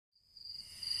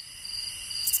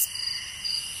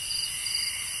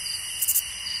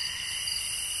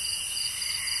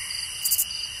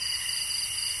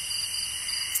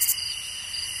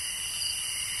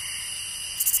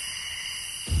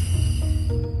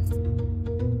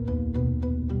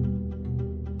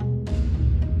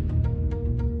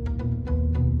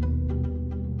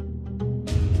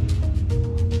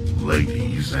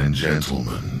Ladies and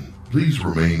gentlemen, please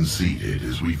remain seated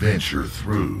as we venture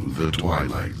through the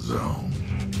Twilight Zone.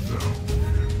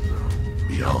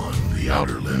 Beyond the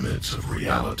outer limits of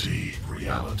reality,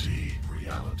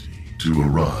 to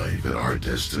arrive at our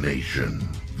destination,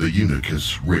 the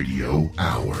Unicus Radio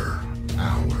Hour.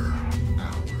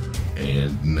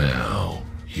 And now,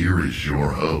 here is your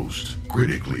host,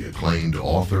 critically acclaimed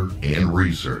author and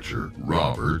researcher,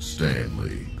 Robert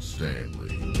Stanley.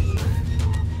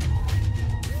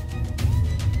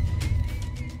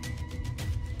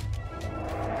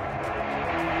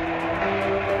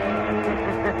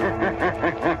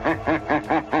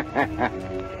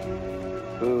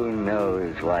 Who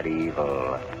knows what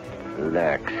evil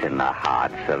lurks in the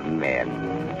hearts of men?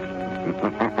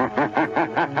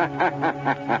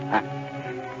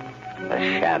 The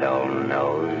shadow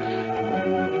knows.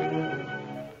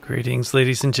 Greetings,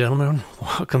 ladies and gentlemen.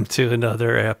 Welcome to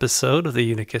another episode of the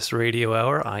Unicus Radio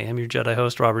Hour. I am your Jedi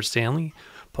host, Robert Stanley,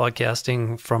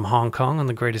 podcasting from Hong Kong on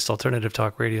the greatest alternative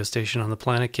talk radio station on the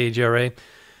planet, KGRA.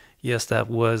 Yes, that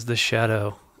was The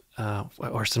Shadow,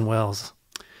 Orson Welles.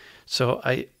 So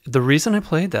the reason I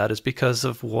played that is because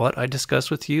of what I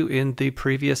discussed with you in the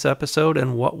previous episode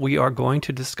and what we are going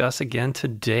to discuss again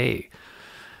today.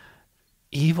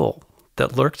 Evil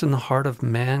that lurked in the heart of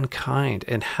mankind,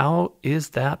 and how is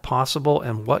that possible,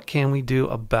 and what can we do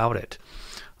about it?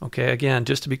 Okay, again,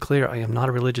 just to be clear, I am not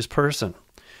a religious person.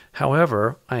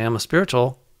 However, I am a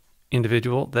spiritual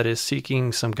individual that is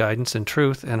seeking some guidance and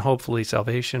truth and hopefully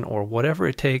salvation or whatever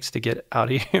it takes to get out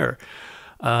of here.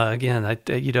 Again,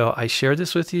 I shared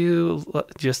this with you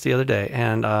just the other day,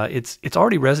 and it's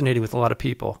already resonating with a lot of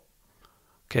people.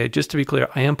 Okay, just to be clear,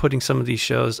 I am putting some of these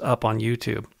shows up on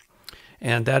YouTube,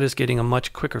 and that is getting a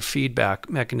much quicker feedback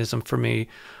mechanism for me.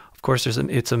 Of course,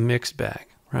 it's a mixed bag,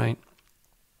 right?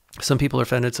 Some people are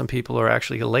offended, some people are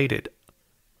actually elated.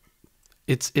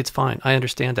 It's fine. I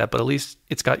understand that, but at least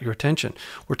it's got your attention.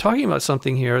 We're talking about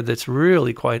something here that's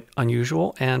really quite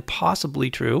unusual and possibly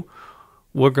true.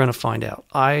 We're going to find out.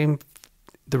 And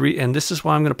this is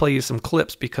why I'm going to play you some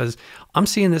clips, because I'm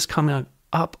seeing this coming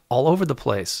up all over the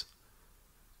place,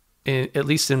 at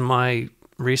least in my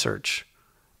research.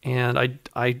 And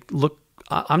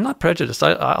I'm not prejudiced.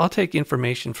 I'll take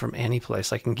information from any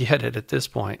place I can get it at this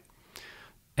point.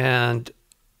 And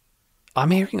I'm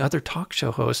hearing other talk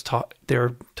show hosts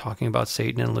they're talking about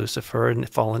Satan and Lucifer and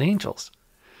fallen angels.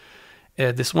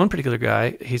 This one particular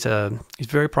guy, he's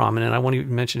very prominent. I won't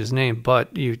even mention his name,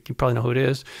 but you probably know who it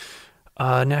is.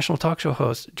 National talk show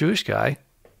host, Jewish guy,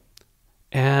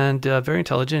 and very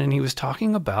intelligent. And he was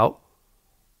talking about,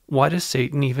 why does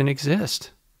Satan even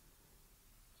exist?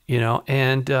 You know,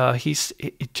 and he's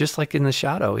just like in The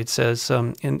Shadow. It says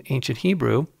in ancient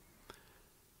Hebrew,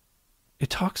 it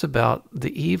talks about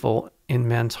the evil in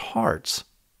men's hearts,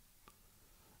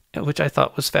 which I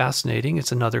thought was fascinating.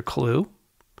 It's another clue.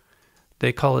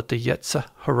 They call it the Yetzer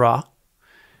Hara.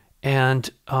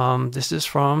 And this is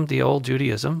from the old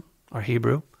Judaism, or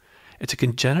Hebrew. It's a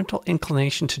congenital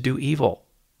inclination to do evil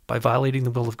by violating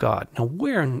the will of God. Now,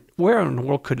 where in the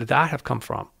world could that have come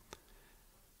from?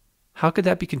 How could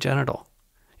that be congenital?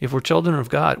 If we're children of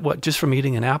God, what, just from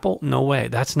eating an apple? No way.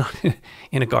 That's not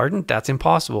in a garden. That's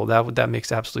impossible. That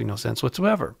makes absolutely no sense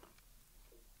whatsoever.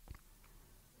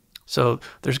 So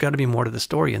there's got to be more to the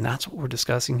story, and that's what we're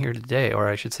discussing here today, or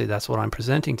I should say that's what I'm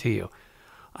presenting to you.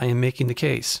 I am making the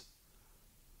case.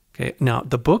 Okay. Now,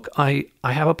 the book I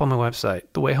have up on my website,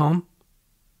 The Way Home,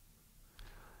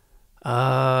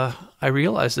 I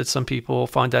realize that some people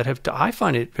find I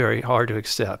find it very hard to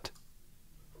accept.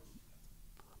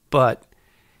 But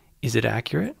is it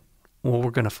accurate? Well,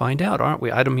 we're going to find out, aren't we?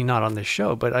 I don't mean not on this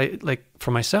show, but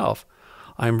for myself,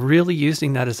 I'm really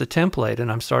using that as a template,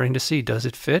 and I'm starting to see, does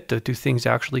it fit? Do things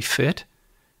actually fit?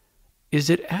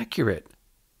 Is it accurate?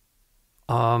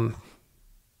 Well,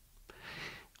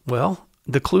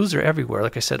 the clues are everywhere.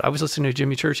 Like I said, I was listening to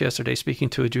Jimmy Church yesterday speaking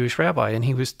to a Jewish rabbi, and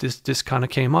this kind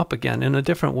of came up again in a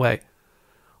different way.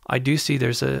 I do see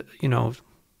there's a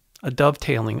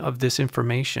dovetailing of this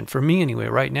information, for me anyway,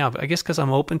 right now. But I guess because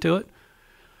I'm open to it,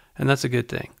 and that's a good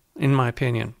thing, in my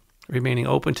opinion, remaining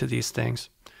open to these things.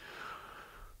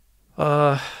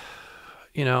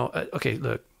 Okay,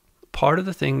 look, part of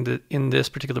the thing that in this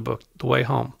particular book, The Way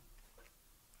Home,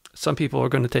 some people are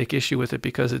going to take issue with it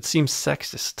because it seems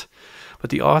sexist,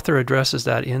 but the author addresses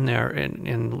that in there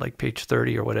in like page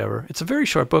 30 or whatever. It's a very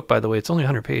short book, by the way. It's only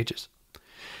 100 pages.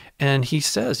 And he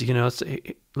says,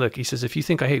 look, he says, if you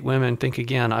think I hate women, think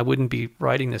again. I wouldn't be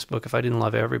writing this book if I didn't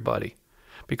love everybody,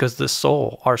 because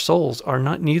our souls are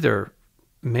not neither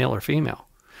male or female.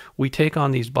 We take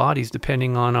on these bodies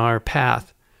depending on our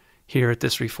path here at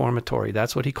this reformatory.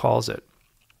 That's what he calls it.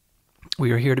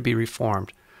 We are here to be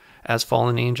reformed as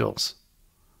fallen angels.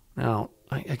 Now,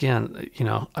 again,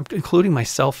 I'm including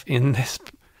myself in this,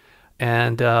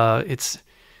 and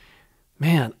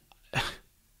man,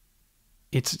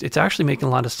 it's actually making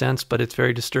a lot of sense, but it's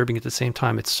very disturbing at the same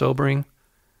time. It's sobering,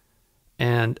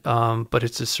 and but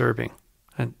it's disturbing,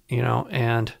 and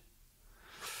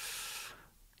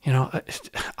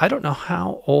I don't know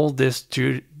how old this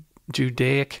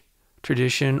Judaic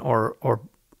tradition or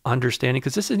understanding,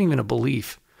 because this isn't even a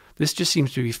belief. This just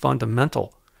seems to be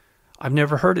fundamental. I've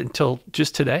never heard it until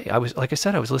just today. Like I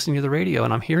said, I was listening to the radio,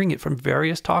 and I'm hearing it from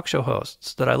various talk show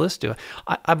hosts that I listen to.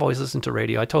 I've always listened to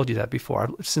radio. I told you that before,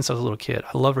 since I was a little kid.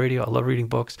 I love radio. I love reading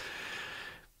books.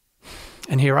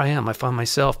 And here I am. I find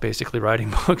myself basically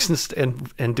writing books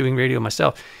and doing radio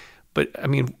myself. But I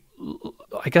mean,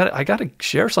 I got to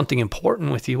share something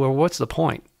important with you. Or what's the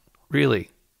point,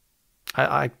 really?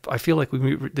 I feel like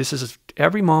this is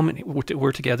every moment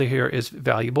we're together here is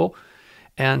valuable,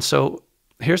 and so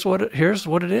here's what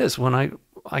it is when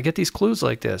I get these clues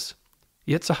like this.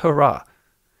 Yetzer hara,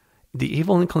 the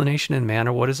evil inclination in man,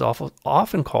 or what is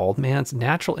often called man's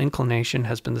natural inclination,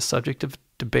 has been the subject of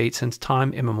debate since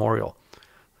time immemorial.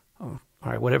 All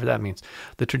right, whatever that means.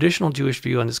 The traditional Jewish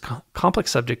view on this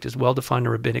complex subject is well defined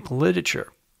in rabbinic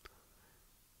literature.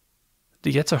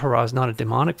 The Yetzer hara is not a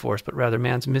demonic force, but rather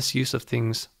man's misuse of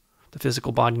things the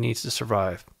physical body needs to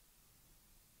survive.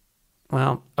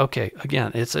 Well, okay,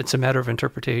 again, it's a matter of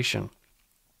interpretation.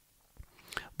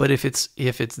 But if it's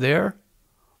there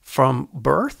from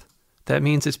birth, that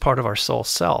means it's part of our soul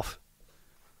self.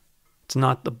 It's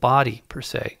not the body per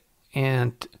se.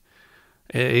 And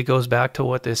it goes back to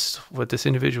what this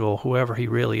individual, whoever he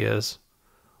really is,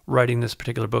 writing this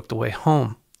particular book, The Way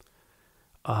Home,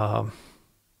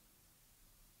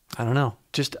 I don't know.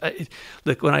 Just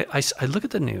look, when I look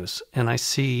at the news and I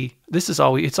see it's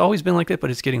always been like that,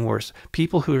 but it's getting worse.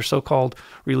 People who are so-called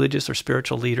religious or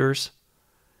spiritual leaders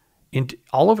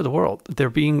all over the world, they're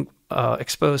being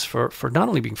exposed for not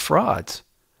only being frauds,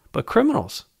 but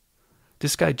criminals.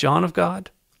 This guy, John of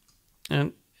God,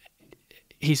 and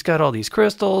he's got all these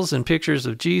crystals and pictures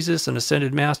of Jesus and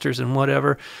ascended masters and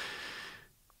whatever.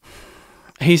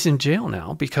 He's in jail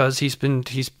now because he's been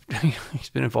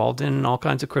involved in all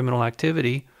kinds of criminal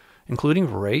activity,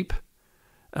 including rape,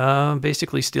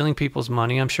 basically stealing people's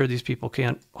money. I'm sure these people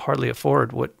can't hardly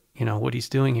afford what he's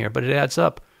doing here, but it adds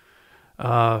up.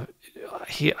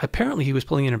 He was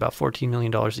pulling in about $14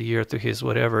 million a year through his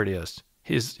whatever it is,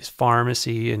 his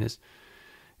pharmacy and his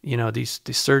these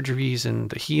surgeries and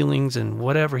the healings and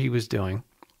whatever he was doing.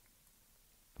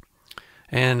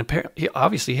 And apparently,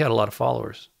 obviously, he had a lot of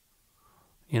followers.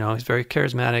 He's very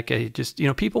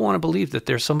charismatic. People want to believe that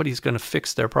there's somebody who's going to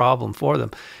fix their problem for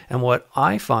them. And what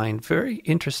I find very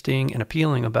interesting and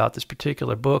appealing about this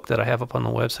particular book that I have up on the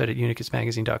website at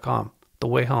unicusmagazine.com, The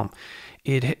Way Home,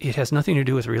 it has nothing to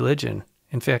do with religion.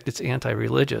 In fact, it's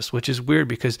anti-religious, which is weird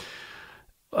because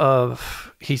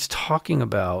he's talking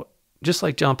about, just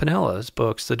like John Pinella's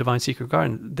books, The Divine Secret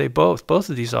Garden, they both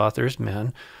of these authors,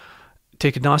 men,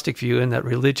 take a Gnostic view in that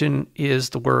religion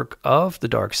is the work of the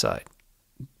dark side,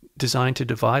 designed to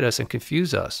divide us and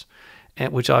confuse us,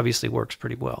 and which obviously works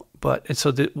pretty well.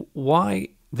 Why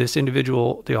this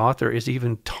individual, the author, is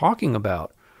even talking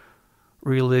about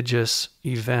religious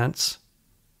events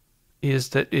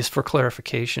is for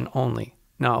clarification only.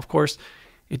 Now, of course,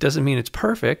 it doesn't mean it's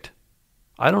perfect.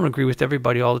 I don't agree with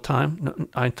everybody all the time. No,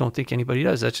 I don't think anybody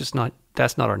does. That's not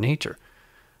our nature.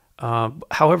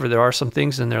 However, there are some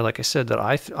things in there, like I said, that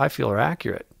I feel are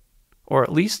accurate, or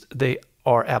at least they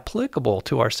are applicable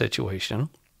to our situation,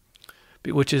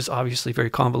 which is obviously very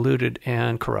convoluted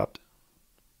and corrupt.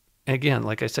 And again,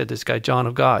 like I said, this guy, John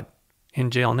of God,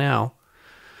 in jail now,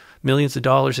 millions of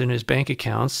dollars in his bank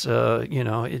accounts,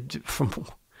 from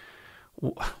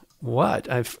what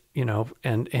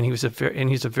and he's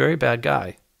a very bad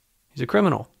guy. He's a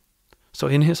criminal. So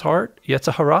in his heart,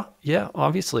 Yetzer hara, yeah,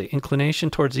 obviously. Inclination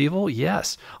towards evil,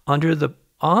 yes. Under the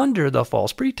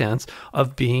false pretense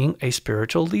of being a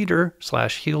spiritual leader /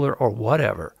 healer or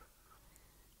whatever.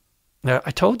 Now,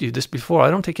 I told you this before.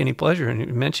 I don't take any pleasure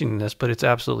in mentioning this, but it's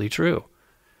absolutely true.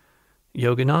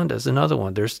 Yogananda is another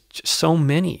one. There's so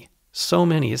many.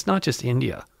 It's not just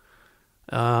India.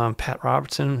 Pat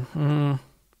Robertson.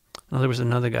 No, there was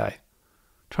another guy.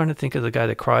 I'm trying to think of the guy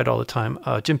that cried all the time.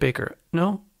 Jim Baker.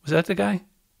 No? Was that the guy?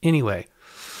 Anyway.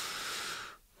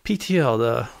 PTL,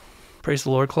 the Praise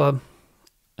the Lord Club.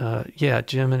 Yeah,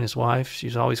 Jim and his wife.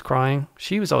 She's always crying.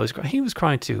 She was always crying. He was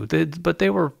crying too. But they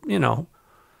were,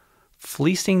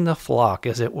 fleecing the flock,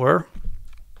 as it were,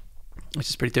 which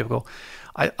is pretty typical.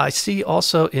 I see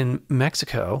also in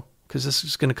Mexico, because this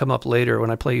is going to come up later when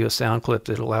I play you a sound clip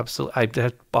that'll absolutely,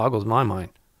 that boggles my mind.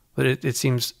 But it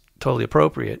seems totally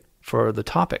appropriate for the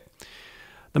topic.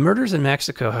 The murders in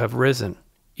Mexico have risen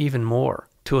even more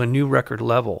to a new record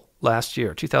level last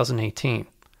year, 2018.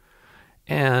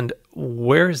 And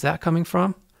where is that coming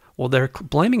from? Well, they're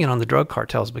blaming it on the drug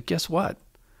cartels, but guess what?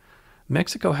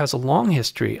 Mexico has a long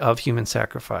history of human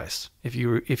sacrifice. If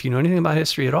you know anything about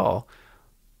history at all,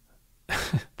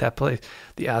 that place,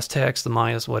 the Aztecs, the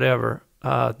Mayas, whatever,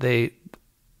 they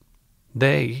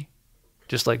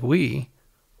just like we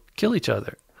kill each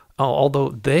other. Although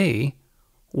they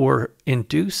were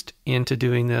induced into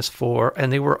doing this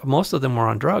and most of them were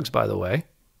on drugs, by the way,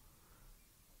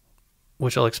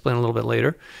 which I'll explain a little bit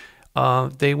later.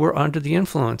 They were under the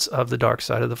influence of the dark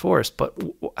side of the forest. But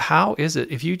how is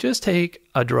it, if you just take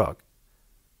a drug,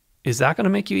 is that going to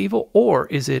make you evil? Or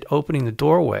is it opening the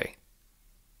doorway?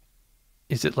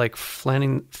 Is it like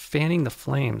fanning the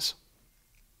flames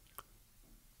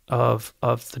of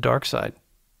the dark side?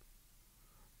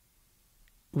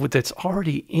 That's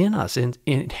already in us,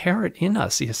 inherent in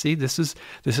us. You see, this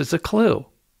is a clue.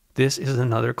 This is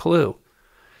another clue.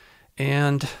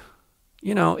 And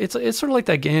it's sort of like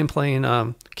that game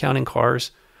playing counting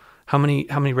cars. How many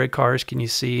red cars can you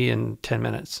see in 10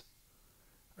 minutes?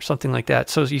 Or something like that.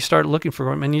 So you start looking for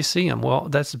them and you see them. Well,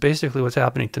 that's basically what's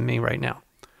happening to me right now.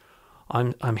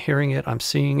 I'm hearing it, I'm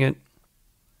seeing it.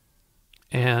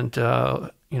 And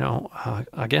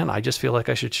again, I just feel like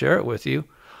I should share it with you.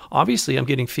 Obviously, I'm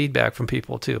getting feedback from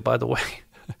people too, by the way.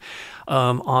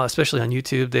 Especially on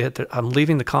YouTube, I'm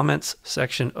leaving the comments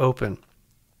section open.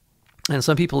 And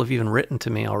some people have even written to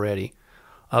me already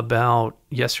about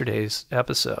yesterday's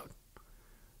episode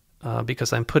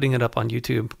because I'm putting it up on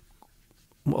YouTube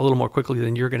a little more quickly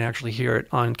than you're going to actually hear it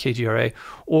on KGRA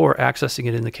or accessing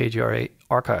it in the KGRA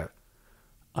archive.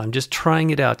 I'm just trying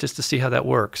it out just to see how that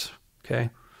works, okay?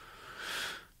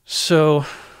 So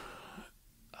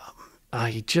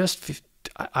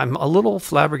I'm a little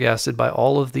flabbergasted by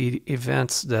all of the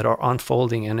events that are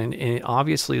unfolding, and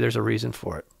obviously there's a reason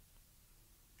for it.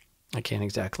 I can't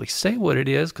exactly say what it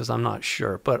is because I'm not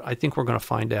sure, but I think we're going to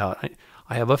find out.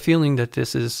 I have a feeling that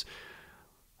this is,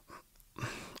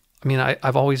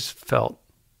 I've always felt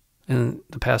in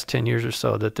the past 10 years or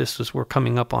so that we're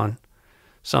coming up on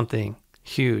something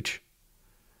huge.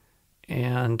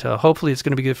 And hopefully it's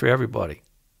going to be good for everybody.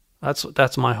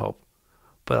 That's my hope.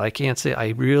 But I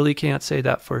really can't say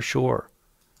that for sure.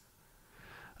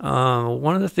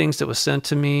 One of the things that was sent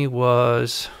to me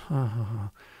was,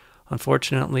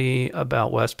 unfortunately,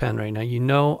 about Wes Penray.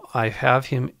 Now, I have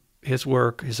his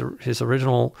work, his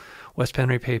original Wes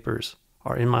Penray papers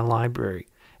are in my library.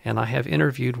 And I have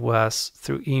interviewed Wes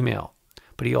through email.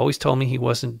 But he always told me he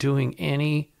wasn't doing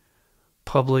any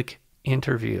public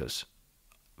interviews.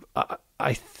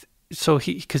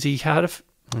 Because he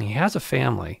has a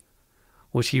family,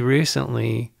 which he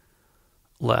recently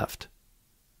left.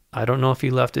 I don't know if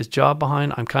he left his job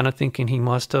behind. I'm kind of thinking he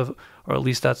must have, or at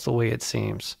least that's the way it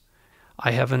seems. I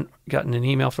haven't gotten an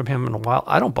email from him in a while.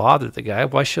 I don't bother the guy.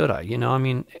 Why should I?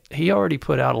 He already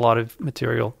put out a lot of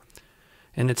material,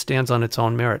 and it stands on its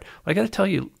own merit. I got to tell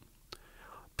you,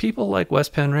 people like Wes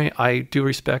Penray, I do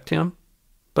respect him,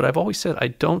 but I've always said I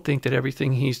don't think that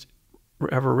everything he's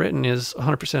ever written is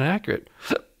 100% accurate.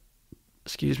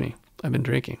 Excuse me. I've been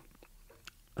drinking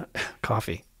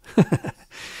coffee.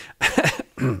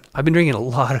 I've been drinking a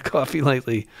lot of coffee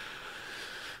lately.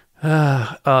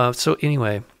 So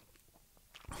anyway,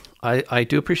 I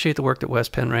do appreciate the work that Wes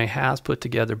Penray has put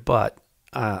together, but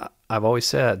I've always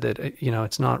said that,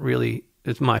 it's not really,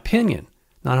 it's my opinion,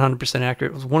 not 100%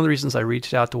 accurate. It was one of the reasons I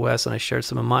reached out to Wes and I shared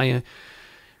some of my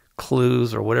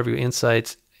clues or whatever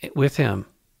insights with him.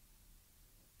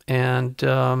 And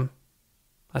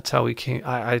that's how we came.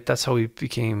 That's how we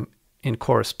became in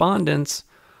correspondence.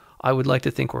 I would like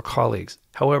to think we're colleagues.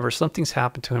 However, something's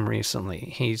happened to him recently.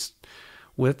 He's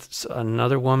with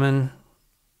another woman,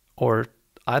 or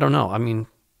I don't know.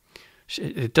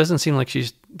 It doesn't seem like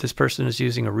this person is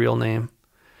using a real name.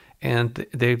 And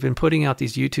they've been putting out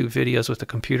these YouTube videos with a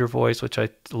computer voice, which a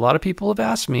lot of people have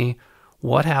asked me,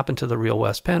 what happened to the real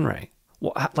Wes Penray?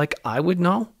 Well, I would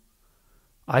know.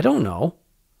 I don't know.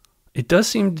 It does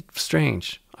seem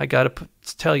strange. I got to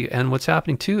tell you. And what's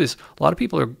happening too is a lot of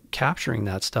people are capturing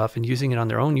that stuff and using it on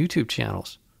their own YouTube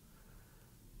channels.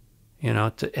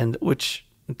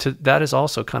 That is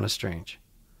also kind of strange.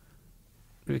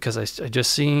 Because I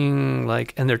just seeing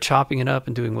and they're chopping it up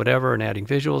and doing whatever and adding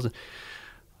visuals.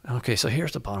 Okay, so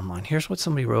here's the bottom line. Here's what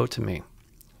somebody wrote to me.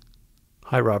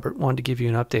 Hi, Robert. Wanted to give you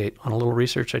an update on a little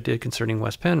research I did concerning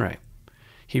Wes Penray.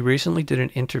 He recently did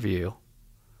an interview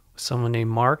with someone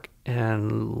named Mark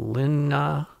and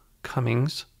Lena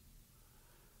Cummings.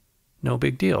 No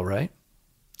big deal, right?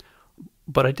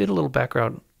 But I did a little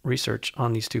background research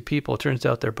on these two people. It turns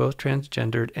out they're both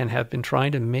transgendered and have been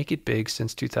trying to make it big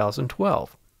since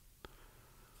 2012.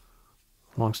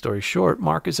 Long story short,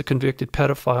 Mark is a convicted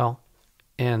pedophile,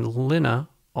 and Lena,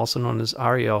 also known as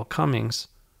Ariel Cummings,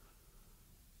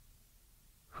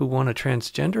 who won a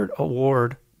transgendered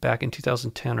award back in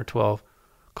 2010 or 12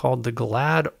 called the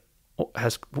GLAAD,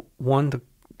 has won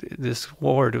this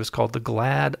award. It was called the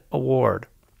GLAAD Award.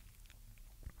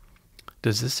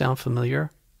 Does this sound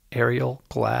familiar? Ariel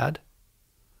GLAAD?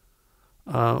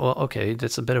 Well, okay,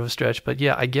 that's a bit of a stretch, but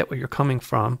yeah, I get where you're coming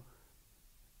from.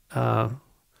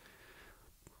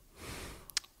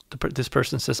 This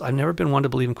person says, I've never been one to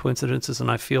believe in coincidences, and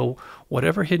I feel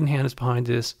whatever hidden hand is behind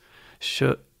this,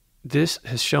 this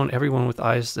has shown everyone with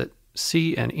eyes that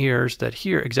see and ears that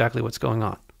hear exactly what's going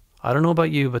on. I don't know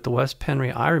about you, but the Wes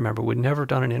Penry I remember would never have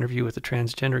done an interview with a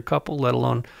transgender couple, let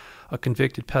alone a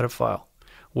convicted pedophile.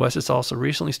 Wes has also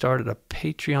recently started a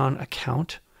Patreon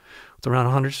account with around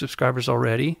 100 subscribers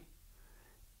already,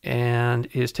 and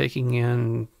is taking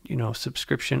in,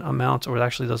 subscription amounts, or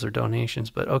actually those are donations.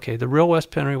 But okay, the real Wes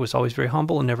Penry was always very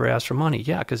humble and never asked for money.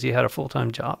 Yeah, because he had a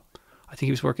full-time job. I think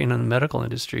he was working in the medical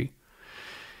industry.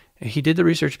 He did the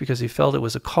research because he felt it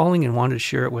was a calling and wanted to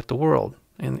share it with the world.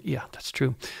 And yeah, that's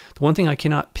true. The one thing I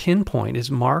cannot pinpoint is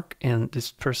Mark and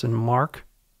Mark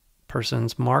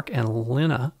and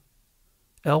Lena,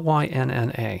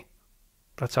 Lynna,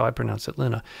 that's how I pronounce it,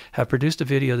 Lena, have produced a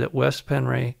video that Wes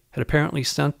Penry had apparently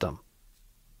sent them.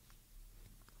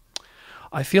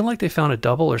 I feel like they found a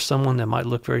double or someone that might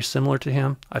look very similar to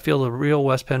him. I feel the real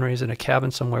Wes Penry is in a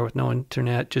cabin somewhere with no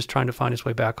internet, just trying to find his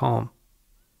way back home.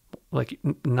 Like,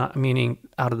 not meaning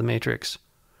out of the Matrix.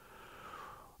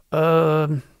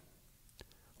 Well,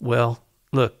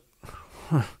 look,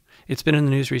 it's been in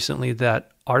the news recently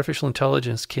that artificial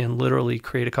intelligence can literally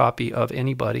create a copy of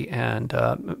anybody and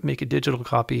make a digital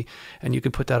copy, and you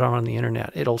can put that on the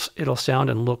internet. It'll sound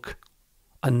and look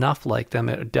enough like them.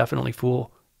 It'll definitely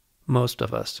fool most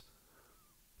of us.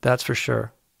 That's for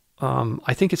sure.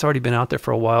 I think it's already been out there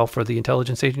for a while for the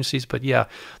intelligence agencies, but yeah,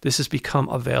 this has become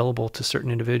available to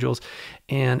certain individuals.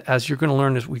 And as you're going to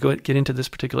learn as we get into this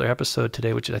particular episode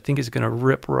today, which I think is going to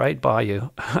rip right by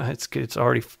you, it's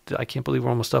already, I can't believe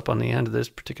we're almost up on the end of this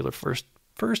particular first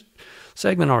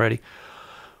segment already.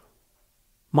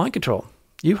 Mind control.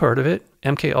 You've heard of it.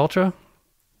 MK Ultra.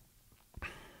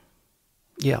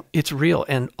 Yeah, it's real.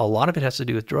 And a lot of it has to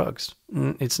do with drugs.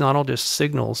 It's not all just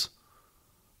signals.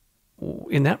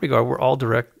 In that regard, we're all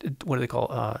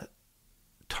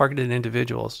targeted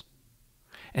individuals.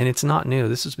 And it's not new.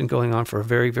 This has been going on for a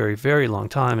very, very, very long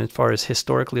time as far as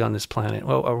historically on this planet,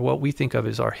 or what we think of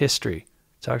as our history.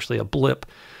 It's actually a blip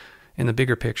in the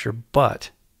bigger picture. But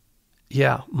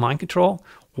yeah, mind control.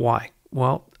 Why?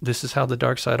 Well, this is how the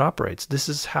dark side operates. This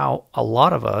is how a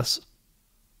lot of us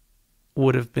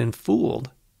would have been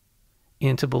fooled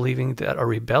into believing that a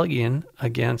rebellion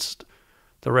against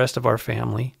the rest of our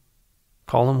family,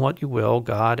 call them what you will,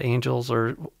 God, angels,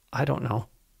 or I don't know,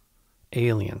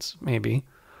 aliens maybe,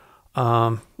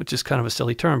 which is kind of a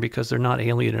silly term because they're not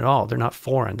alien at all. They're not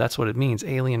foreign. That's what it means.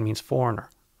 Alien means foreigner.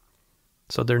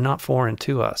 So they're not foreign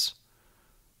to us.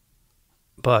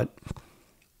 But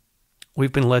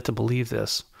we've been led to believe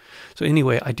this. So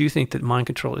anyway, I do think that mind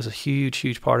control is a huge,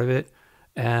 huge part of it.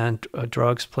 And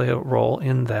drugs play a role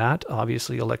in that.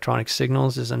 Obviously, electronic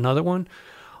signals is another one.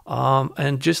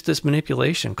 And just this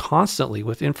manipulation constantly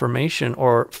with information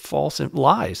or false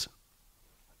lies.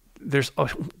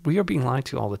 We are being lied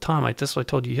to all the time. That's what I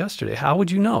told you yesterday. How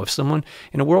would you know if someone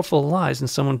in a world full of lies and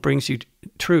someone brings you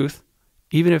truth,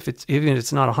 even if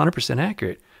it's not 100%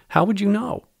 accurate? How would you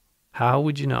know? How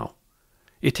would you know?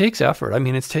 It takes effort. I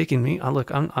mean, it's taken me.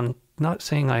 Look, I'm not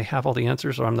saying I have all the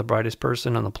answers or I'm the brightest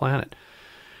person on the planet.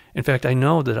 In fact, I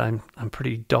know that I'm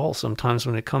pretty dull sometimes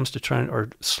when it comes to trying, or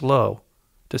slow,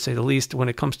 to say the least, when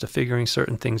it comes to figuring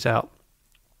certain things out.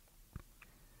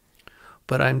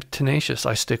 But I'm tenacious.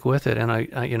 I stick with it, and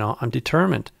I'm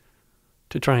determined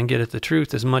to try and get at the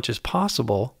truth as much as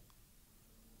possible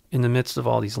in the midst of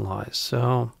all these lies.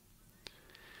 So,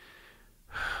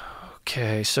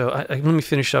 okay, so let me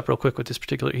finish up real quick with this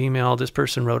particular email. This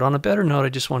person wrote, on a better note, I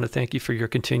just want to thank you for your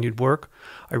continued work.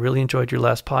 I really enjoyed your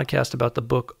last podcast about the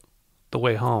book, The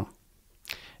Way Home.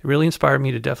 It really inspired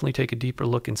me to definitely take a deeper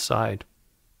look inside.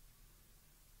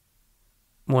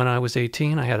 When I was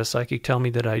 18, I had a psychic tell me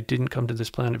that I didn't come to this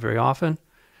planet very often,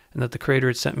 and that the Creator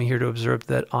had sent me here to observe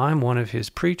that I'm one of his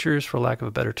preachers, for lack of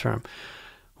a better term.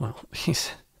 Well,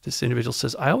 this individual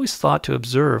says, I always thought to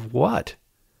observe what?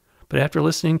 But after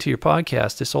listening to your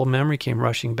podcast, this old memory came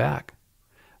rushing back.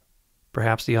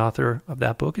 Perhaps the author of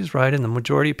that book is right, and the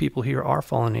majority of people here are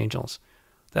fallen angels.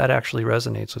 That actually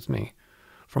resonates with me.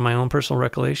 From my own personal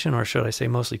recollection, or should I say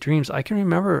mostly dreams, I can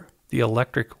remember the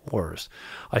electric wars.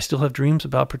 I still have dreams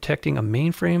about protecting a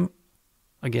mainframe,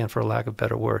 again, for lack of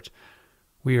better words.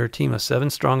 We are a team of 7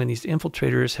 strong, and these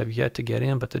infiltrators have yet to get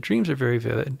in, but the dreams are very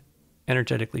vivid,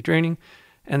 energetically draining,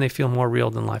 and they feel more real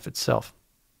than life itself.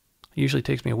 It usually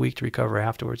takes me a week to recover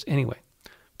afterwards. Anyway,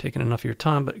 taken enough of your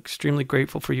time, but extremely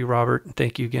grateful for you, Robert, and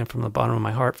thank you again from the bottom of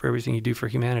my heart for everything you do for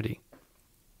humanity.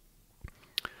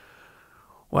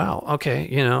 Wow, okay,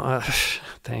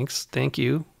 thanks, thank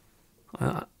you.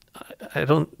 I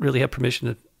don't really have permission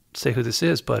to say who this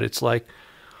is, but it's like,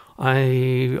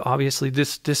 I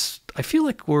feel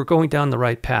like we're going down the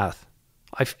right path.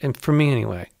 And for me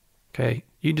anyway, okay?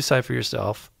 You decide for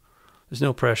yourself. There's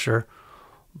no pressure.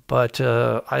 But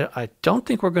I don't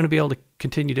think we're going to be able to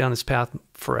continue down this path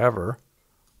forever.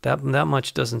 That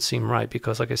much doesn't seem right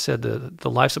because, like I said, the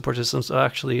life support systems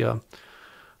actually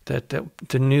that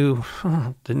the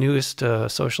newest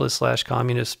socialist /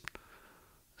 communist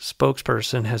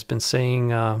spokesperson has been saying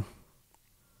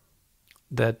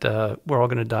that we're all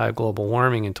going to die of global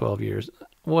warming in 12 years.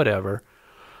 Whatever.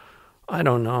 I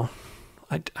don't know.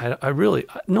 I really,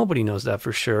 nobody knows that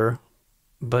for sure.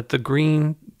 But the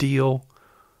Green Deal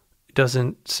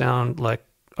doesn't sound like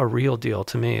a real deal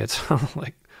to me. It sounds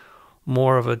like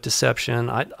more of a deception.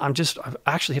 I've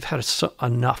actually have had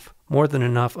enough, more than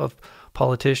enough of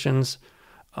politicians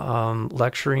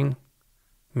lecturing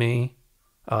me,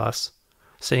 us,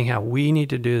 saying how we need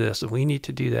to do this and we need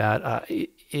to do that.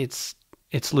 It's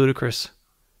ludicrous.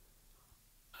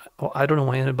 I don't know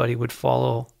why anybody would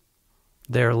follow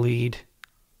their lead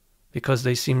because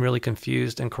they seem really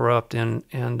confused and corrupt. And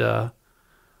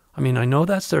I mean, I know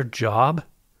that's their job,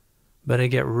 but I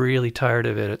get really tired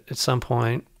of it at some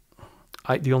point.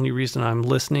 The only reason I'm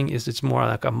listening is it's more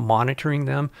like I'm monitoring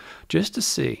them just to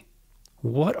see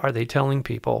what are they telling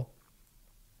people.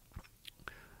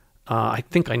 I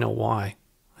think I know why.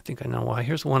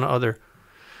 Here's one other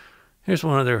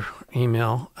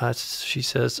email. She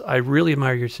says, I really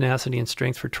admire your tenacity and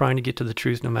strength for trying to get to the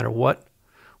truth no matter what.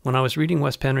 When I was reading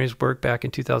Wes Penry's work back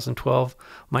in 2012,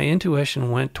 my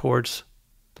intuition went towards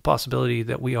the possibility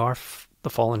that we are the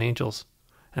fallen angels.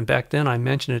 And back then I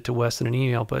mentioned it to Wes in an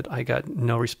email, but I got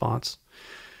no response.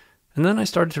 And then I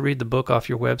started to read the book off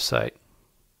your website,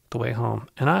 The Way Home,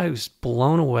 and I was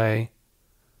blown away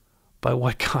by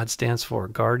what God stands for,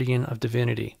 Guardian of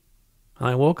Divinity. And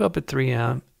I woke up at 3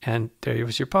 a.m. and there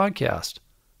was your podcast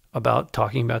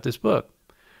talking about this book.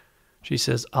 She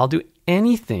says, I'll do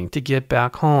anything to get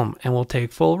back home and will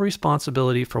take full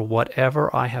responsibility for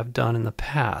whatever I have done in the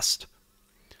past.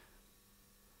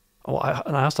 Oh,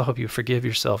 and I also hope you forgive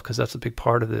yourself because that's a big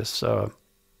part of this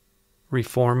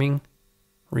reforming,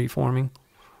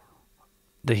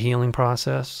 the healing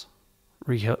process,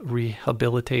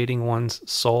 rehabilitating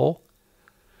one's soul.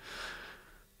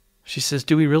 She says,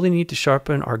 do we really need to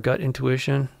sharpen our gut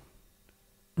intuition?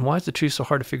 And why is the truth so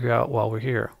hard to figure out while we're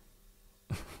here?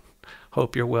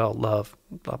 Hope you're well, love,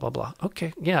 blah, blah, blah.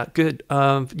 Okay, yeah, good.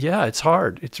 Yeah, it's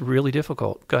hard. It's really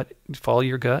difficult. Follow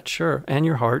your gut, sure, and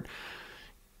your heart.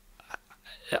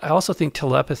 I also think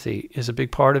telepathy is a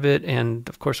big part of it, and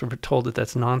of course we're told that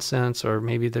that's nonsense, or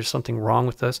maybe there's something wrong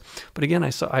with us. But again,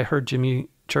 I heard Jimmy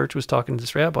Church was talking to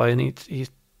this rabbi, and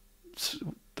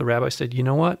the rabbi said, you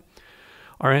know what?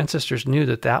 Our ancestors knew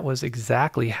that was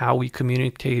exactly how we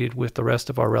communicated with the rest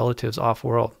of our relatives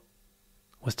off-world,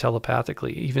 was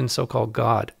telepathically, even so-called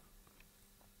God.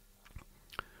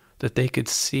 That they could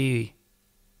see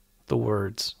the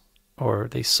words, or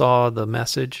they saw the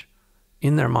message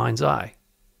in their mind's eye.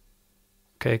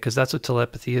 Okay, because that's what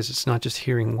telepathy is. It's not just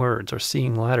hearing words or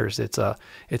seeing letters. It's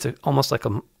almost like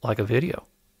a video.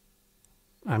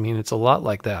 I mean, it's a lot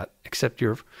like that, except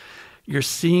you're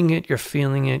seeing it, you're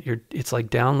feeling it. It's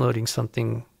like downloading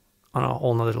something on a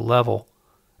whole nother level.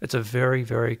 It's a very,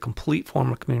 very complete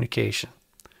form of communication,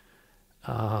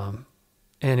 and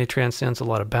it transcends a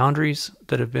lot of boundaries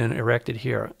that have been erected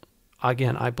here.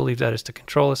 Again, I believe that is to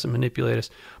control us and manipulate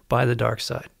us by the dark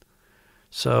side.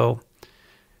 So,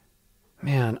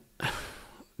 man,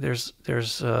 there's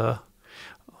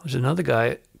another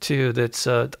guy too that's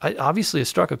obviously it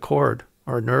struck a chord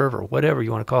or a nerve or whatever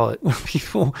you want to call it when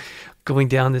people going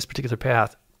down this particular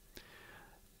path.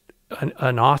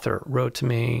 An author wrote to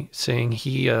me saying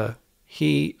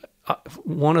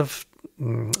one of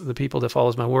the people that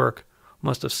follows my work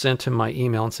must have sent him my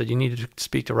email and said you need to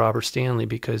speak to Robert Stanley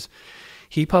because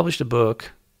he published a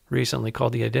book recently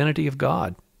called The Identity of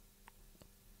God.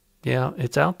 Yeah,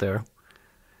 it's out there.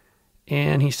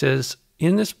 And he says,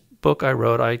 in this book I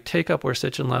wrote, I take up where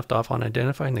Sitchin left off on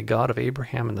identifying the God of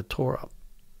Abraham in the Torah.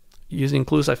 Using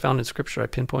clues I found in Scripture, I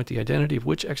pinpoint the identity of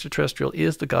which extraterrestrial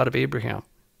is the God of Abraham.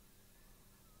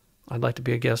 I'd like to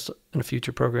be a guest in a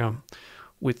future program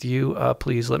with you.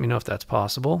 Please let me know if that's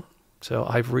possible. So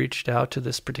I've reached out to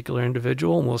this particular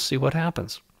individual, and we'll see what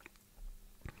happens.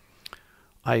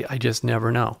 I just never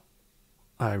know.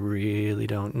 I really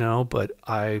don't know, but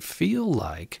I feel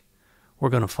like we're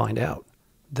going to find out.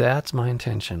 That's my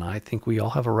intention. I think we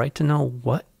all have a right to know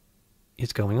what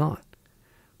is going on.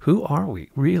 Who are we,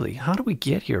 really? How do we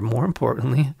get here? More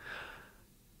importantly,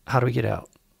 how do we get out?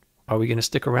 Are we going to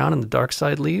stick around and the dark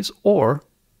side leaves, or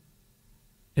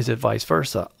is it vice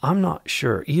versa? I'm not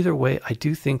sure. Either way, I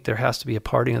do think there has to be a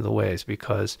parting of the ways,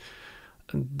 because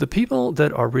the people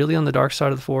that are really on the dark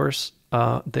side of the force,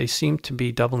 they seem to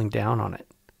be doubling down on it.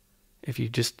 If you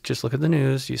just look at the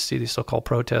news, you see these so-called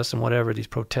protests and whatever. These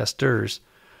protesters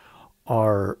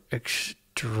are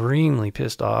extremely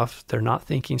pissed off. They're not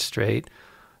thinking straight.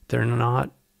 They're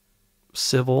not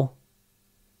civil,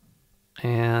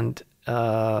 and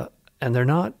they're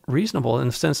not reasonable in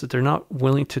the sense that they're not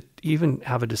willing to even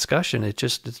have a discussion. It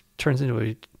turns into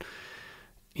a,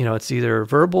 it's either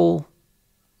verbal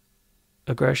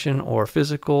aggression or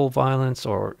physical violence,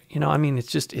 or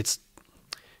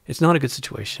it's not a good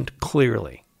situation,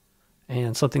 clearly,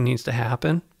 and something needs to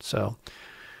happen. So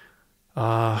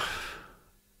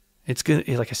it's good.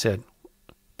 Like I said,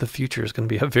 the future is going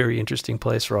to be a very interesting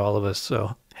place for all of us.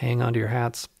 So hang on to your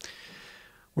hats.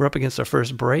 We're up against our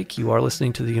first break. You are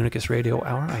listening to the Unicus Radio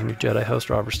Hour. I'm your Jedi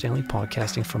host, Robert Stanley,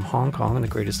 podcasting from Hong Kong on the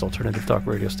greatest alternative talk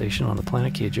radio station on the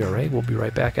planet, KGRA. We'll be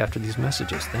right back after these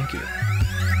messages. Thank you.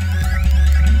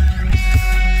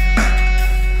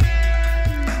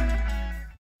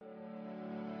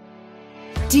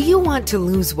 Do you want to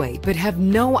lose weight but have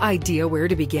no idea where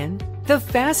to begin? The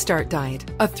Fast Start Diet,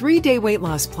 a 3-day weight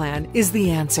loss plan, is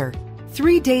the answer.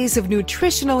 3 days of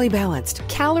nutritionally balanced,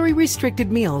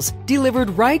 calorie-restricted meals delivered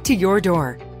right to your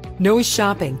door. No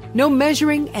shopping, no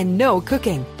measuring, and no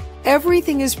cooking.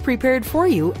 Everything is prepared for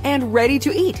you and ready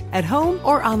to eat at home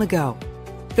or on the go.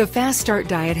 The Fast Start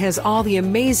Diet has all the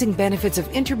amazing benefits of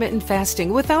intermittent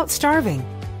fasting without starving.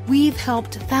 We've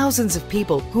helped thousands of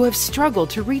people who have struggled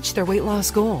to reach their weight loss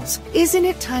goals. Isn't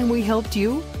it time we helped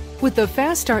you? With the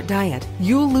Fast Start Diet,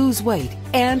 you'll lose weight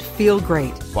and feel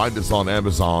great. Find us on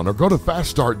Amazon or go to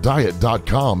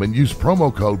faststartdiet.com and use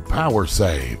promo code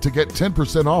POWERSAVE to get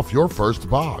 10% off your first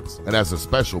box. And as a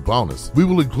special bonus, we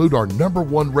will include our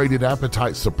 #1 rated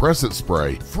appetite suppressant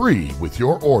spray free with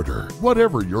your order.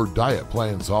 Whatever your diet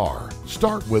plans are,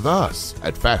 start with us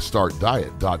at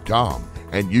faststartdiet.com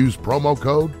and use promo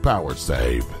code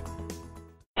POWERSAVE.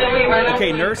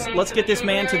 Okay, nurse, let's get this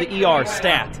man to the ER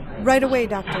stat. Right away,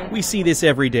 doctor. We see this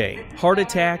every day. Heart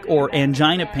attack or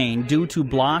angina pain due to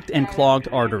blocked and clogged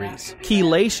arteries.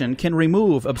 Chelation can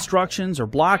remove obstructions or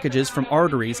blockages from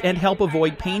arteries and help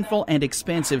avoid painful and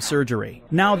expensive surgery.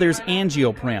 Now there's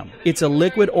Angioprim. It's a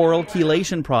liquid oral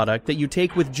chelation product that you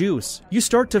take with juice. You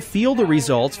start to feel the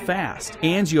results fast.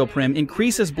 Angioprim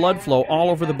increases blood flow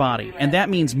all over the body, and that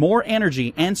means more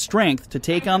energy and strength to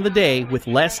take on the day with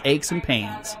less aches and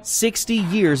pains. 60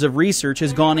 years of research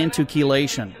has gone into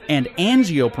chelation, and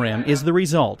Angioprim is the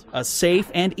result. A safe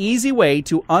and easy way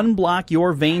to unblock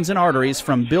your veins and arteries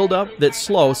from buildup that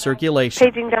slow circulation.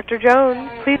 Paging Dr. Jones.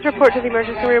 Please report to the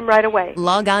emergency room right away.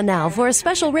 Log on now for a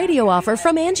special radio offer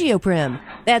from Angioprim.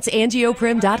 That's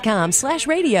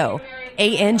angioprim.com/radio.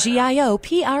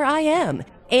 ANGIOPRIM.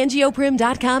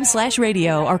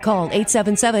 Angioprim.com/radio or call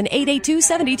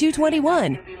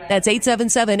 877-882-7221. That's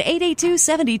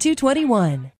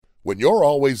 877-882-7221. When you're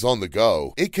always on the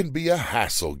go, it can be a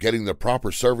hassle getting the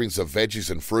proper servings of veggies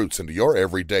and fruits into your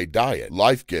everyday diet.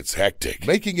 Life gets hectic,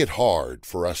 making it hard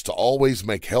for us to always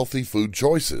make healthy food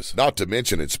choices. Not to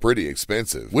mention it's pretty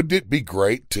expensive. Wouldn't it be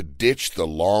great to ditch the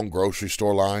long grocery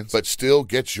store lines, but still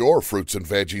get your fruits and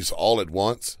veggies all at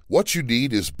once? What you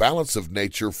need is Balance of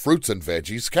Nature Fruits and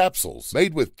Veggies capsules,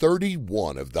 made with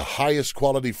 31 of the highest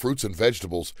quality fruits and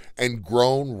vegetables and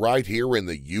grown right here in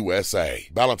the USA.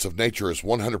 Balance of Nature is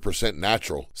 100%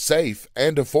 natural, safe,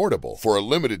 and affordable. For a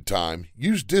limited time,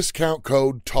 use discount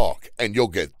code TALK and you'll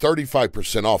get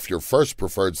 35% off your first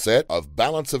preferred set of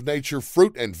Balance of Nature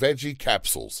fruit and veggie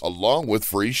capsules, along with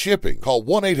free shipping. Call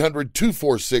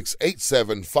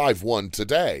 1-800-246-8751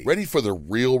 today. Ready for the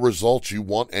real results you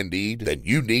want and need? Then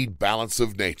you need Balance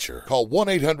of Nature. Call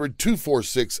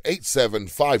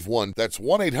 1-800-246-8751. That's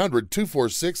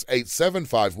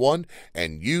 1-800-246-8751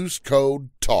 and use code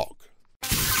TALK.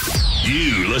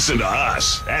 You listen to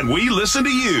us, and we listen to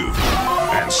you.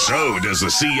 And so does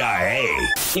the CIA.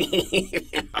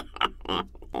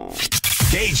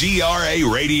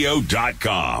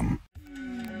 KGRAradio.com.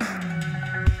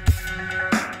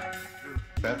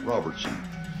 Pat Robertson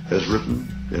has written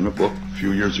in a book a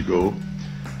few years ago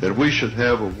that we should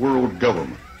have a world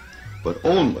government, but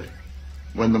only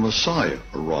when the Messiah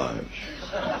arrives.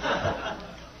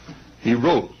 He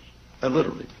wrote, and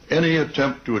literally, any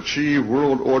attempt to achieve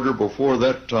world order before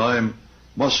that time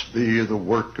must be the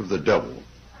work of the devil.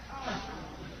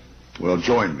 Well,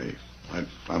 join me.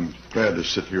 I'm glad to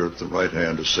sit here at the right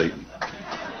hand of Satan.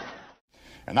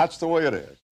 And that's the way it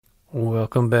is.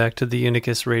 Welcome back to the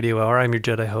Unicus Radio Hour. I'm your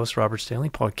Jedi host, Robert Stanley,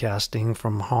 podcasting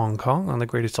from Hong Kong on the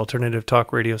greatest alternative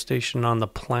talk radio station on the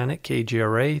planet,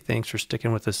 KGRA. Thanks for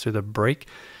sticking with us through the break.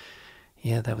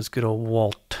 Yeah, that was good old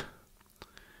Walt.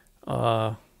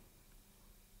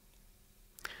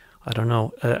 I don't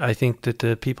know. I think that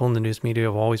the people in the news media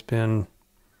have always been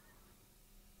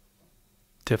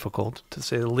difficult, to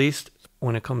say the least,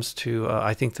 when it comes to,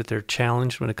 I think that they're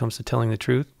challenged when it comes to telling the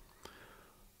truth.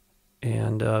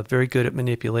 And very good at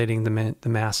manipulating the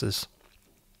masses.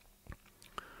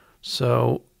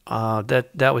 So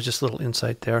that was just a little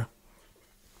insight there.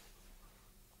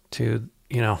 To,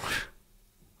 you know,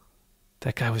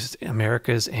 that guy was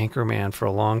America's anchorman for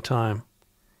a long time.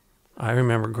 I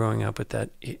remember growing up with that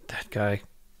guy,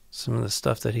 some of the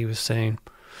stuff that he was saying.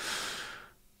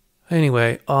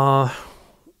 Anyway, I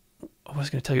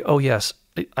was going to tell you. Oh yes.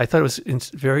 I thought it was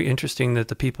very interesting that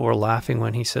the people were laughing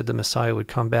when he said the Messiah would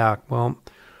come back. Well,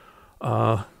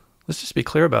 let's just be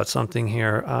clear about something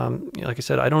here. Like I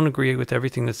said, I don't agree with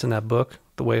everything that's in that book,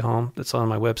 The Way Home, that's on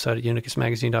my website at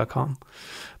unicusmagazine.com.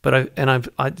 But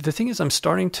the thing is, I'm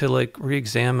starting to like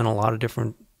re-examine a lot of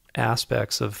different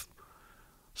aspects of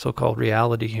so-called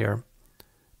reality here.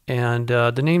 And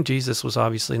the name Jesus was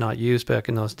obviously not used back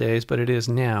in those days, but it is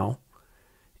now.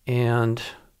 And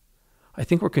I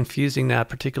think we're confusing that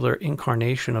particular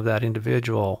incarnation of that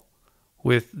individual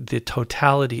with the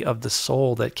totality of the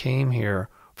soul that came here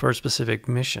for a specific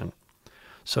mission.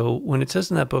 So when it says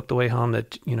in that book, The Way Home,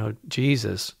 that, you know,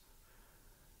 Jesus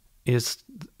is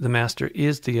the master,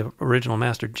 is the original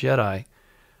master Jedi,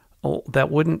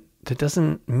 that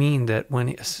doesn't mean that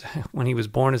when he was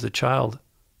born as a child,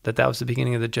 that was the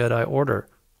beginning of the Jedi Order.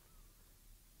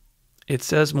 It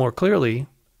says more clearly,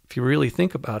 if you really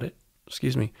think about it,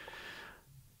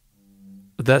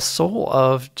 the soul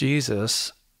of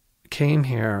Jesus came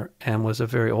here and was a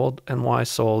very old and wise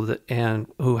soul and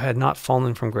who had not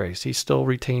fallen from grace. He still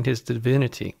retained his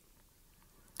divinity.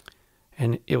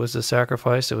 And it was a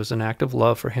sacrifice, it was an act of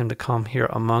love for him to come here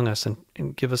among us and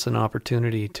give us an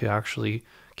opportunity to actually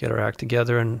get our act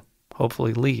together and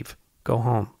hopefully leave, go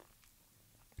home.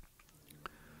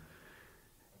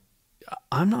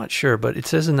 I'm not sure, but it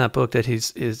says in that book that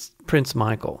is Prince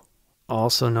Michael,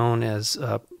 also known as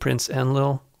Prince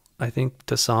Enlil. I think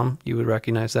to some you would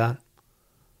recognize that.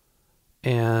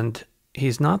 And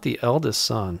he's not the eldest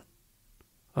son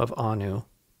of Anu,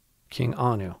 King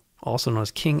Anu, also known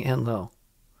as King Enlil.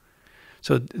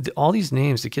 So all these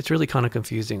names, it gets really kind of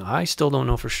confusing. I still don't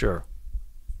know for sure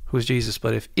who's Jesus,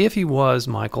 but if he was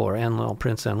Michael or Enlil,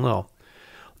 Prince Enlil,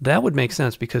 that would make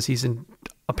sense because he's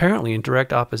apparently in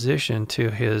direct opposition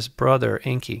to his brother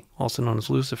Enki, also known as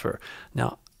Lucifer.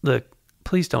 Now, look,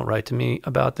 please don't write to me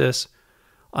about this.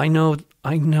 I know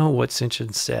what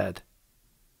Sitchin said.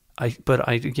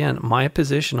 Again, my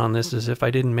position on this is, if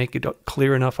I didn't make it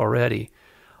clear enough already,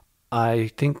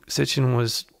 I think Sitchin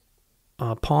was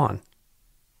a pawn.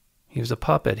 He was a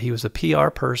puppet. He was a PR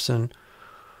person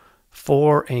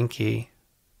for Enki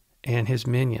and his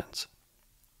minions,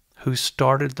 who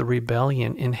started the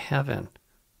rebellion in heaven.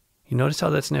 You notice how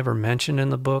that's never mentioned in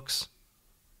the books?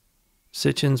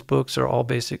 Sitchin's books are all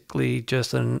basically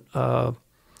just an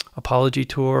apology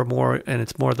tour, and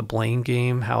it's more the blame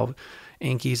game, how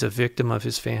Enki's a victim of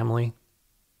his family,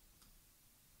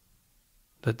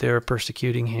 that they're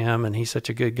persecuting him, and he's such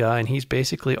a good guy, and he's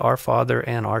basically our father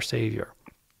and our savior.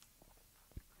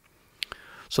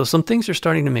 So some things are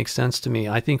starting to make sense to me.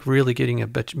 I think really getting a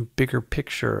bigger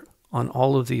picture on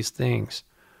all of these things.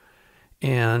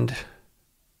 And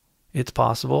it's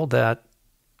possible that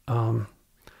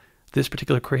this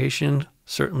particular creation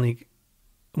certainly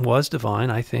was divine,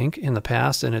 I think, in the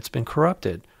past, and it's been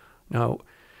corrupted. Now,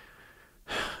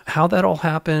 how that all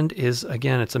happened is,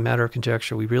 again, it's a matter of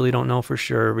conjecture. We really don't know for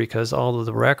sure because all of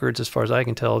the records, as far as I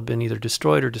can tell, have been either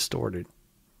destroyed or distorted.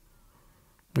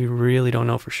 We really don't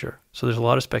know for sure. So there's a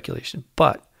lot of speculation.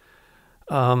 But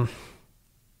I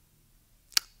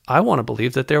want to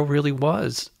believe that there really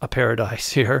was a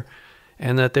paradise here,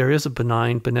 and that there is a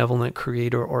benign, benevolent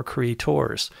creator or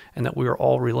creators, and that we are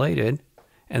all related,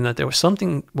 and that there was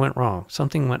something went wrong.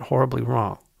 Something went horribly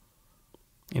wrong.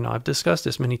 I've discussed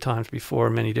this many times before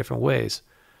in many different ways.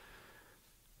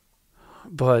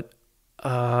 But,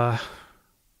 look,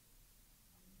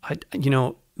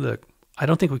 I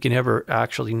don't think we can ever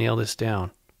actually nail this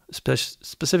down,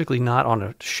 specifically not on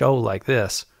a show like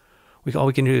this. All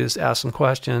we can do is ask some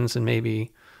questions and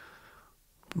maybe,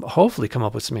 hopefully, come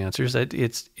up with some answers.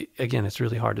 It's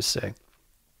really hard to say.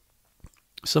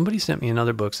 Somebody sent me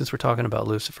another book, since we're talking about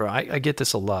Lucifer. I get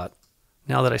this a lot.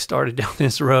 Now that I started down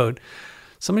this road,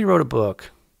 somebody wrote a book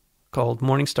called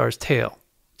Morningstar's Tale.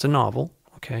 It's a novel,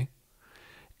 okay?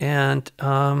 And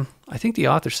I think the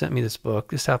author sent me this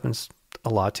book. This happens a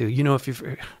lot too. You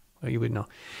would know.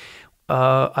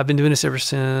 I've been doing this ever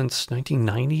since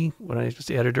 1990 when I was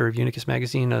the editor of Unicus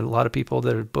magazine. A lot of people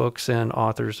that are books and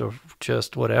authors or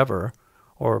just whatever,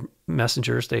 or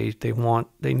messengers, they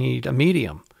need a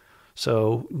medium.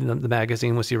 So the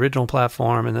magazine was the original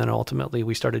platform, and then ultimately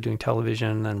we started doing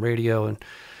television and radio, and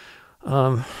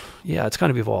it's kind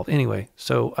of evolved. Anyway,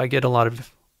 so I get a lot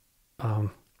of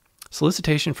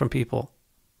solicitation from people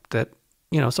that,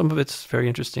 some of it's very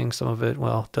interesting, some of it,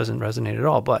 doesn't resonate at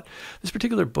all. But this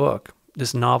particular book,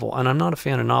 this novel, and I'm not a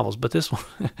fan of novels, but this one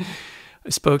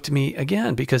spoke to me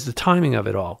again because the timing of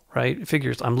it all, right? It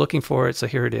figures I'm looking for it, so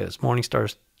here it is,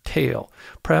 Morningstar's Tale.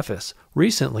 Preface.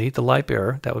 Recently, the light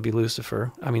bearer, that would be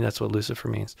Lucifer, that's what Lucifer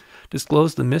means,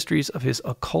 disclosed the mysteries of his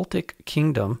occultic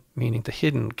kingdom, meaning the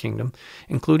hidden kingdom,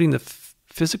 including the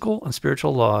physical and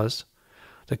spiritual laws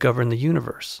that govern the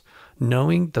universe.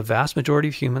 Knowing the vast majority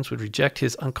of humans would reject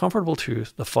his uncomfortable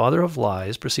truth, the father of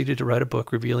lies proceeded to write a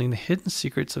book revealing the hidden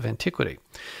secrets of antiquity.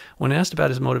 When asked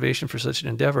about his motivation for such an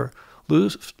endeavor,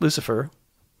 Lucifer,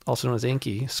 also known as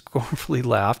Enki, scornfully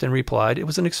laughed and replied it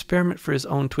was an experiment for his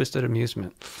own twisted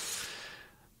amusement.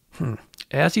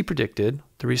 As he predicted,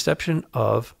 the reception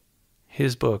of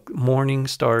his book,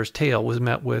 Morningstar's Tale, was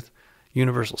met with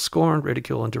universal scorn,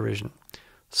 ridicule, and derision.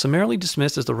 Summarily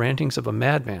dismissed as the rantings of a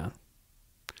madman,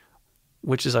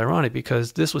 which is ironic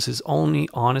because this was his only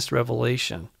honest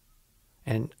revelation,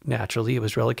 and naturally it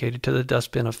was relegated to the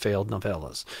dustbin of failed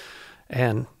novellas.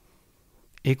 And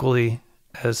equally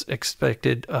as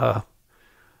expected, Mr.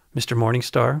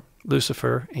 Morningstar,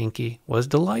 Lucifer, Enki, was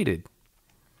delighted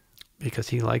because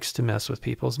he likes to mess with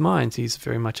people's minds. He's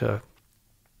very much a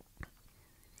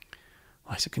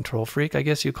control freak, I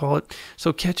guess you call it.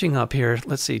 So catching up here,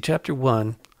 let's see, chapter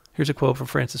 1. Here's a quote from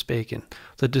Francis Bacon.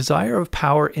 The desire of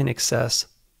power in excess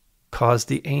caused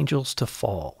the angels to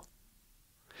fall.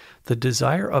 The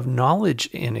desire of knowledge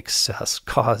in excess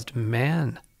caused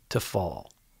man to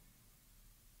fall.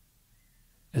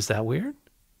 Is that weird?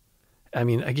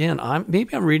 Again,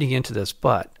 maybe I'm reading into this,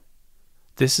 but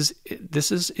this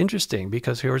is interesting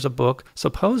because here's a book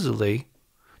supposedly,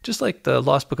 just like the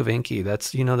Lost Book of Enki.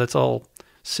 That's all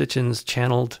Sitchin's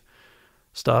channeled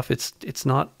stuff. It's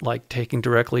not like taken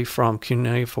directly from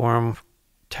cuneiform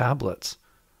tablets.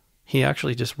 He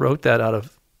actually just wrote that out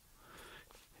of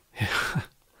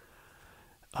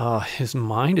his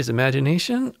mind, his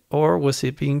imagination, or was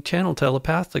it being channeled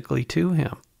telepathically to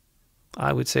him?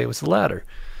 I would say it was the latter.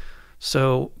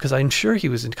 So, because I'm sure he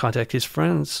was in contact, his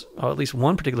friends, or at least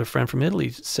one particular friend from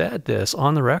Italy, said this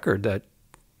on the record that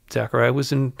Zachariah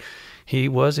was in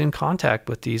contact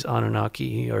with these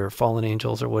Anunnaki or fallen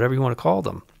angels or whatever you want to call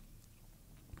them.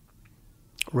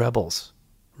 Rebels.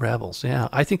 Yeah,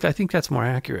 I think that's more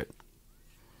accurate.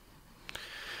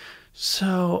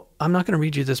 So I'm not going to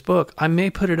read you this book. I may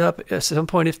put it up at some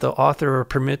point if the author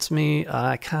permits me.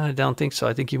 I kind of don't think so.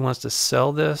 I think he wants to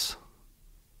sell this.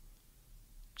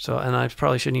 So, and I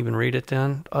probably shouldn't even read it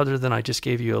then, other than I just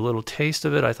gave you a little taste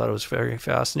of it. I thought it was very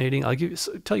fascinating.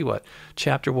 Tell you what,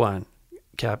 chapter 1,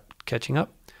 catching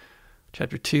up.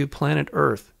 Chapter 2, planet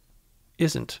Earth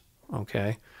isn't,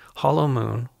 okay? Hollow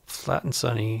moon, flat and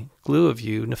sunny, glue of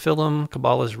you, Nephilim,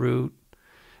 Kabbalah's root,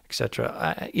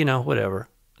 etc. Whatever.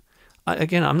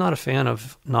 Again, I'm not a fan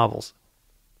of novels.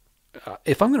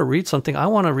 If I'm going to read something, I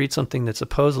want to read something that's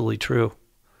supposedly true.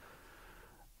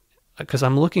 Because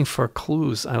I'm looking for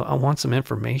clues. I want some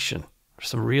information,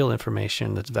 some real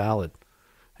information that's valid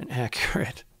and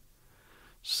accurate.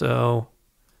 So,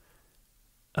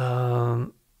 I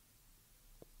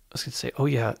was going to say, oh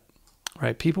yeah,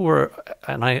 right. People were,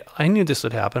 and I knew this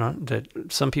would happen, that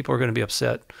some people are going to be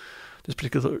upset.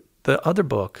 The other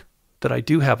book that I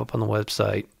do have up on the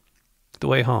website, The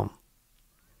Way Home.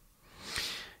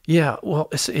 Yeah, well,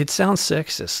 it sounds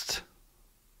sexist,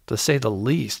 to say the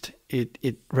least.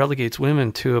 It relegates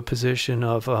women to a position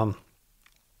of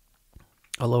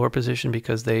a lower position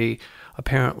because they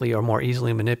apparently are more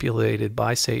easily manipulated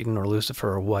by Satan or Lucifer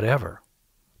or whatever,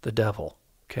 the devil,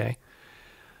 okay?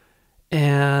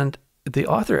 And the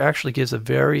author actually gives a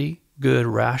very good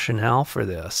rationale for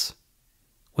this,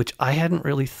 which I hadn't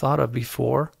really thought of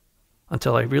before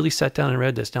until I really sat down and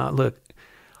read this. Now, look,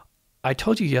 I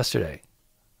told you yesterday,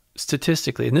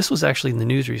 statistically, and this was actually in the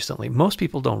news recently, most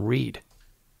people don't read.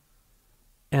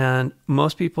 And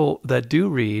most people that do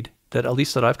read, that at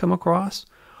least that I've come across,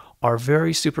 are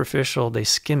very superficial. They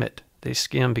skim it. They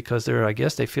skim because I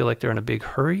guess they feel like they're in a big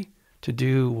hurry to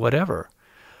do whatever.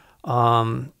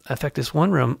 In fact, this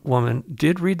one woman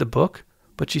did read the book,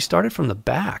 but she started from the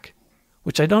back,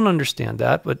 which I don't understand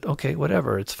that, but okay,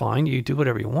 whatever. It's fine. You do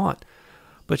whatever you want.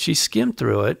 But she skimmed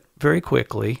through it very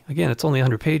quickly. Again, it's only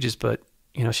 100 pages, but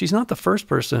she's not the first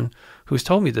person who's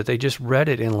told me that they just read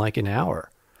it in like an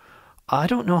hour. I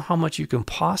don't know how much you can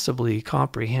possibly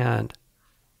comprehend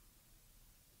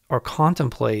or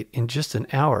contemplate in just an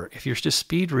hour. If you're just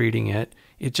speed reading it,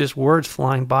 it's just words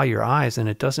flying by your eyes, and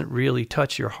it doesn't really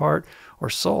touch your heart or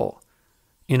soul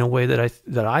in a way that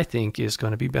I think is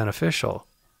going to be beneficial.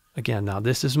 Again, now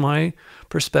this is my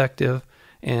perspective,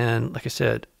 and like I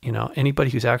said, anybody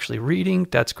who's actually reading,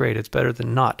 that's great. It's better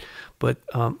than not. But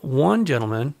one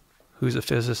gentleman who's a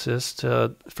physicist,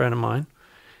 a friend of mine,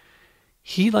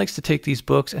 he likes to take these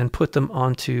books and put them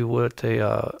onto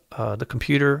the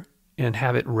computer and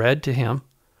have it read to him,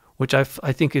 which I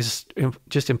think is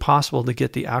just impossible to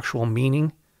get the actual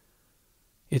meaning.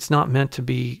 It's not meant to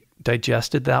be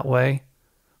digested that way.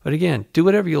 But again, do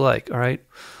whatever you like, all right?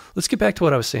 Let's get back to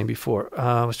what I was saying before.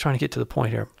 I was trying to get to the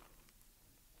point here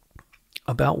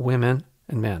about women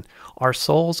and men. Our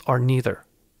souls are neither.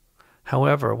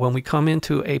 However, when we come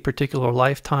into a particular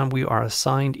lifetime, we are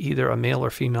assigned either a male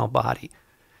or female body.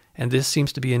 And this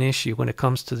seems to be an issue when it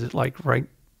comes to right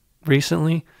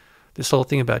recently, this whole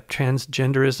thing about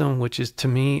transgenderism, which is to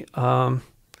me,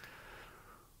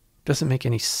 doesn't make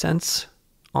any sense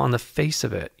on the face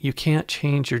of it. You can't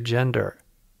change your gender.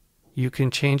 You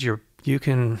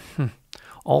can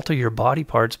alter your body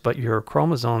parts, but your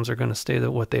chromosomes are going to stay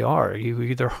what they are.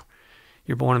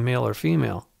 You're born a male or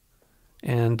female.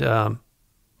 And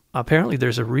apparently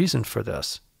there's a reason for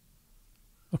this,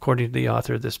 according to the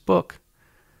author of this book.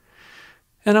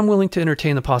 And I'm willing to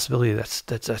entertain the possibility that's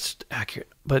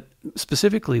accurate. But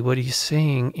specifically what he's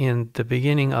saying in the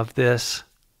beginning of this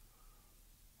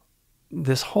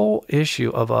whole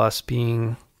issue of us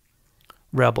being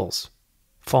rebels,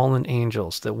 fallen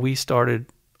angels, that we started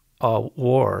a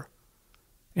war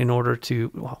in order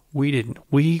to, well, we didn't.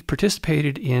 We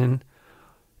participated in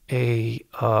a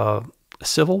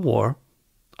civil war,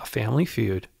 a family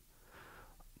feud,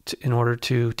 in order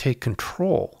to take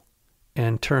control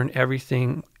and turn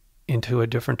everything into a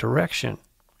different direction.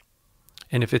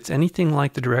 And if it's anything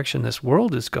like the direction this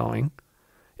world is going,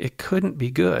 it couldn't be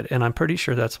good. And I'm pretty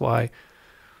sure that's why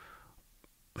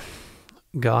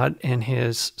God and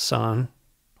his son,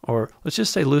 or let's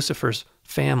just say Lucifer's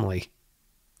family,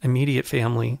 immediate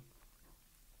family,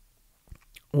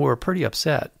 were pretty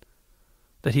upset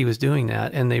that he was doing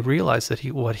that, and they realized that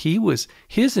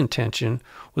his intention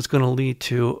was going to lead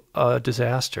to a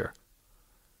disaster.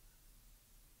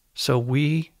 So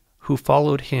we who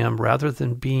followed him, rather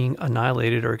than being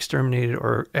annihilated or exterminated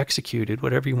or executed,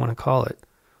 whatever you want to call it,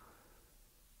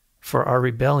 for our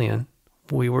rebellion,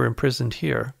 we were imprisoned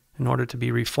here in order to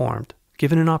be reformed,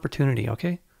 given an opportunity,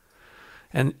 okay?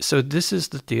 And so this is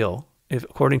the deal,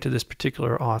 according to this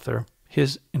particular author,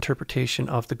 his interpretation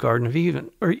of the Garden of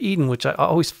Eden, which I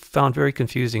always found very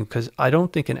confusing because I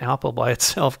don't think an apple by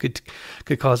itself could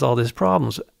cause all these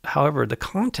problems. However, the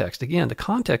context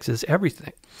is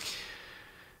everything.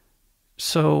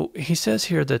 So he says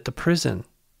here that the prison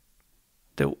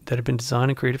that had been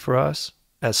designed and created for us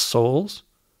as souls,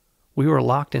 we were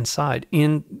locked inside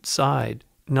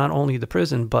not only the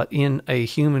prison, but in a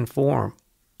human form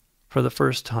for the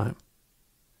first time.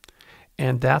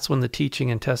 And that's when the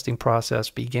teaching and testing process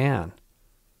began.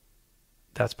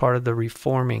 That's part of the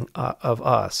reforming of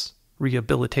us.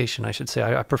 Rehabilitation, I should say.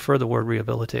 I prefer the word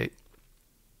rehabilitate.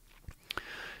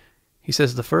 He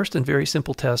says the first and very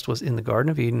simple test was in the Garden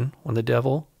of Eden when the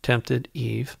devil tempted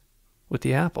Eve with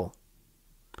the apple.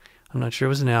 I'm not sure it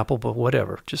was an apple, but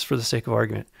whatever, just for the sake of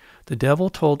argument. The devil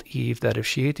told Eve that if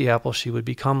she ate the apple, she would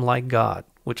become like God,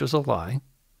 which was a lie.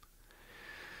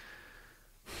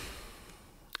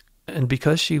 And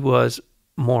because she was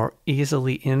more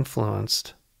easily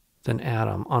influenced than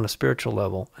Adam on a spiritual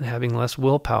level and having less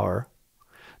willpower,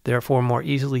 therefore more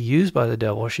easily used by the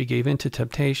devil, she gave in to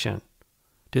temptation,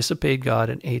 disobeyed God,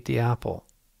 and ate the apple.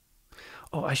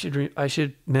 Oh, I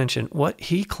should mention what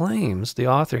he claims, the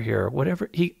author here, whatever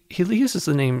he uses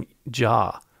the name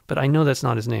Jah, but I know that's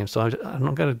not his name, so I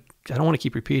don't want to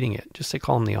keep repeating it. Just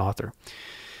call him the author.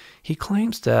 He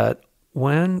claims that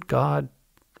when God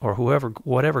or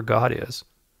whatever God is,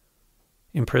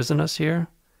 imprison us here,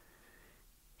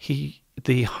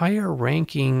 the higher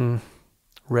ranking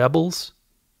rebels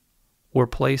were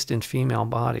placed in female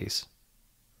bodies.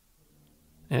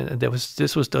 And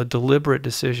this was a deliberate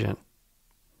decision.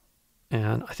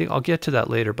 And I think I'll get to that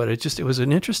later, but it was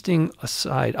an interesting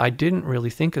aside. I didn't really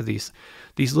think of these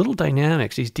little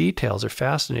dynamics, these details are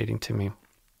fascinating to me.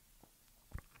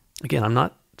 Again, I'm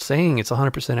not saying it's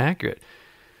 100% accurate.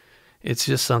 It's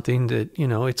just something that,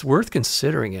 it's worth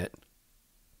considering it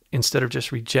instead of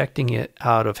just rejecting it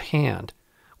out of hand,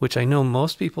 which I know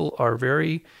most people are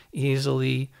very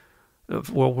easily,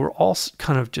 well, we're all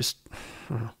kind of just,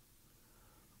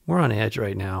 we're on edge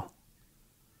right now.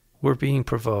 We're being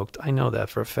provoked. I know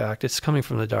that for a fact. It's coming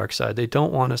from the dark side. They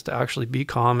don't want us to actually be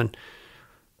calm and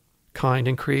kind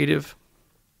and creative.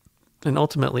 And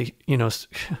ultimately,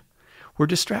 we're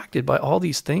distracted by all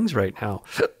these things right now.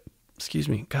 Excuse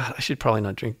me. God, I should probably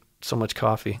not drink so much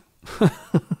coffee.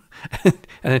 and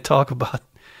then talk about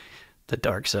the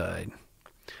dark side.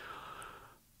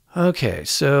 Okay,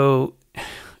 so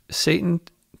Satan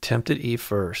tempted Eve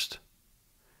first.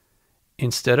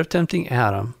 Instead of tempting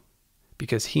Adam,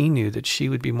 because he knew that she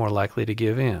would be more likely to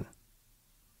give in.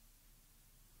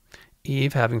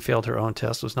 Eve, having failed her own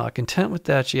test, was not content with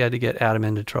that. She had to get Adam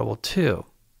into trouble too.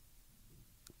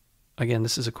 Again,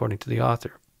 this is according to the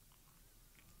author.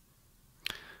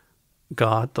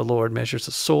 God, the Lord, measures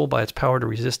the soul by its power to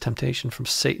resist temptation from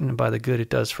Satan and by the good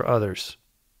it does for others.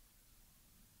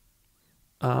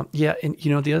 And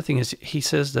the other thing is, he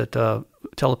says that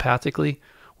telepathically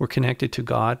we're connected to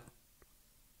God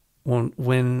when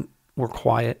we're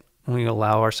quiet, when we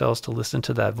allow ourselves to listen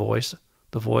to that voice.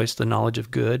 The knowledge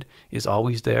of good is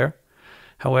always there.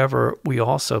 However, we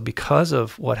also, because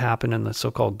of what happened in the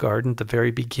so-called garden, the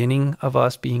very beginning of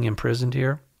us being imprisoned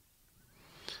here,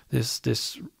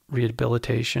 this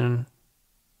rehabilitation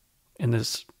and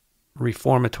this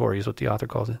reformatory is what the author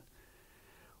calls it,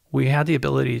 we had the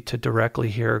ability to directly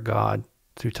hear God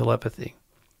through telepathy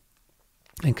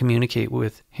and communicate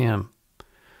with him.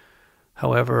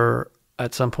 However,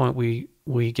 at some point we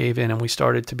gave in and we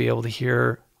started to be able to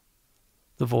hear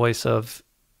the voice of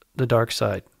the dark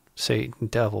side, Satan,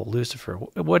 devil, Lucifer,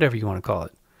 whatever you want to call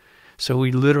it. So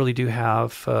we literally do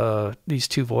have these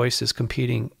two voices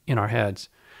competing in our heads.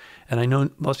 And I know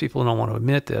most people don't want to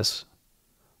admit this,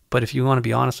 but if you want to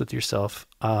be honest with yourself,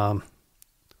 I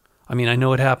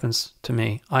know it happens to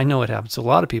me. I know it happens to a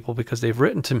lot of people because they've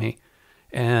written to me.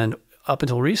 And up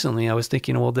until recently, I was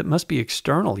thinking, well, that must be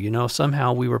external.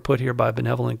 Somehow we were put here by a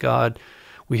benevolent God.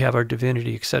 We have our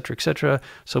divinity, etc., etc.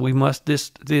 So we must,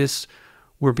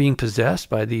 we're being possessed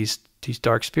by these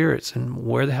dark spirits. And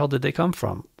where the hell did they come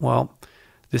from? Well,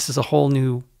 this is a whole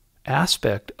new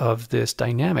aspect of this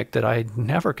dynamic that I had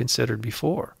never considered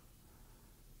before.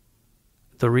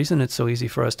 The reason it's so easy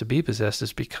for us to be possessed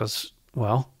is because,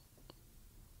 well,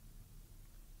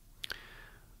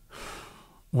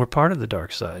 we're part of the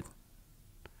dark side.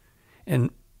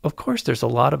 And of course, there's a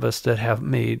lot of us that have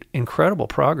made incredible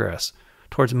progress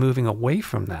towards moving away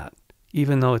from that,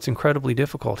 even though it's incredibly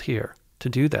difficult here to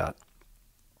do that.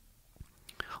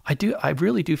 I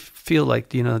really do feel like,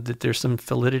 that there's some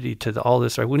validity to all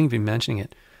this, or I wouldn't even be mentioning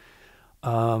it.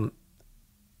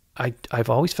 I've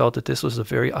always felt that this was a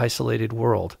very isolated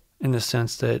world in the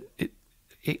sense that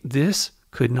this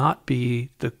could not be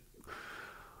the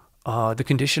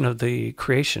condition of the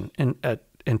creation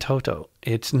in toto.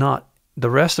 It's not. The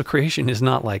rest of creation is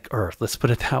not like Earth. Let's put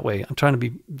it that way. I'm trying to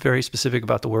be very specific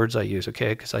about the words I use, okay?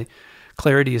 Because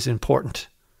clarity is important.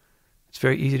 It's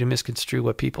very easy to misconstrue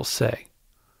what people say,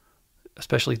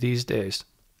 especially these days.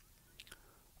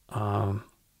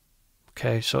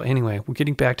 Okay, so anyway, we're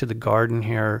getting back to the garden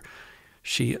here.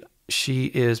 She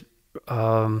is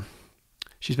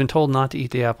she's been told not to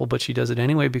eat the apple, but she does it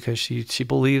anyway because she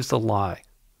believes the lie.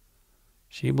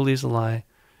 She believes the lie.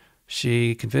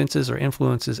 She convinces or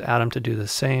influences Adam to do the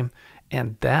same,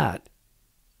 and that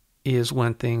is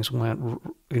when things went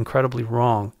incredibly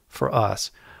wrong for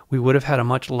us. We would have had a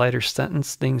much lighter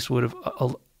sentence. Things would have,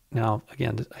 now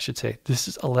again, I should say, this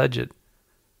is alleged,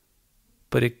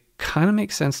 but it kind of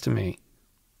makes sense to me.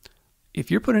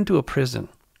 If you're put into a prison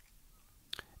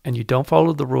and you don't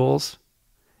follow the rules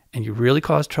and you really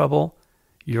cause trouble,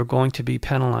 you're going to be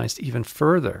penalized even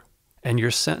further, and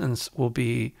your sentence will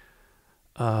be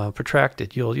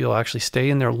protracted. You'll actually stay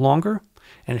in there longer,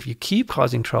 and if you keep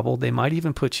causing trouble, they might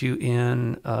even put you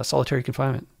in solitary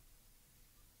confinement.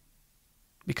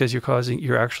 because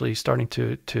you're actually starting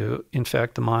to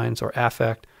infect the minds or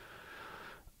affect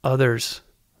others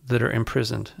that are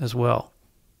imprisoned as well.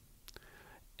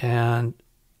 And,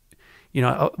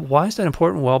 why is that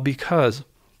important? Well, because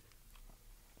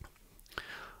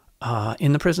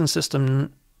in the prison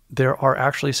system, there are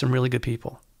actually some really good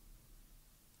people.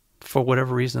 For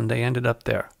whatever reason, they ended up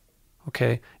there.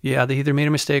 Okay? Yeah, they either made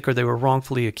a mistake or they were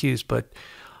wrongfully accused, but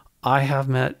I have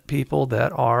met people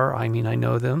that are, I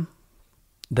know them,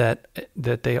 that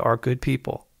they are good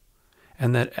people,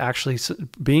 and that actually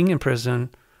being in prison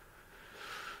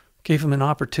gave them an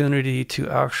opportunity to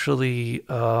actually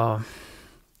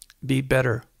be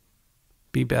better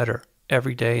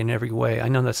every day in every way. I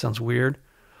know that sounds weird,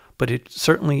 but it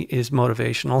certainly is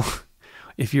motivational.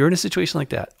 If you're in a situation like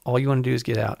that, all you want to do is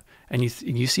get out, and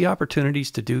you see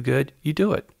opportunities to do good, you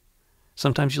do it.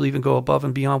 Sometimes you'll even go above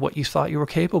and beyond what you thought you were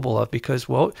capable of because,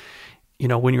 when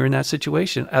you're in that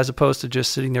situation, as opposed to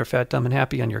just sitting there fat, dumb, and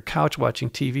happy on your couch watching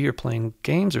TV or playing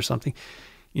games or something,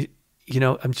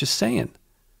 I'm just saying,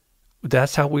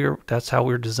 that's how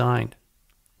we're designed.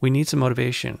 We need some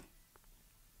motivation.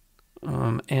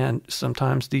 And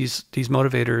sometimes these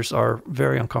motivators are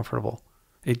very uncomfortable.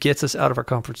 It gets us out of our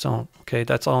comfort zone. Okay,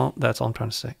 that's all I'm trying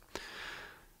to say.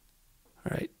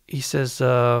 All right. He says,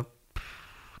 the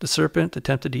serpent that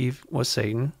tempted Eve was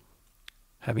Satan,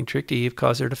 having tricked Eve,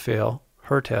 caused her to fail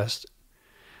her test,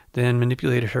 then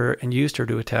manipulated her and used her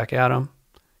to attack Adam,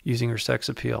 using her sex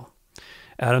appeal.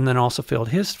 Adam then also failed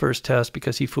his first test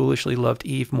because he foolishly loved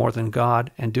Eve more than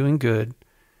God and doing good,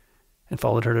 and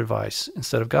followed her advice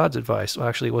instead of God's advice. Well,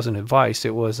 actually, it wasn't advice;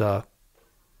 it was a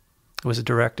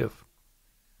directive.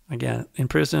 Again, in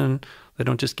prison, they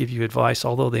don't just give you advice,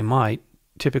 although they might.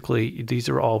 Typically, these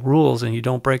are all rules, and you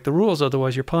don't break the rules,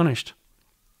 otherwise you're punished,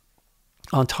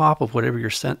 on top of whatever your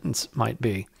sentence might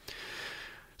be.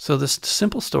 So this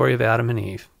simple story of Adam and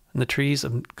Eve and the trees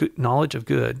of knowledge of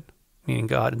good, meaning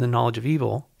God, and the knowledge of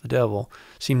evil, the devil,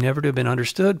 seem never to have been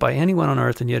understood by anyone on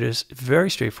earth, and yet is very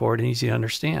straightforward and easy to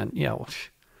understand. Yeah, well,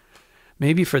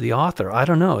 maybe for the author, I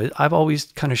don't know. I've always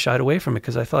kind of shied away from it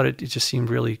because I thought it just seemed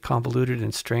really convoluted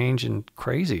and strange and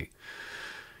crazy.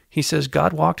 He says,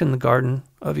 God walked in the Garden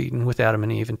of Eden with Adam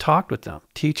and Eve and talked with them,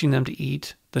 teaching them to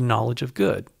eat the knowledge of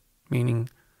good, meaning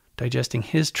digesting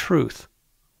his truth,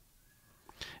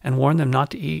 and warned them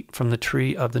not to eat from the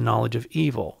tree of the knowledge of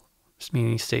evil,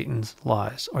 meaning Satan's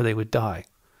lies, or they would die,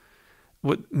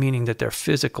 meaning that their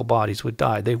physical bodies would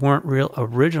die. They weren't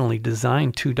originally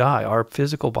designed to die. Our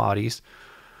physical bodies,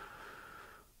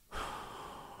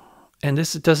 and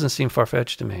this doesn't seem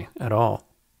far-fetched to me at all,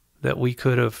 that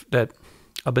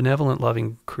a benevolent,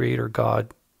 loving creator,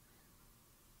 God,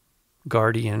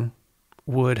 guardian,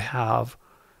 would have,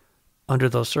 under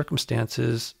those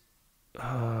circumstances,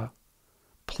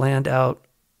 planned out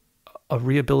a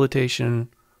rehabilitation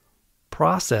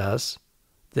process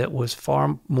that was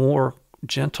far more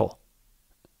gentle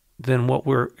than what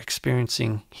we're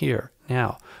experiencing here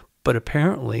now. But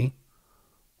apparently,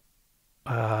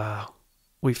 it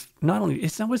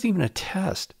wasn't even a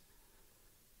test.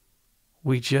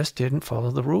 We just didn't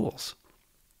follow the rules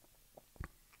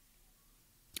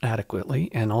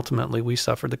adequately, and ultimately we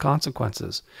suffered the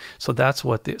consequences. So that's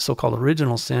what the so-called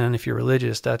original sin, if you're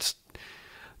religious,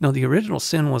 the original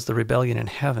sin was the rebellion in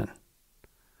heaven.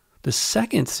 The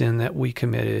second sin that we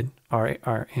committed,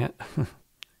 and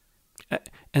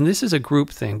this is a group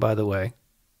thing, by the way.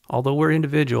 Although we're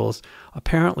individuals,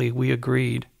 apparently we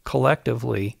agreed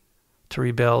collectively to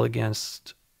rebel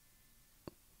against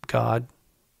God,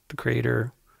 the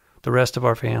Creator, the rest of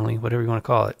our family, whatever you want to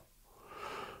call it,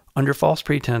 under false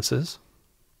pretenses.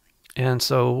 And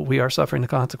so we are suffering the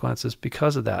consequences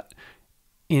because of that,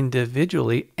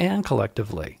 individually and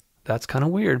collectively. That's kind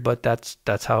of weird, but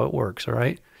that's how it works, all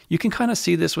right? You can kind of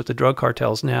see this with the drug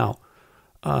cartels now,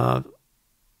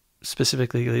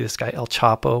 specifically this guy El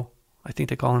Chapo, I think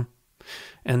they call him.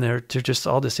 And they're just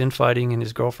all this infighting, and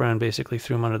his girlfriend basically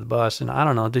threw him under the bus. And I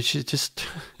don't know, did she just...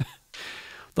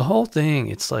 the whole thing,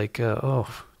 it's like,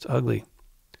 it's ugly.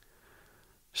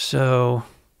 So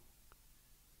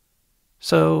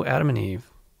Adam and Eve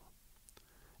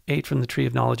ate from the tree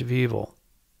of knowledge of evil.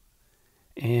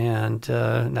 And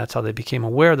that's how they became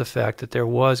aware of the fact that there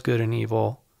was good and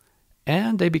evil.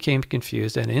 And they became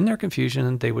confused. And in their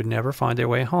confusion, they would never find their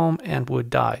way home and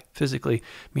would die physically,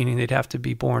 meaning they'd have to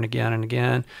be born again and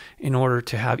again in order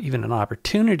to have even an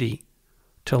opportunity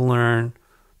to learn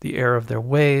the error of their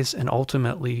ways and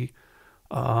ultimately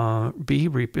be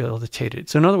rehabilitated.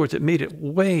 So in other words, it made it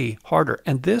way harder.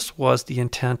 And this was the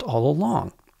intent all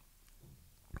along,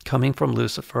 coming from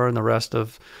Lucifer and the rest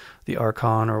of the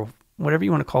Archon, or whatever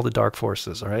you want to call the dark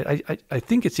forces, all right? I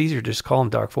think it's easier to just call them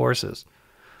dark forces.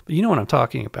 But you know what I'm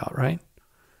talking about, right?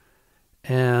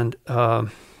 And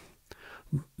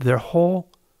their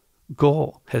whole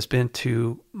goal has been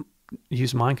to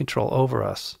use mind control over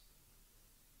us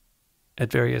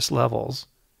at various levels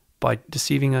by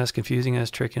deceiving us, confusing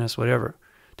us, tricking us, whatever,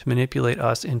 to manipulate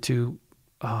us into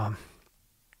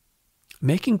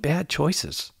making bad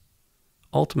choices.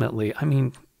 Ultimately, I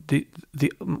mean,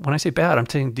 when I say bad, I'm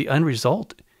saying the end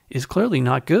result is clearly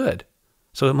not good.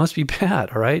 So it must be bad,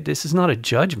 all right? This is not a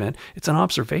judgment. It's an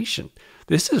observation.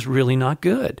 This is really not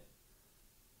good.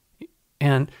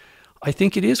 And I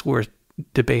think it is worth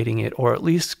debating it, or at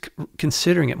least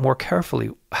considering it more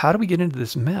carefully. How do we get into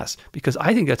this mess? Because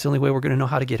I think that's the only way we're going to know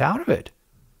how to get out of it.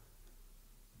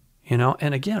 You know,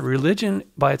 and again, religion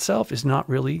by itself is not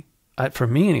really, for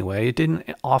me anyway, it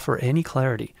didn't offer any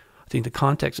clarity. I think the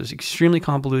context was extremely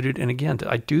convoluted. And again,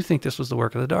 I do think this was the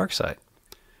work of the dark side.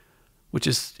 Which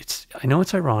is, I know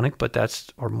it's ironic, but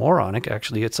or moronic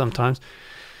actually at sometimes.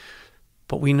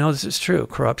 But we know this is true.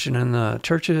 Corruption in the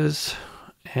churches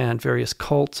and various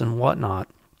cults and whatnot.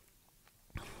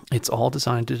 It's all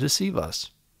designed to deceive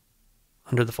us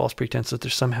under the false pretense that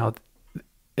there's somehow,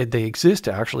 they exist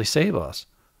to actually save us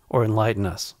or enlighten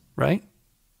us, right?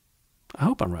 I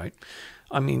hope I'm right.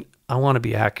 I mean, I want to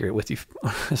be accurate with you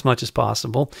as much as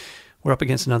possible. We're up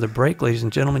against another break, ladies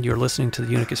and gentlemen. You're listening to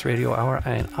the Unicus Radio Hour,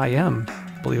 and I am,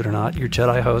 believe it or not, your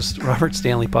Jedi host, Robert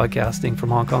Stanley, podcasting from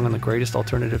Hong Kong on the greatest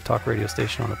alternative talk radio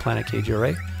station on the planet,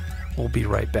 KGRA. We'll be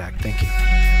right back. Thank you.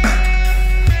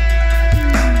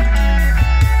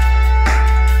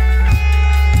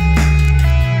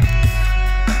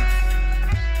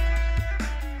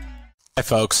 Hi,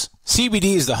 folks.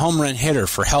 CBD is the home run hitter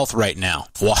for health right now.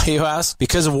 Why, you ask?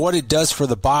 Because of what it does for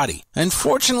the body.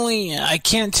 Unfortunately, I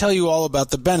can't tell you all about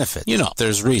the benefits. You know,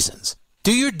 there's reasons.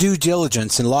 Do your due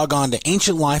diligence and log on to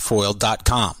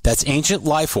ancientlifeoil.com. That's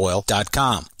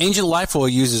ancientlifeoil.com. Ancient Life Oil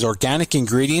uses organic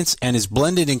ingredients and is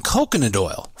blended in coconut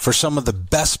oil for some of the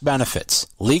best benefits.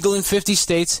 Legal in 50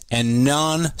 states and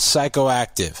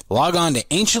non-psychoactive. Log on to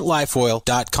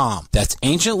ancientlifeoil.com. That's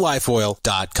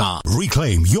ancientlifeoil.com.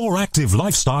 Reclaim your active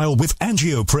lifestyle with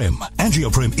Angioprim.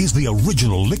 Angioprim is the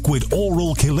original liquid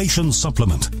oral chelation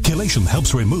supplement. Chelation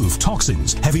helps remove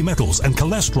toxins, heavy metals, and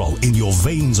cholesterol in your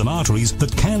veins and arteries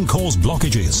that can cause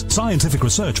blockages. Scientific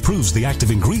research proves the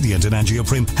active ingredient in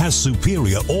Angioprim has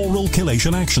superior oral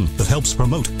chelation action that helps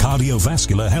promote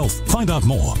cardiovascular health. Find out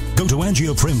more. Go to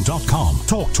angioprim.com.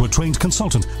 Talk to a trained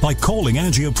consultant by calling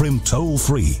Angioprim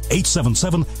toll-free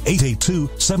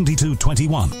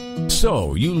 877-882-7221.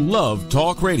 So, you love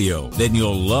talk radio? Then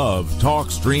you'll love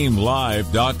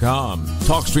TalkStreamLive.com.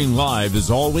 TalkStream Live is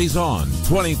always on,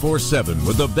 24/7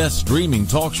 with the best streaming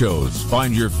talk shows.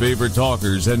 Find your favorite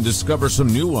talkers and discover some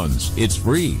new ones. It's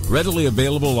free, readily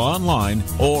available online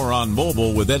or on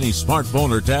mobile with any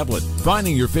smartphone or tablet.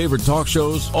 Finding your favorite talk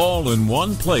shows all in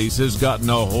one place has gotten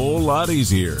a whole lot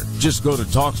easier. Just go to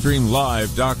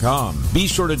TalkStreamLive.com. Be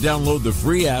sure to download the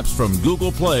free apps from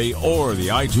Google Play or the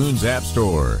iTunes App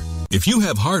Store. If you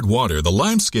have hard water, the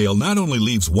Lime Scale not only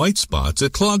leaves white spots,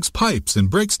 it clogs pipes and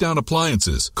breaks down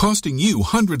appliances, costing you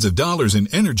hundreds of dollars in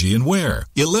energy and wear.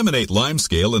 Eliminate Lime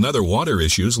Scale and other water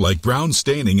issues like brown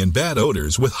staining and bad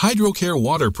odors with HydroCare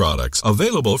water products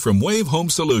available from Wave Home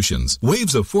Solutions.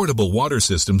 Wave's affordable water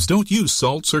systems don't use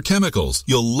salts or chemicals.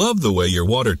 You'll love the way your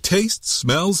water tastes,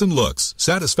 smells, and looks.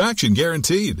 Satisfaction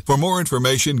guaranteed. For more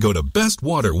information, go to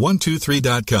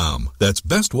bestwater123.com. That's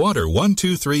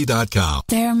bestwater123.com.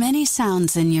 There are many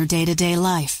sounds in your day-to-day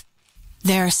life.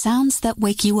 There are sounds that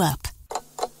wake you up.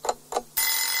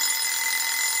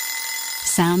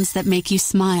 Sounds that make you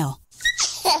smile.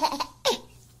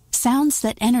 Sounds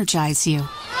that energize you.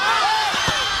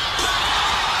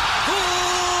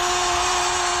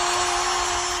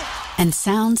 And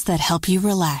sounds that help you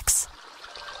relax.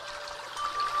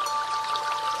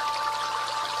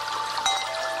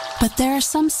 But there are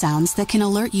some sounds that can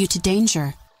alert you to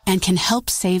danger and can help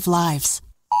save lives.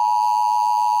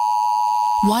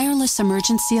 Wireless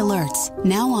emergency alerts,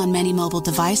 now on many mobile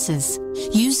devices,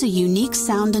 use a unique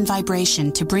sound and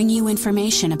vibration to bring you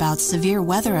information about severe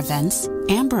weather events,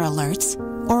 Amber Alerts,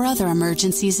 or other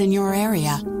emergencies in your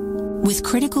area. With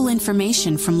critical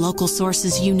information from local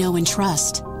sources you know and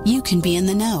trust, you can be in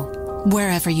the know,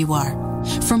 wherever you are.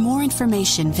 For more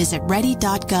information, visit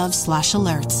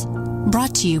ready.gov/alerts.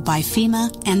 Brought to you by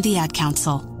FEMA and the Ad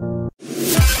Council.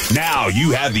 Now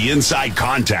you have the inside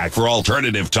contact for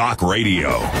alternative talk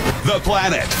radio. The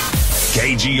Planet.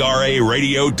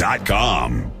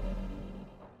 KGRAradio.com.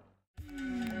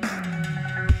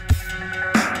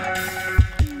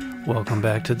 Welcome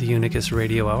back to the Unicus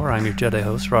Radio Hour. I'm your Jedi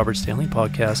host, Robert Stanley,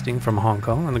 podcasting from Hong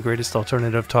Kong on the greatest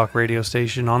alternative talk radio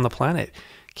station on the planet,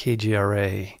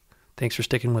 KGRA. Thanks for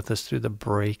sticking with us through the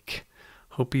break.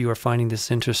 Hope you are finding this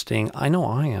interesting. I know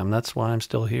I am. That's why I'm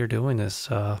still here doing this.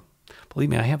 Believe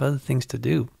me, I have other things to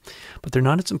do, but they're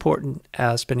not as important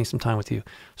as spending some time with you.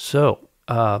 So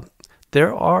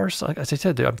there are, like as I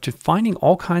said, I'm finding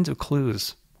all kinds of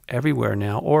clues everywhere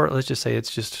now, or let's just say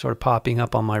it's just sort of popping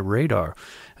up on my radar.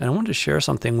 And I wanted to share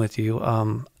something with you.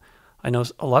 I know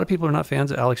a lot of people are not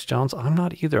fans of Alex Jones. I'm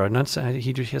not either. I'm not saying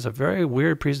he has a very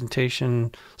weird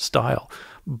presentation style,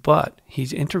 but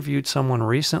he's interviewed someone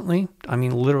recently. I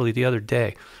mean, literally the other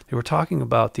day, they were talking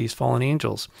about these fallen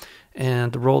angels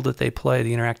and the role that they play,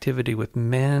 the interactivity with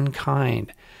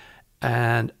mankind,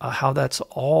 and how that's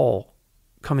all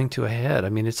coming to a head. I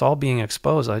mean, it's all being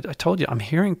exposed. I told you, I'm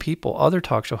hearing people, other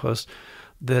talk show hosts,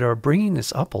 that are bringing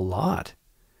this up a lot.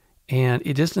 And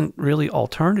it isn't really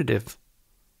alternative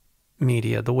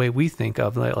media the way we think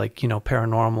of, like,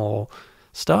 paranormal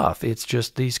stuff. It's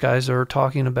just these guys are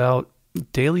talking about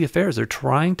daily affairs. They're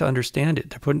trying to understand it.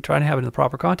 They're trying to have it in the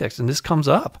proper context. And this comes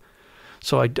up.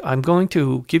 So I'm going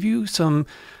to give you some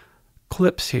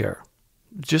clips here,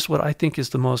 just what I think is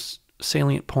the most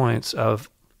salient points of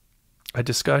a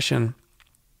discussion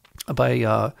by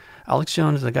Alex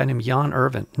Jones and a guy named Jan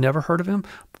Irvin. Never heard of him.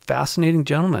 Fascinating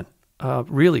gentleman.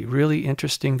 Really, really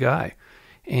interesting guy.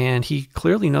 And he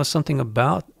clearly knows something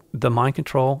about the mind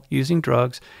control, using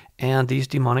drugs, and these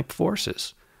demonic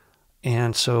forces.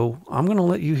 And so I'm going to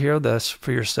let you hear this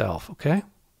for yourself, okay?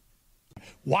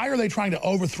 Why are they trying to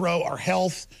overthrow our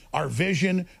health, our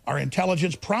vision, our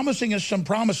intelligence, promising us some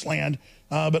promised land,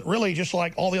 but really, just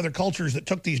like all the other cultures that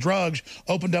took these drugs,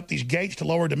 opened up these gates to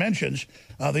lower dimensions,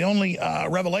 the only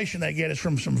revelation they get is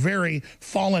from some very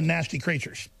fallen, nasty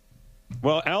creatures.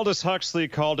 Well, Aldous Huxley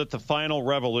called it the final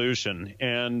revolution,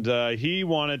 and he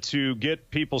wanted to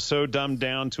get people so dumbed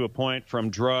down to a point from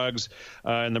drugs.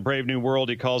 In the Brave New World,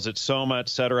 he calls it soma,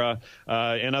 etc.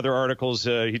 In other articles,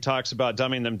 he talks about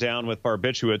dumbing them down with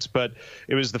barbiturates, but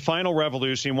it was the final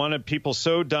revolution. He wanted people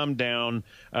so dumbed down,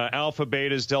 alpha,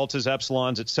 betas, deltas,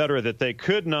 epsilons, etc., that they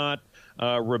could not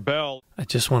rebel. I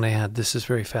just want to add, this is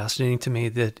very fascinating to me,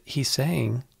 that he's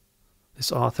saying,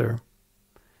 this author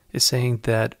is saying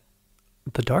that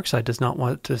the dark side does not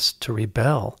want us to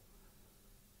rebel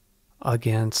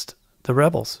against the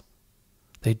rebels.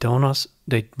 They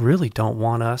really don't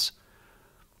want us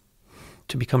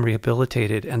to become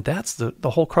rehabilitated. And that's the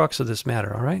whole crux of this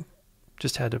matter, all right?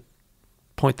 Just had to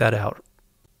point that out.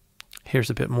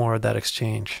 Here's a bit more of that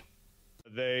exchange.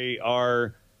 They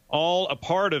are all a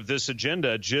part of this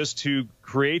agenda just to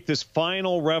create this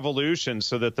final revolution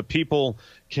so that the people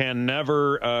can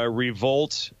never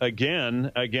revolt again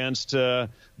against the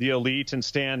elite and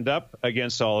stand up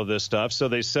against all of this stuff. So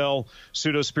they sell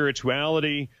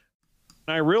pseudo-spirituality.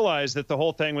 I realized that the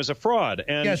whole thing was a fraud.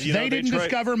 And yes, they didn't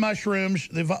discover mushrooms.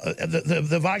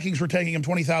 The Vikings were taking them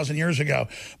 20,000 years ago.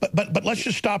 But let's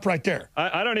just stop right there.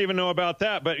 I don't even know about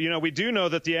that. But, we do know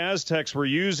that the Aztecs were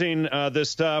using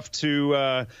this stuff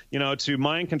to, to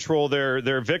mind control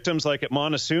their victims, like at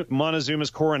Montezuma's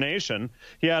coronation.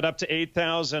 He had up to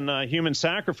 8,000 human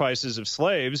sacrifices of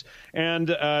slaves. And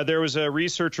there was a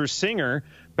researcher, Singer,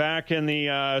 back in the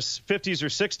 50s or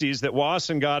 60s that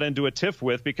Wasson got into a tiff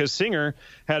with because Singer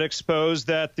had exposed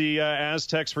that the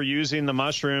Aztecs were using the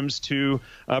mushrooms to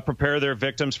prepare their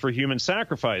victims for human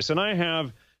sacrifice. And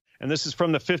this is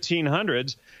from the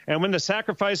 1500s, and when the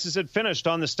sacrifices had finished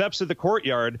on the steps of the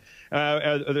courtyard,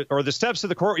 or the steps of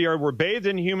the courtyard were bathed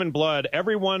in human blood,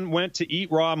 everyone went to eat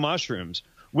raw mushrooms.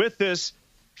 With this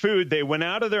food, they went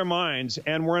out of their minds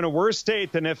and were in a worse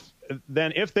state than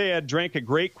if they had drank a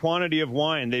great quantity of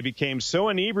wine. They became so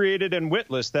inebriated and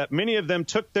witless that many of them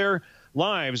took their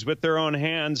lives with their own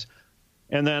hands.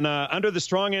 And then under the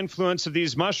strong influence of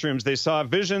these mushrooms, they saw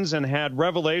visions and had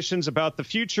revelations about the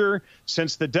future,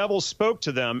 since the devil spoke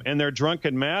to them in their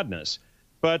drunken madness.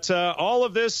 But all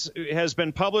of this has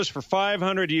been published for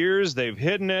 500 years. They've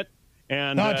hidden it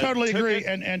and I totally agree.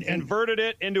 And converted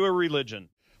it into a religion.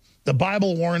 The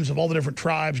Bible warns of all the different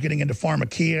tribes getting into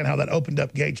pharmakia and how that opened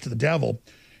up gates to the devil.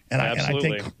 And I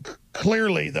think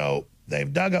clearly, though,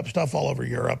 they've dug up stuff all over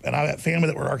Europe. And I have family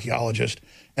that were archaeologists.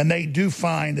 And they do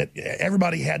find that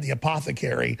everybody had the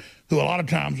apothecary, who a lot of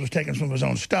times was taking some of his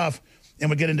own stuff and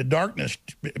would get into darkness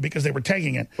because they were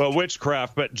taking it. Well,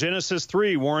 witchcraft. But Genesis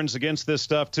 3 warns against this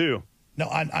stuff, too. No,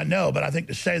 I know. But I think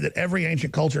to say that every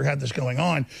ancient culture had this going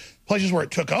on, places where it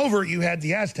took over, you had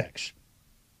the Aztecs,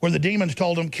 where the demons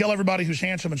told them, kill everybody who's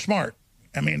handsome and smart.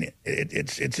 I mean,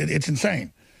 it's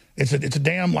insane. It's a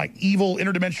damn like evil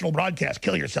interdimensional broadcast.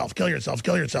 Kill yourselves, kill yourselves,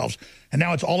 kill yourselves. And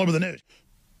now it's all over the news.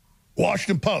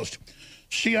 Washington Post.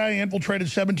 CIA infiltrated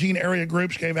 17 area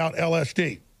groups, gave out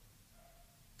LSD.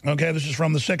 Okay, this is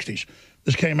from the 60s.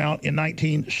 This came out in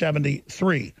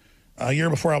 1973, a year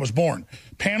before I was born.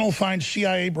 Panel finds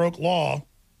CIA broke law,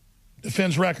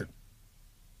 defends record.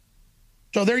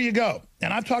 So there you go.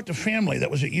 And I've talked to family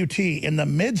that was at UT in the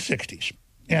mid-60s,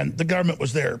 and the government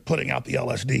was there putting out the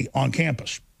LSD on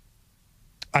campus.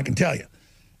 I can tell you.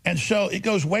 And so it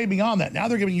goes way beyond that. Now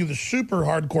they're giving you the super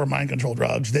hardcore mind control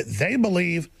drugs that they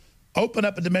believe open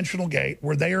up a dimensional gate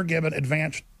where they are given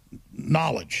advanced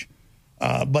knowledge.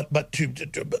 But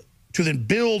to then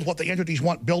build what the entities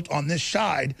want built on this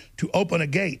side to open a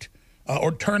gate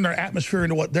or turn their atmosphere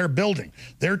into what they're building.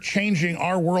 They're changing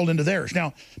our world into theirs.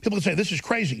 Now, people can say, this is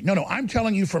crazy. No, I'm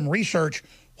telling you from research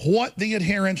what the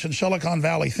adherents in Silicon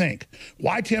Valley think.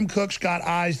 Why Tim Cook's got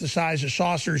eyes the size of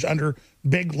saucers under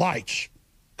big lights.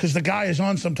 Because the guy is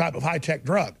on some type of high-tech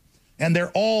drug. And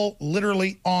they're all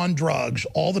literally on drugs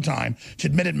all the time. It's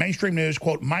admitted mainstream news,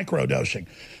 quote, microdosing.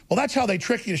 Well, that's how they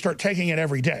trick you to start taking it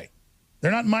every day.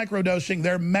 They're not microdosing,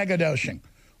 they're megadosing. And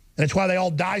it's why they all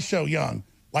die so young,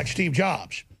 like Steve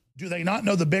Jobs. Do they not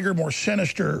know the bigger, more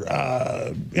sinister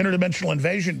interdimensional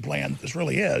invasion plan this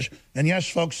really is? And yes,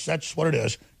 folks, that's what it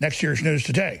is. Next year's news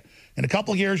today. In a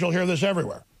couple of years, you'll hear this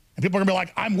everywhere. And people are going to be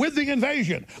like, I'm with the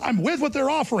invasion. I'm with what they're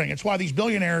offering. It's why these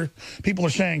billionaire people are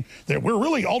saying that we're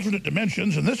really alternate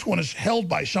dimensions, and this one is held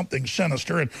by something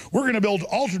sinister, and we're going to build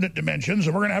alternate dimensions,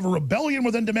 and we're going to have a rebellion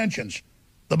within dimensions.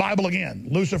 The Bible again,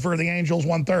 Lucifer, the angels,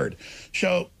 1/3.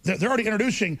 So they're already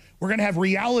introducing, we're going to have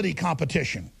reality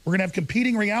competition. We're going to have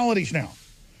competing realities now.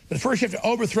 But first you have to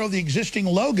overthrow the existing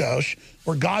logos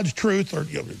or God's truth or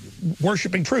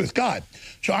worshiping truth, God.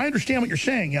 So I understand what you're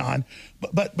saying, Jan,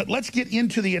 but let's get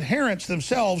into the adherents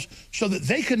themselves so that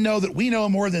they can know that we know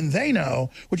more than they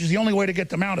know, which is the only way to get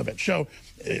them out of it. So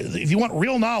if you want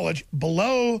real knowledge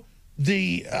below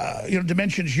the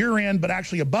dimensions you're in, but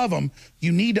actually above them,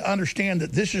 you need to understand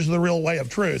that this is the real way of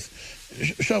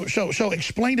truth. So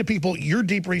explain to people your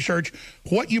deep research,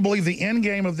 what you believe the end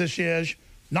game of this is,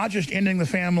 not just ending the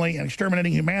family and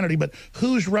exterminating humanity, but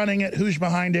who's running it, who's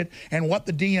behind it, and what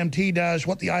the DMT does,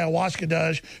 what the ayahuasca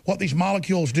does, what these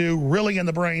molecules do really in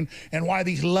the brain, and why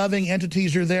these loving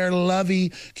entities are there,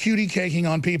 lovey, cutie caking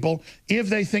on people if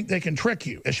they think they can trick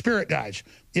you as spirit guides.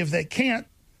 If they can't,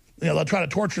 they'll try to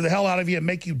torture the hell out of you and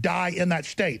make you die in that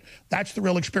state. That's the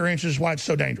real experience, is why it's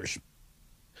so dangerous.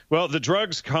 Well, the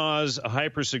drugs cause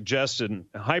hypersuggestion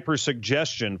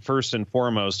first and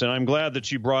foremost, and I'm glad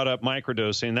that you brought up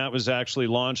microdosing. That was actually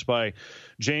launched by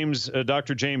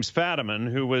Dr. James Fadiman,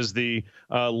 who was the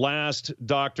last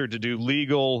doctor to do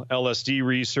legal LSD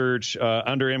research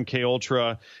under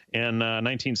MKUltra in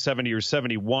 1970 or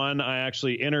 71. I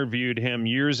actually interviewed him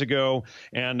years ago,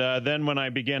 and then when I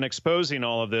began exposing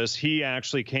all of this, he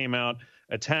actually came out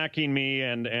attacking me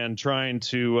and trying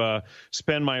to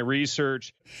spend my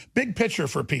research. Big picture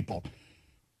for people.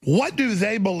 What do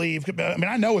they believe? I mean,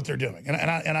 I know what they're doing,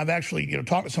 and I've actually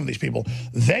talked to some of these people.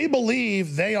 They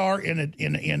believe they are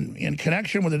in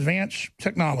connection with advanced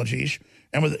technologies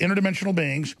and with interdimensional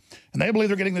beings, and they believe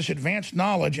they're getting this advanced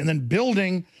knowledge and then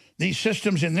building these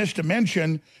systems in this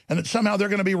dimension, and that somehow they're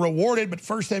going to be rewarded, but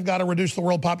first they've got to reduce the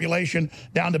world population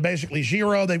down to basically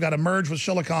zero. They've got to merge with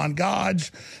silicon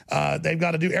gods. They've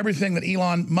got to do everything that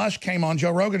Elon Musk came on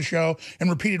Joe Rogan's show and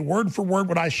repeated word for word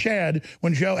what I said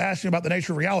when Joe asked him about the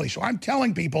nature of reality. So I'm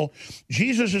telling people,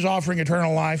 Jesus is offering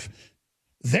eternal life.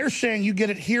 They're saying you get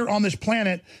it here on this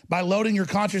planet by loading your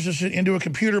consciousness into a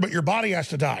computer, but your body has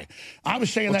to die. I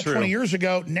was saying that 20 years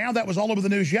ago. Now that was all over the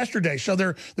news yesterday. So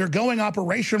they're going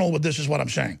operational with this is what I'm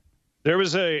saying. There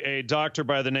was a doctor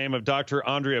by the name of Dr.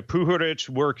 Andrija Puharic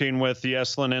working with the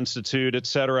Esalen Institute, et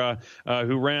cetera,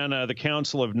 who ran the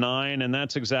Council of Nine, and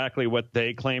that's exactly what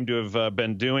they claim to have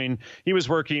been doing. He was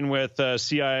working with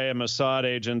CIA Mossad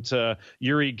agent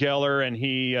Uri Geller, and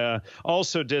he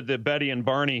also did the Betty and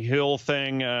Barney Hill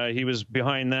thing. He was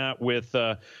behind that with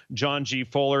John G.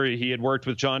 Fuller. He had worked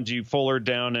with John G. Fuller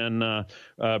down in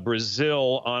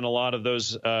Brazil on a lot of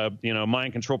those,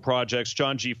 mind control projects.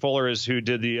 John G. Fuller is who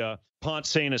did the Pont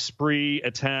Saint-Esprit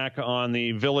attack on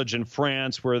the village in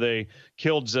France, where they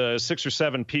killed 6 or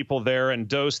 7 people there and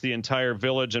dosed the entire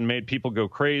village and made people go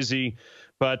crazy.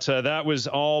 But that was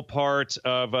all part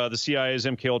of the CIA's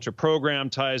MKUltra program,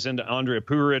 ties into Andrija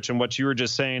Puharic and what you were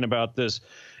just saying about this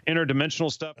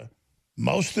interdimensional stuff.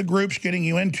 Most of the groups getting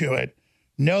you into it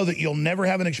know that you'll never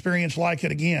have an experience like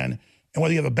it again. And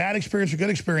whether you have a bad experience or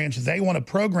good experience, they want to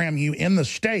program you in the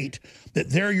state that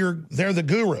they're the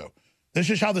guru. This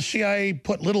is how the CIA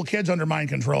put little kids under mind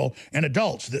control and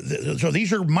adults. So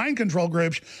these are mind control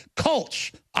groups,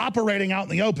 cults operating out in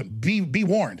the open. Be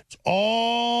warned. It's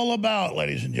all about,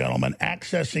 ladies and gentlemen,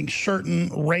 accessing certain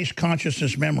race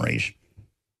consciousness memories.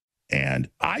 And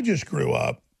I just grew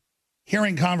up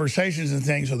hearing conversations and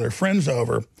things with their friends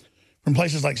over from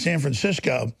places like San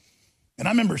Francisco. And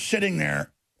I remember sitting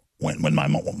there when my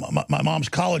mom's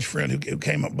college friend, who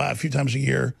came up by a few times a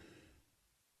year,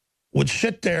 would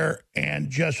sit there and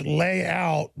just lay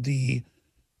out the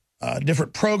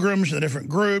different programs, the different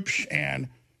groups, and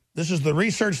this is the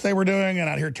research they were doing, and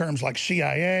I'd hear terms like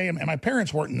CIA, and my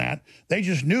parents weren't in that. They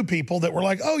just knew people that were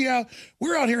like, oh, yeah,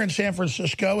 we're out here in San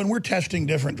Francisco, and we're testing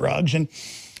different drugs, and,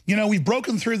 you know, we've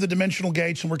broken through the dimensional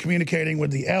gates, and we're communicating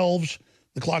with the elves,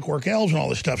 the clockwork elves, and all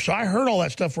this stuff. So I heard all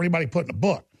that stuff for anybody put in a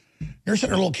book. You're sitting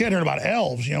there, a little kid hearing about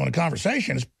elves, you know, in a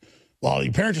conversation, while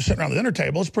your parents are sitting around the dinner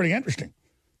table. It's pretty interesting.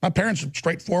 My parents are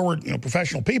straightforward, you know,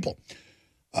 professional people,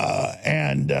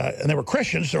 and they were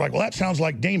Christians. They're like, well, that sounds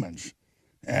like demons,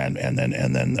 and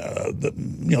then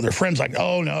you know, their friends like,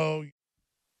 oh no.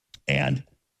 And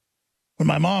when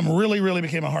my mom really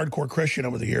became a hardcore Christian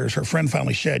over the years, her friend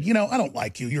finally said, you know, I don't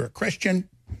like you. You're a Christian,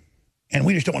 and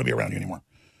we just don't want to be around you anymore.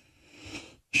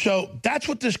 So that's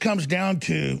what this comes down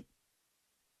to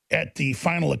at the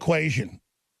final equation.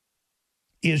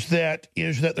 Is that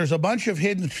there's a bunch of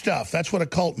hidden stuff. That's what a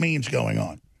cult means going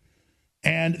on.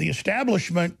 And the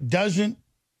establishment doesn't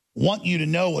want you to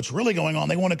know what's really going on.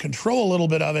 They want to control a little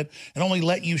bit of it and only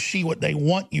let you see what they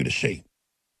want you to see.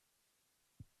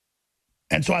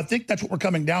 And so I think that's what we're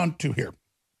coming down to here.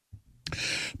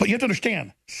 But you have to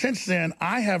understand, since then,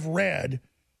 I have read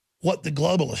what the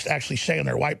globalists actually say in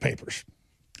their white papers.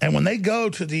 And when they go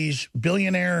to these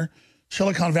billionaire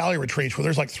Silicon Valley retreats where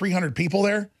there's like 300 people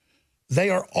there, they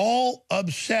are all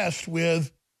obsessed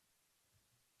with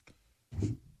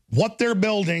what they're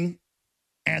building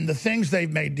and the things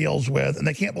they've made deals with, and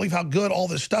they can't believe how good all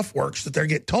this stuff works that they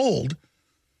get told.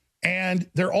 And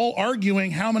they're all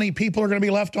arguing how many people are going to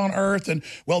be left on Earth. And,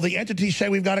 well, the entities say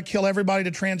we've got to kill everybody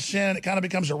to transcend. It kind of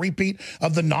becomes a repeat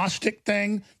of the Gnostic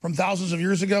thing from thousands of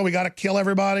years ago. We got to kill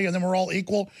everybody, and then we're all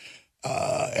equal.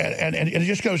 And it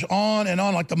just goes on and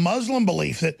on, like the Muslim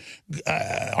belief that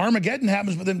Armageddon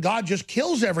happens, but then God just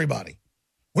kills everybody.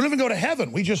 We don't even go to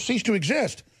heaven. We just cease to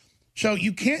exist. So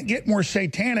you can't get more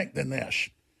satanic than this.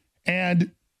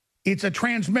 And it's a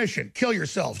transmission. Kill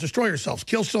yourselves, destroy yourselves,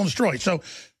 kill, steal, and destroy. So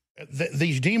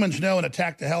these demons know and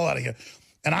attack the hell out of you.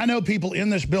 And I know people in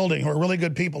this building who are really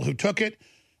good people who took it.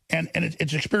 And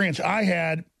it's experience I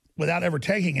had without ever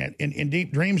taking it in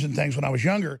deep dreams and things when I was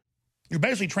younger. You're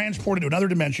basically transported to another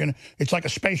dimension. It's like a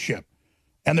spaceship.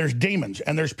 And there's demons.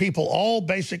 And there's people all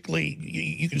basically,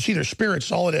 you can see their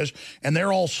spirits, all it is. And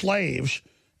they're all slaves.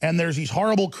 And there's these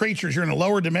horrible creatures. You're in a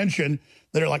lower dimension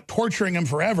that are like torturing them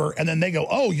forever. And then they go,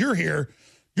 oh, you're here.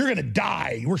 You're going to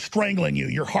die. We're strangling you.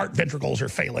 Your heart ventricles are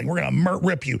failing. We're going to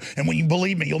rip you. And when you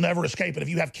believe me, you'll never escape it. If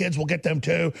you have kids, we'll get them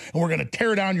too. And we're going to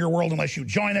tear down your world unless you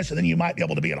join us. And then you might be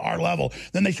able to be at our level.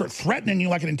 Then they start threatening you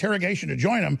like an interrogation to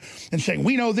join them and saying,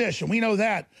 we know this and we know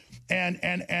that.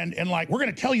 And like, we're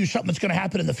going to tell you something that's going to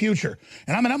happen in the future.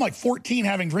 And I'm like 14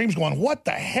 having dreams going, what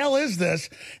the hell is this?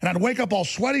 And I'd wake up all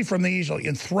sweaty from these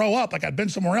and throw up like I'd been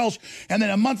somewhere else. And then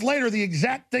a month later, the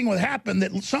exact thing would happen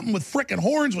that something with frickin'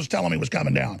 horns was telling me was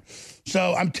coming down.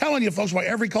 So I'm telling you, folks, why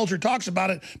every culture talks about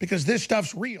it, because this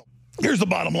stuff's real. Here's the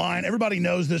bottom line. Everybody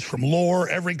knows this from lore.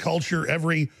 Every culture,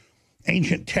 every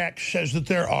ancient text says that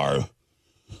there are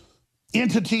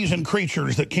entities and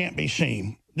creatures that can't be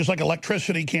seen. Just like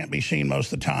electricity can't be seen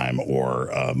most of the time,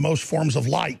 or most forms of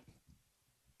light.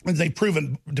 They've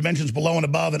proven dimensions below and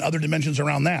above and other dimensions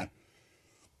around that.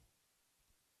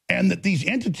 And that these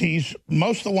entities,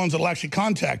 most of the ones that will actually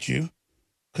contact you,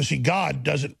 because, see, God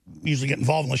doesn't usually get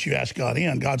involved unless you ask God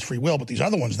in. God's free will, but these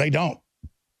other ones, they don't.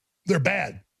 They're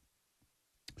bad.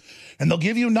 And they'll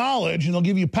give you knowledge and they'll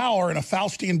give you power in a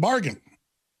Faustian bargain.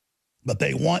 But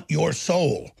they want your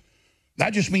soul.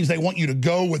 That just means they want you to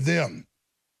go with them.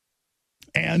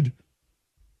 And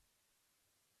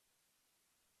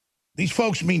these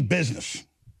folks mean business.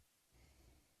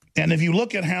 And if you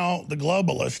look at how the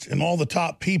globalists and all the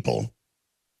top people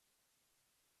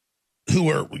who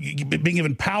are being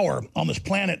given power on this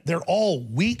planet, they're all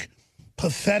weak,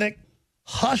 pathetic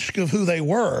husk of who they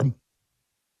were,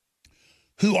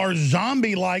 who are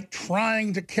zombie-like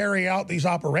trying to carry out these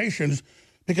operations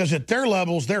because at their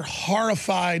levels, they're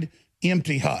horrified,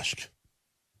 empty husk.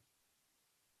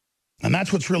 And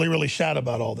that's what's really, really sad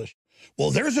about all this.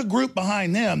 Well, there's a group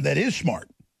behind them that is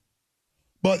smart,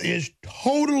 but is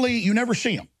totally, you never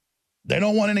see them. They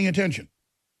don't want any attention.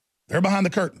 They're behind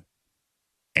the curtain.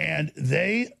 And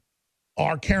they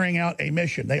are carrying out a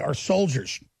mission. They are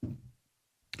soldiers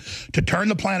to turn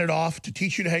the planet off, to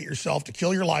teach you to hate yourself, to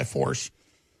kill your life force,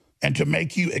 and to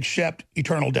make you accept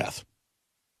eternal death.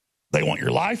 They want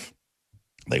your life.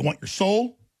 They want your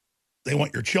soul. They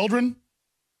want your children.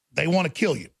 They want to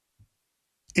kill you.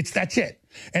 That's it.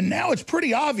 And now it's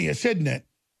pretty obvious, isn't it,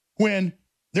 when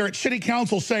they're at city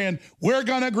council saying, we're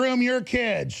going to groom your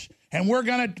kids, and we're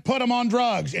going to put them on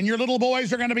drugs, and your little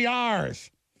boys are going to be ours,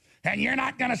 and you're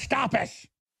not going to stop us.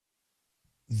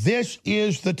 This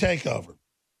is the takeover,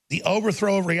 the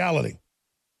overthrow of reality.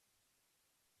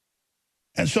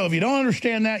 And so if you don't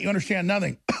understand that, you understand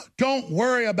nothing. Don't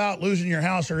worry about losing your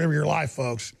house or your life,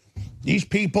 folks. These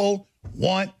people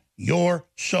want your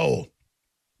soul.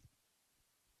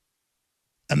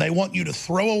 And they want you to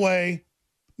throw away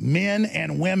men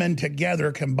and women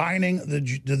together, combining the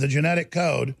genetic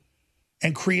code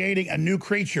and creating a new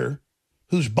creature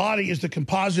whose body is the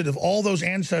composite of all those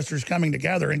ancestors coming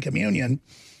together in communion,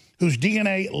 whose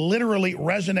DNA literally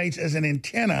resonates as an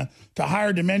antenna to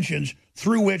higher dimensions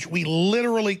through which we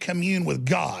literally commune with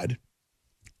God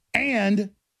and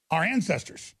our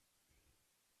ancestors.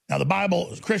 Now, the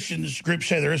Bible, Christians groups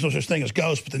say there is no such thing as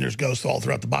ghosts, but then there's ghosts all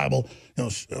throughout the Bible,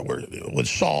 with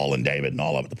Saul and David and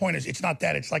all of it. The point is, it's not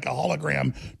that. It's like a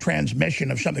hologram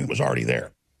transmission of something that was already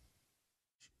there.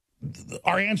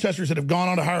 Our ancestors that have gone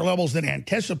on to higher levels then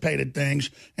anticipated things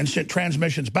and sent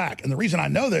transmissions back. And the reason I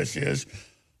know this is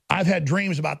I've had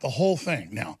dreams about the whole thing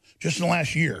now, just in the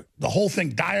last year. The whole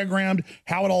thing diagrammed,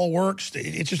 how it all works.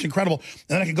 It's just incredible. And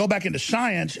then I can go back into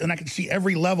science, and I can see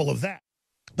every level of that.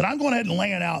 But I'm going ahead and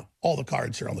laying out all the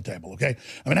cards here on the table, okay?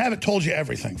 I mean, I haven't told you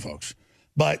everything, folks.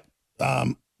 But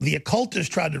the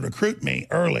occultists tried to recruit me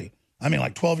early. I mean,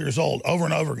 like 12 years old, over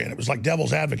and over again. It was like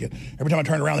devil's advocate. Every time I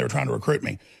turned around, they were trying to recruit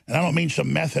me. And I don't mean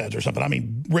some meth heads or something. I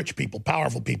mean rich people,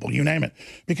 powerful people, you name it.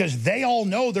 Because they all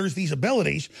know there's these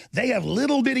abilities. They have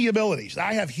little bitty abilities.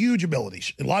 I have huge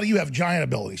abilities. A lot of you have giant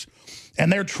abilities.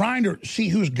 And they're trying to see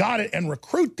who's got it and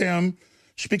recruit them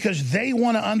because they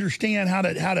want to understand how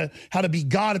to be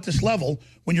God at this level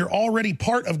when you're already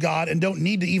part of God and don't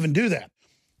need to even do that.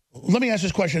 Let me ask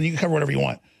this question, and you can cover whatever you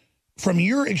want. From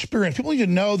your experience, people need to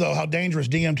know, though, how dangerous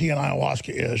DMT and ayahuasca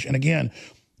is. And again,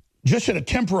 just at a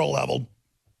temporal level,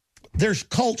 there's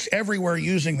cults everywhere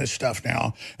using this stuff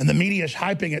now, and the media is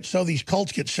hyping it so these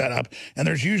cults get set up, and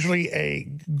there's usually a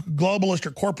globalist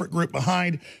or corporate group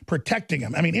behind protecting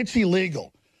them. I mean, it's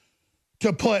illegal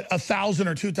to put 1,000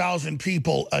 or 2,000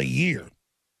 people a year,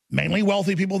 mainly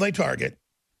wealthy people they target,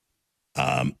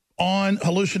 on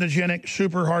hallucinogenic,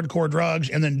 super hardcore drugs,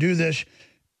 and then do this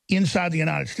inside the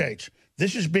United States.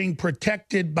 This is being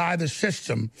protected by the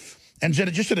system. And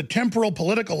just at a temporal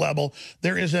political level,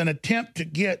 there is an attempt to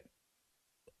get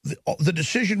the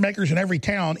decision makers in every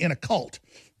town in a cult.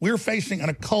 We're facing an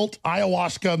occult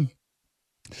ayahuasca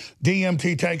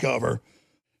DMT takeover.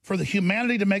 For the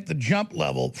humanity to make the jump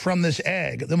level from this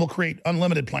egg, then we'll create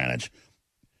unlimited planets.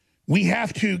 We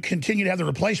have to continue to have the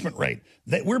replacement rate.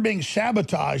 That we're being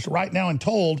sabotaged right now and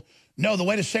told, no, the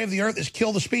way to save the earth is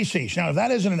kill the species. Now, if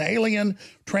that isn't an alien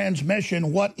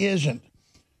transmission, what isn't?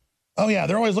 Oh, yeah,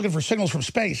 they're always looking for signals from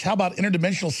space. How about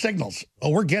interdimensional signals? Oh,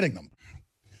 we're getting them.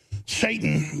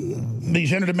 Satan,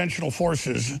 these interdimensional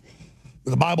forces,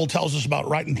 the Bible tells us about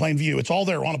right in plain view. It's all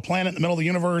there on a planet in the middle of the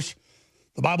universe.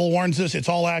 The Bible warns us it's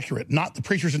all accurate, not the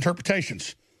preacher's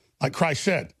interpretations, like Christ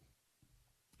said.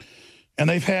 And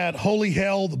they've had holy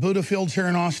hell, the Buddha fields here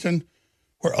in Austin,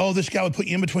 where, oh, this guy would put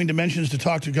you in between dimensions to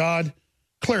talk to God,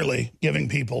 clearly giving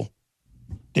people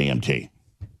DMT.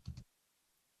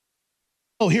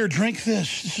 Oh, here, drink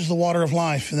this. This is the water of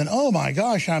life. And then, oh, my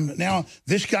gosh,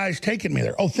 this guy's taking me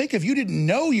there. Oh, think if you didn't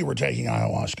know you were taking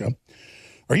ayahuasca,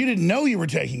 or you didn't know you were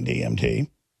taking DMT,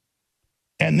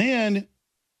 and then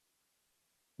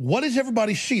what does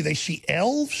everybody see? They see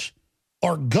elves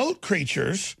or goat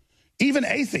creatures, even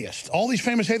atheists. All these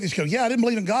famous atheists go, yeah, I didn't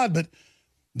believe in God, but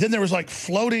then there was like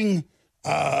floating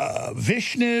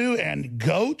Vishnu and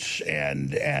goats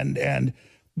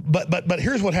but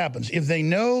here's what happens. If they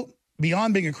know,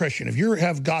 beyond being a Christian, if you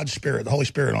have God's Spirit, the Holy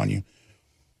Spirit on you,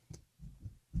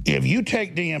 if you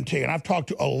take DMT, and I've talked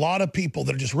to a lot of people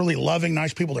that are just really loving,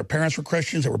 nice people. Their parents were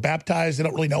Christians. They were baptized. They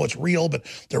don't really know it's real, but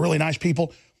they're really nice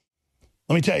people.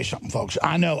 Let me tell you something, folks.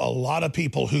 I know a lot of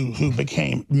people who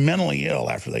became mentally ill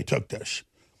after they took this.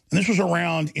 And this was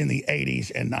around in the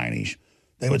 80s and 90s.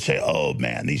 They would say, oh,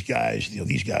 man, these guys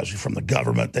are from the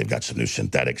government. They've got some new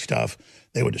synthetic stuff.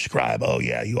 They would describe, oh,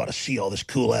 yeah, you ought to see all this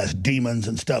cool-ass demons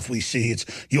and stuff we see.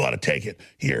 You ought to take it.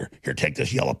 Here, take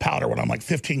this yellow powder when I'm like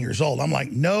 15 years old. I'm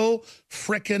like, no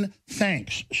frickin'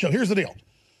 thanks. So here's the deal.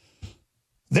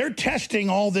 They're testing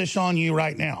all this on you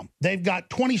right now. They've got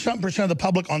 20-something% of the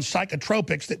public on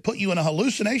psychotropics that put you in a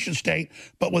hallucination state,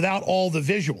 but without all the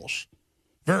visuals.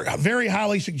 Very, very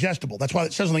highly suggestible. That's why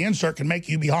it says on the insert can make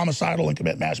you be homicidal and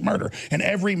commit mass murder. And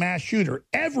every mass shooter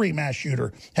has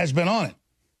been on it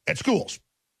at schools.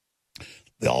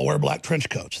 They all wear black trench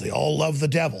coats. They all love the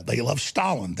devil. They love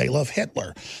Stalin. They love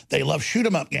Hitler. They love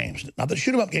shoot-'em-up games. Not that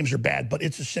shoot-'em-up games are bad, but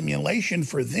it's a simulation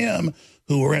for them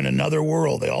who are in another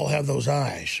world. They all have those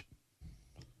eyes.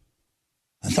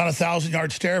 It's not a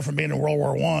 1,000-yard stare from being in World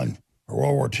War I or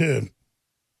World War II.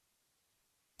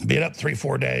 Being up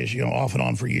 3-4 days, off and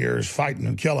on for years, fighting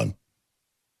and killing.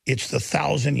 It's the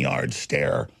 1,000-yard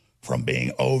stare from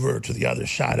being over to the other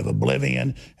side of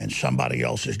oblivion and somebody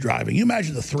else is driving. You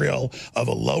imagine the thrill of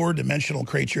a lower dimensional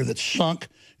creature that's sunk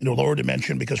into a lower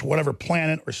dimension because whatever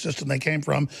planet or system they came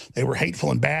from, they were hateful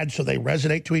and bad, so they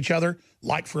resonate to each other,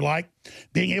 like for like.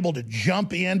 Being able to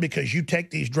jump in because you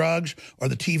take these drugs or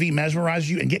the TV mesmerizes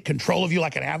you and get control of you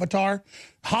like an avatar.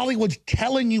 Hollywood's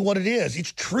telling you what it is.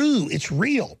 It's true. It's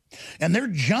real. And they're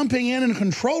jumping in and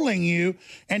controlling you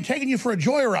and taking you for a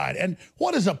joyride. And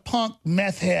what does a punk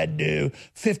meth head do,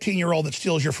 15-year-old that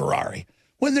steals your Ferrari?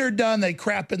 When they're done, they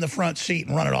crap in the front seat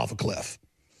and run it off a cliff.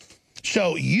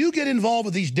 So you get involved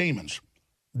with these demons.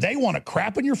 They want to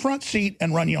crap in your front seat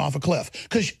and run you off a cliff.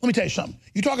 Because let me tell you something.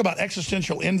 You talk about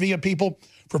existential envy of people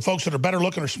for folks that are better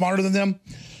looking or smarter than them.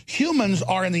 Humans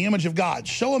are in the image of God,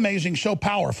 so amazing, so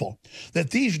powerful,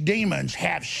 that these demons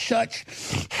have such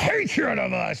hatred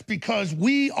of us because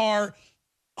we are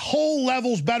whole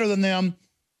levels better than them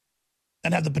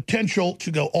and have the potential to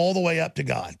go all the way up to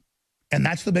God. And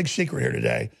that's the big secret here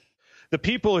today. The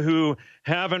people who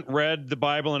haven't read the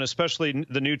Bible, and especially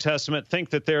the New Testament, think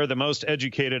that they're the most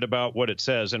educated about what it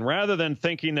says. And rather than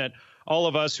thinking that all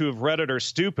of us who have read it are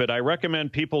stupid, I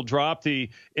recommend people drop the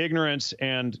ignorance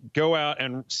and go out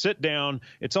and sit down.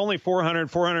 It's only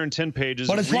 410 pages.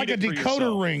 But it's like a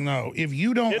decoder ring, though. If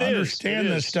you don't understand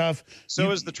this stuff.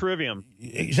 So is the trivium.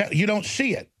 Exactly. You don't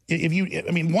see it.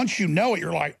 Once you know it,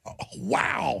 you're like, oh,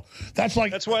 wow. That's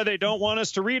why they don't want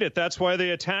us to read it. That's why they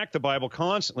attack the Bible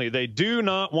constantly. They do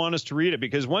not want us to read it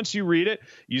because once you read it,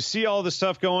 you see all the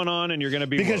stuff going on and you're going to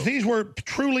be Because these were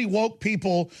truly woke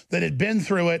people that had been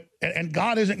through it, and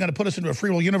God isn't going to put us into a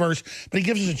free will universe, but he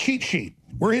gives us a cheat sheet.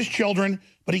 We're his children,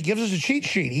 but he gives us a cheat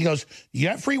sheet. He goes, you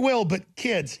got free will, but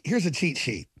kids, here's a cheat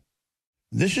sheet.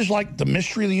 This is like the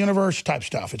mystery of the universe type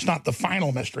stuff. It's not the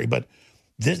final mystery, but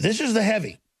this is the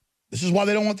heavy. This is why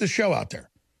they don't want this show out there.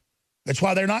 That's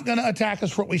why they're not going to attack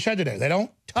us for what we said today. They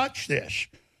don't touch this.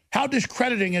 How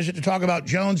discrediting is it to talk about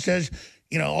Jones says,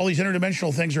 all these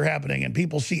interdimensional things are happening and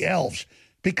people see elves?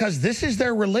 Because this is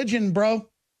their religion, bro.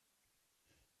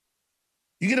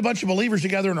 You get a bunch of believers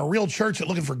together in a real church that are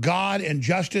looking for God and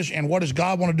justice and what does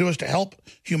God want to do us to help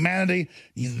humanity.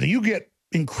 You get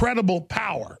incredible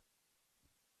power,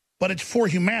 but it's for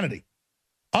humanity.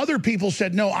 Other people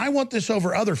said, no, I want this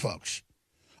over other folks.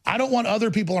 I don't want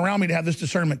other people around me to have this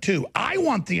discernment too. I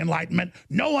want the enlightenment,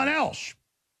 no one else.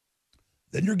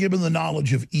 Then you're given the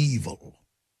knowledge of evil.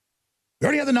 You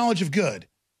already have the knowledge of good,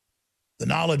 the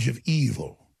knowledge of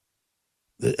evil.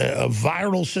 A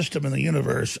viral system in the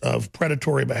universe of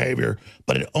predatory behavior,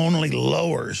 but it only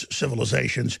lowers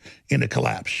civilizations into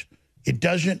collapse. It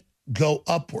doesn't go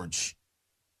upwards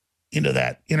into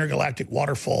that intergalactic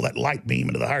waterfall, that light beam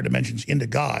into the higher dimensions, into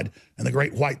God and the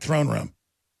great white throne room.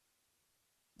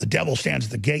 The devil stands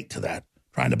at the gate to that,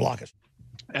 trying to block us.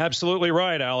 Absolutely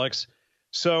right, Alex.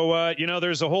 So,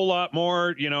 there's a whole lot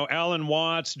more, Alan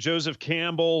Watts, Joseph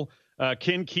Campbell,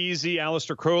 Ken Kesey,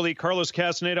 Aleister Crowley, Carlos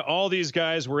Castaneda, all these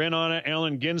guys were in on it,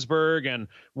 Allen Ginsberg and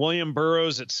William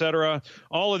Burroughs, etc.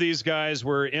 All of these guys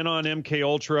were in on MK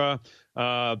Ultra.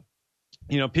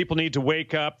 People need to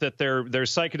wake up that their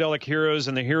psychedelic heroes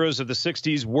and the heroes of the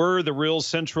 60s were the real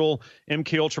central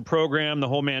MK Ultra program. The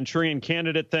whole Manchurian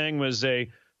Candidate thing was a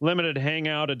limited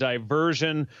hangout, a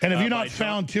diversion. And have you not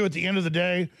found, too, at the end of the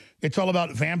day, it's all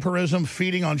about vampirism,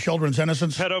 feeding on children's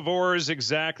innocence? Pedivores,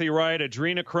 exactly right.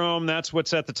 Adrenochrome, that's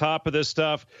what's at the top of this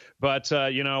stuff. But,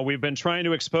 we've been trying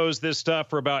to expose this stuff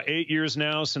for about 8 years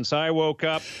now since I woke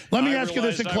up. Let me ask you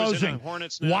this in closing.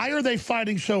 Why are they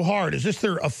fighting so hard? Is this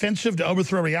their offensive to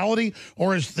overthrow reality,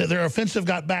 or is their offensive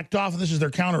got backed off and this is their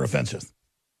counteroffensive?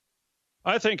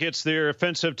 I think it's their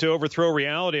offensive to overthrow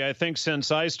reality. I think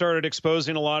since I started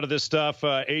exposing a lot of this stuff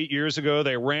 8 years ago,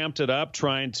 they ramped it up,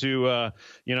 trying to,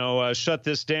 shut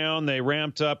this down. They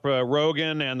ramped up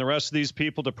Rogan and the rest of these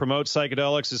people to promote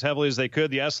psychedelics as heavily as they could.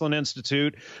 The Esalen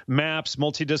Institute, MAPS,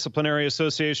 Multidisciplinary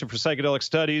Association for Psychedelic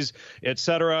Studies,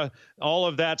 etc. All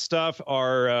of that stuff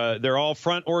they're all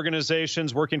front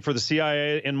organizations working for the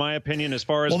CIA, in my opinion, as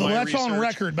far as my that's research. on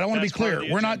record, but I want to be clear.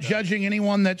 We're not judging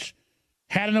anyone that's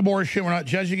had an abortion. We're not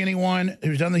judging anyone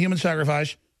who's done the human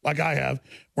sacrifice like I have.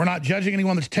 We're not judging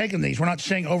anyone that's taken these. We're not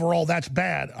saying overall that's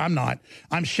bad. I'm not.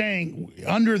 I'm saying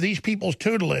under these people's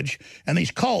tutelage and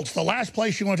these cults, the last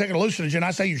place you want to take a hallucinogen,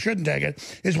 I say you shouldn't take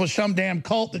it, is with some damn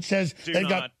cult that says they've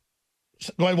got...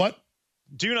 Wait, what?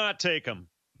 Do not take them.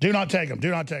 Do not take them.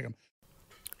 Do not take them.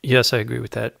 Yes, I agree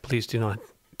with that. Please do not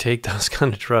take those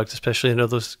kind of drugs, especially under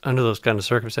those kind of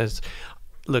circumstances.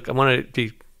 Look, I want to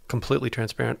be completely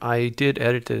transparent. I did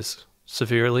edit this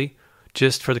severely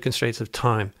just for the constraints of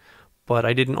time, but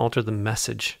I didn't alter the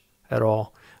message at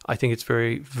all. I think it's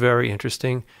very, very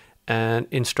interesting and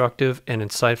instructive and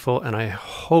insightful, and I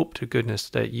hope to goodness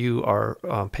that you are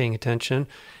paying attention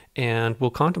and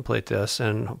will contemplate this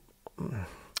and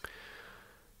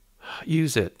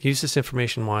use it. Use this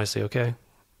information wisely, okay?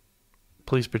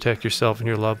 Please protect yourself and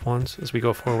your loved ones as we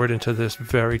go forward into this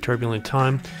very turbulent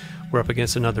time. We're up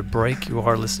against another break. You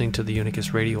are listening to the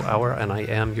Unicus Radio Hour, and I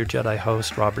am your Jedi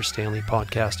host, Robert Stanley,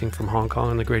 podcasting from Hong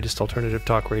Kong, the greatest alternative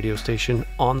talk radio station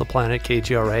on the planet,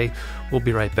 KGRA. We'll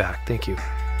be right back. Thank you.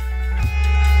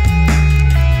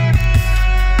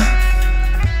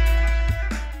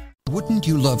 Wouldn't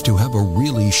you love to have a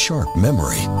really sharp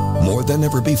memory? More than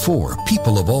ever before,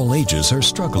 people of all ages are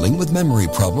struggling with memory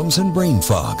problems and brain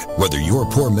fog. Whether your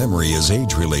poor memory is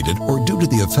age-related or due to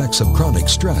the effects of chronic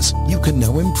stress, you can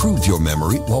now improve your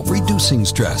memory while reducing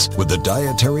stress with the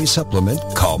dietary supplement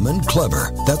Calm and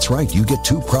Clever. That's right, you get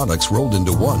 2 products rolled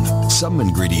into one. Some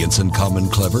ingredients in Calm and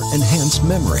Clever enhance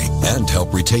memory and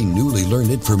help retain newly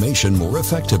learned information more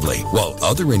effectively, while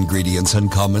other ingredients in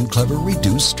Calm and Clever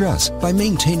reduce stress by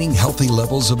maintaining healthy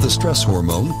levels of the stress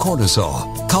hormone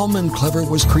cortisol. Calm and Clever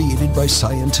was created by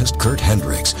scientist Kurt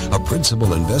Hendricks, a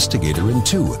principal investigator in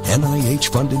 2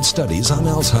 NIH-funded studies on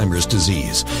Alzheimer's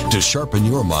disease. To sharpen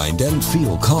your mind and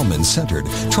feel calm and centered,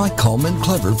 try Calm and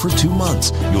Clever for 2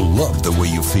 months. You'll love the way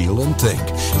you feel and think.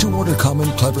 To order Calm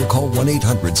and Clever, call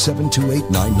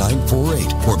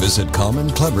 1-800-728-9948 or visit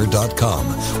calmandclever.com.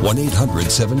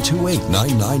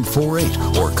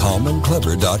 1-800-728-9948 or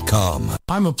calmandclever.com.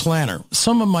 I'm a planner.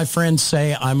 Some of my friends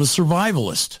say I'm a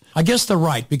survivalist. I guess they're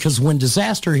right, because when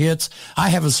disaster hits, I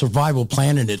have a survival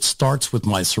plan, and it starts with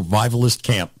my survivalist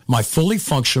camp, my fully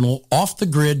functional,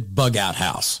 off-the-grid bug-out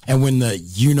house. And when the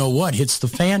you-know-what hits the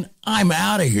fan, I'm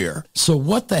out of here. So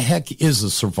what the heck is a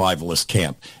survivalist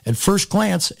camp? At first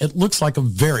glance, it looks like a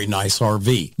very nice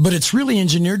RV, but it's really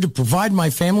engineered to provide my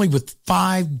family with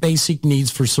 5 basic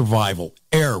needs for survival: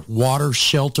 air, water,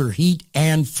 shelter, heat,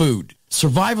 and food.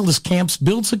 Survivalist Camps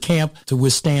builds a camp to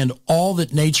withstand all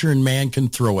that nature and man can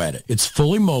throw at it. It's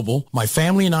fully mobile. My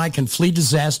family and I can flee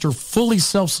disaster fully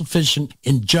self-sufficient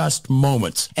in just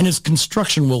moments. And its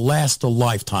construction will last a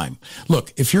lifetime.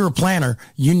 Look, if you're a planner,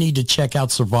 you need to check out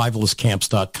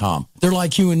survivalistcamps.com. They're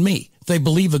like you and me. They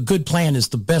believe a good plan is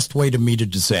the best way to meet a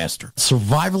disaster.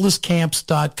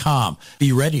 Survivalistcamps.com.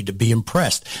 Be ready to be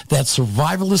impressed. That's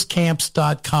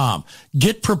survivalistcamps.com.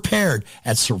 Get prepared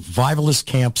at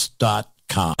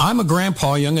survivalistcamps.com. I'm a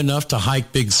grandpa young enough to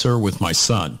hike Big Sur with my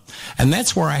son, and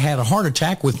that's where I had a heart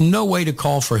attack with no way to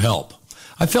call for help.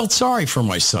 I felt sorry for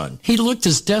my son. He looked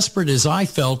as desperate as I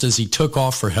felt as he took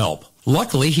off for help.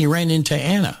 Luckily, he ran into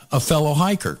Anna, a fellow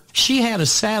hiker. She had a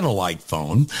satellite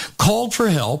phone, called for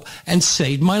help, and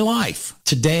saved my life.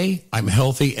 Today, I'm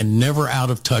healthy and never out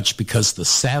of touch because the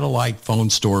satellite phone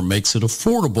store makes it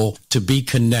affordable to be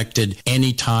connected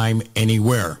anytime,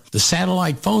 anywhere. The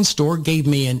satellite phone store gave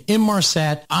me an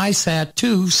Inmarsat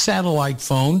iSat-2 satellite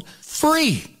phone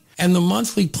free. And the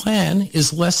monthly plan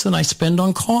is less than I spend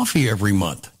on coffee every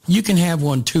month. You can have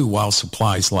one too while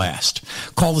supplies last.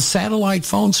 Call the satellite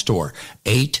phone store,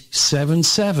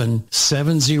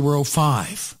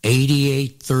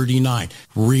 877-705-8839.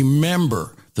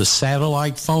 Remember, the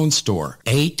satellite phone store,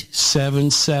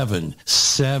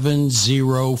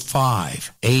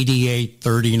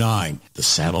 877-705-8839.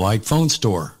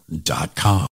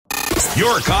 thesatellitephoneStore.com.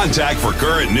 Your contact for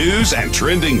current news and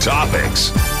trending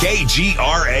topics.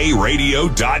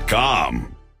 KGRARadio.com.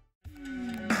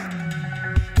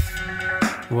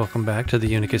 Welcome back to the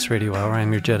Unicus Radio Hour.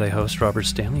 I'm your Jedi host, Robert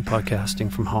Stanley, podcasting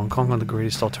from Hong Kong on the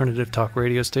greatest alternative talk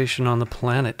radio station on the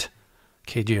planet,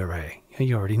 KGRA.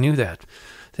 You already knew that.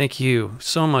 Thank you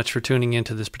so much for tuning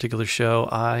into this particular show.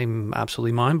 I'm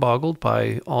absolutely mind-boggled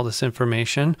by all this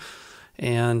information.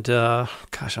 And,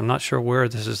 gosh, I'm not sure where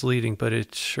this is leading, but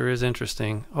it sure is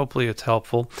interesting. Hopefully it's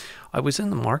helpful. I was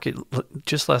in the market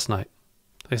just last night.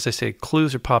 As I say,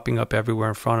 clues are popping up everywhere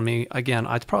in front of me. Again,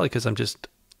 it's probably because I'm just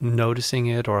noticing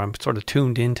it, or I'm sort of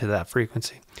tuned into that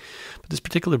frequency. But this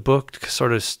particular book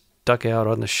sort of stuck out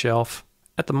on the shelf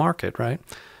at the market, right?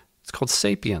 It's called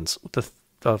Sapiens,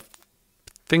 the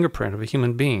fingerprint of a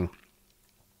human being.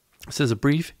 This is a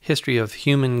brief history of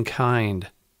humankind.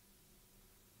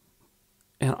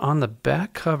 And on the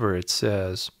back cover it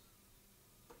says,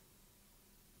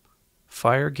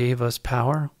 fire gave us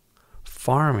power.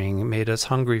 Farming made us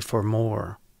hungry for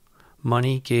more.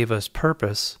 Money gave us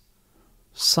purpose.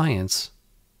 Science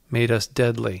made us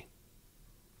deadly.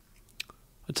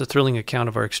 It's a thrilling account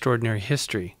of our extraordinary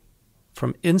history,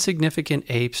 from insignificant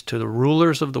apes to the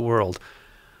rulers of the world.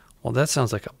 Well, that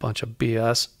sounds like a bunch of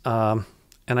BS,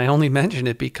 and I only mention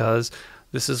it because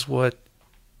this is what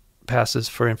passes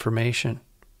for information.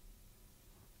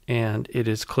 And it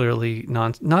is clearly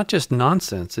not just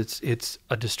nonsense, it's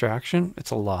a distraction,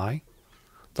 it's a lie.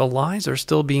 The lies are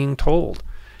still being told.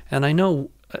 And I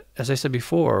know, as I said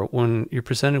before, when you're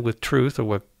presented with truth or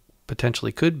what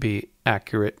potentially could be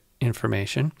accurate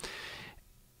information,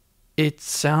 it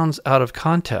sounds out of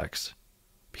context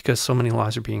because so many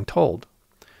lies are being told.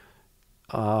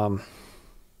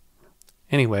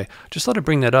 Anyway, just thought I'd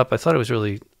bring that up. I thought it was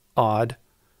really odd.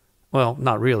 Well,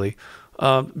 not really,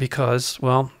 because,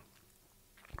 well,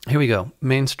 here we go.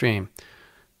 Mainstream.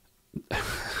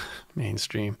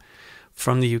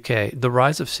 From the UK, the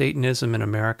rise of Satanism in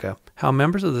America, how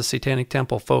members of the Satanic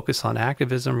Temple focus on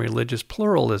activism, religious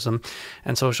pluralism,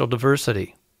 and social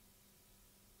diversity,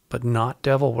 but not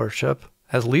devil worship,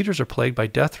 as leaders are plagued by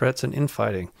death threats and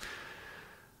infighting.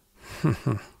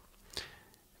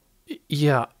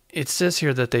 Yeah, it says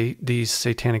here that these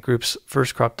satanic groups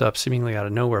first cropped up seemingly out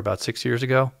of nowhere about 6 years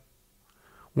ago,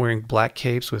 wearing black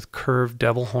capes with curved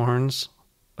devil horns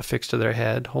affixed to their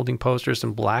head, holding posters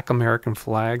and black American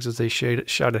flags as they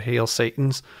shouted, "Hail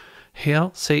Satans."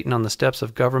 Hail Satan on the steps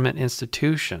of government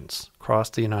institutions across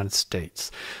the United States.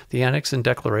 The annex and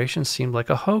declaration seemed like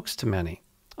a hoax to many,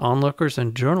 onlookers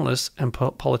and journalists and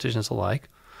politicians alike,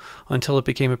 until it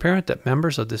became apparent that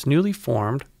members of this newly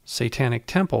formed Satanic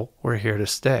Temple were here to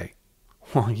stay.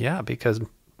 Well, yeah, because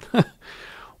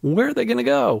where are they going to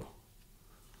go?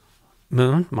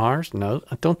 Moon? Mars? No,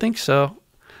 I don't think so.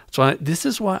 So this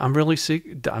is why I'm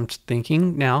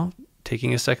thinking now,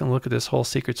 taking a second look at this whole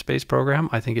secret space program.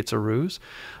 I think it's a ruse.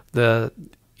 The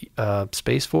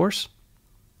Space Force,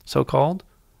 so-called,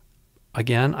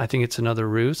 again, I think it's another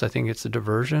ruse. I think it's a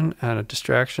diversion and a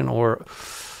distraction, or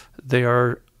they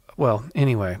are, well,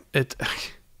 anyway, it's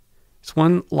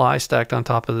one lie stacked on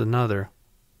top of another.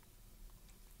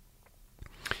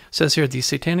 It says here, these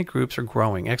satanic groups are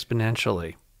growing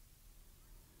exponentially.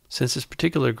 Since this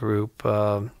particular group,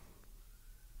 the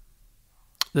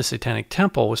Satanic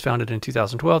Temple, was founded in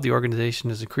 2012, the organization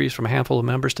has increased from a handful of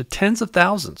members to tens of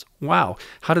thousands. Wow,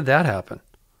 how did that happen?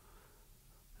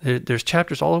 There's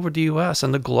chapters all over the U.S.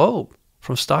 and the globe,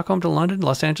 from Stockholm to London,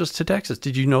 Los Angeles to Texas.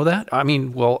 Did you know that? I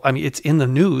mean, it's in the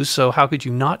news, so how could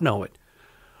you not know it?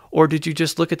 Or did you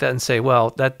just look at that and say,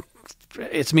 well,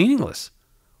 it's meaningless?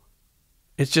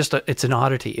 It's an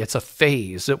oddity. It's a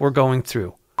phase that we're going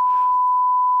through.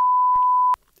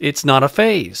 It's not a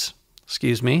phase.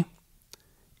 Excuse me.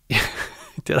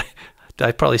 Did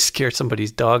I probably scared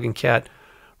somebody's dog and cat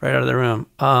right out of the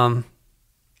room?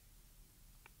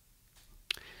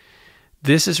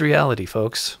 This is reality,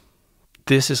 folks.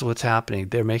 This is what's happening.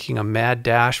 They're making a mad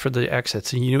dash for the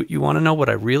exits. And you want to know what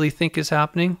I really think is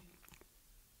happening?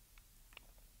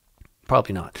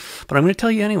 Probably not. But I'm going to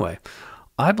tell you anyway.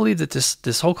 I believe that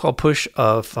this whole called push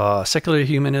of secular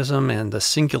humanism and the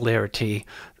singularity,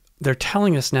 they're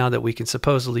telling us now that we can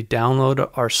supposedly download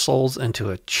our souls into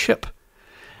a chip.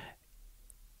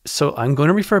 So I'm going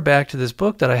to refer back to this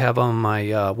book that I have on my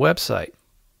website,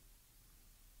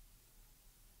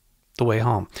 The Way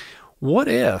Home. What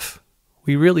if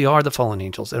we really are the fallen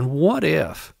angels? And what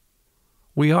if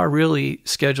we are really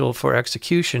scheduled for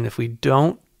execution if we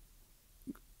don't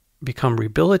become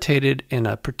rehabilitated in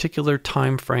a particular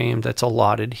time frame that's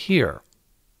allotted here?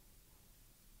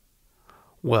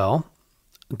 Well,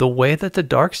 the way that the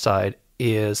dark side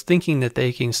is thinking that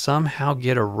they can somehow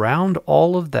get around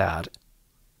all of that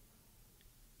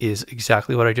is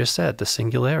exactly what I just said, the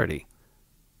singularity.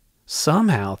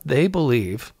 Somehow they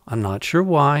believe, I'm not sure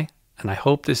why, and I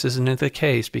hope this isn't the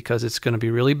case because it's going to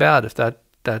be really bad if that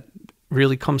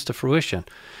really comes to fruition,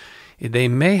 They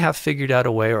may have figured out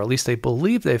a way, or at least they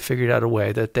believe they've figured out a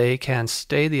way, that they can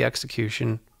stay the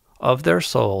execution of their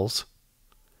souls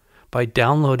by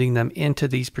downloading them into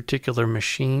these particular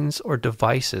machines or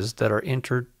devices that are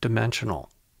interdimensional.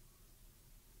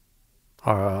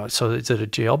 So is it a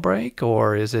jailbreak,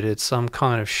 or is it some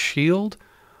kind of shield?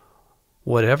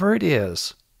 Whatever it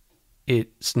is,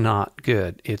 it's not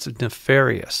good. It's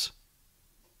nefarious.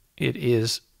 It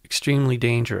is extremely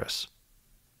dangerous,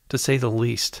 to say the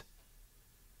least.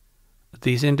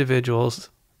 These individuals,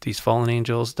 these fallen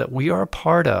angels that we are a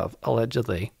part of,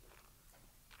 allegedly,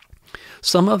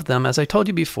 some of them, as I told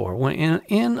you before, when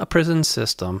in a prison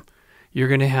system, you're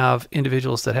going to have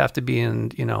individuals that have to be in,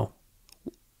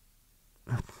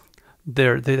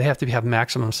 they have to have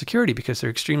maximum security because they're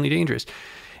extremely dangerous.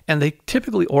 And they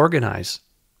typically organize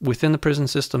within the prison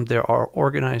system. There are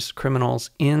organized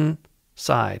criminals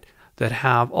inside that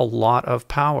have a lot of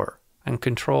power and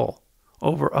control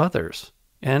over others,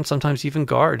 and sometimes even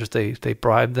guards. They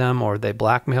bribe them, or they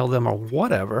blackmail them, or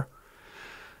whatever.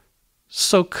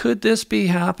 So could this be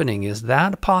happening? Is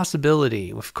that a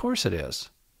possibility? Of course it is.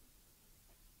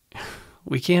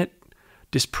 We can't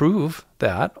disprove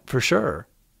that for sure.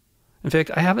 In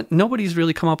fact, nobody's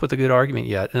really come up with a good argument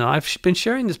yet. And I've been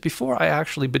sharing this before I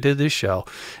actually did this show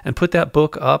and put that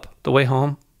book up, The Way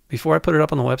Home, before I put it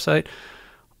up on the website.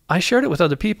 I shared it with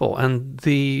other people, and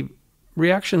the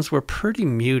reactions were pretty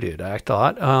muted, I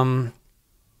thought.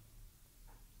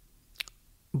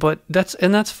 But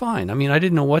that's fine. I mean, I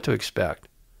didn't know what to expect.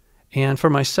 And for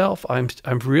myself, I'm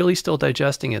really still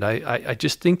digesting it. I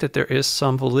just think that there is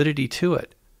some validity to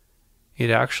it. It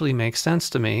actually makes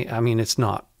sense to me. I mean, it's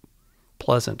not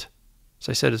pleasant. As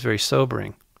I said, it's very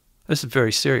sobering. This is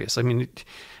very serious. I mean,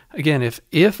 again,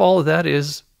 if all of that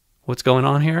is what's going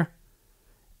on here,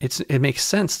 it makes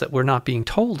sense that we're not being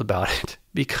told about it,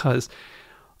 because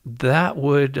that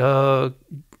would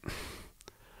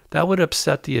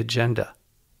upset the agenda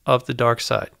of the dark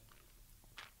side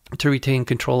to retain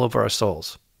control over our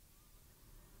souls.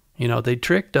 They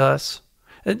tricked us.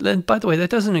 And by the way, that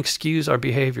doesn't excuse our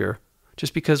behavior.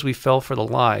 Just because we fell for the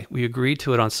lie, we agreed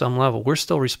to it on some level, we're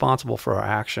still responsible for our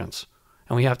actions,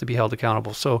 and we have to be held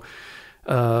accountable. So,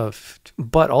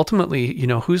 but ultimately,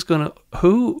 who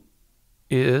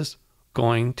is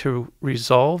going to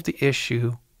resolve the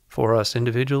issue for us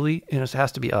individually? And it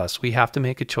has to be us. We have to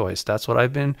make a choice. That's what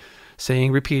I've been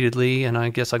saying repeatedly, and I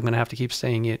guess I'm going to have to keep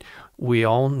saying it. We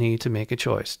all need to make a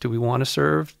choice. Do we want to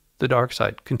serve the dark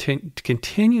side?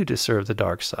 Continue to serve the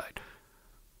dark side?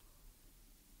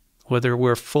 Whether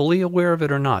we're fully aware of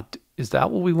it or not, is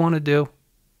that what we want to do?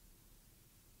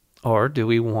 Or do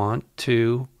we want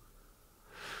to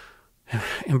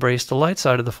embrace the light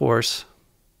side of the Force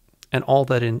and all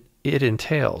that it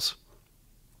entails?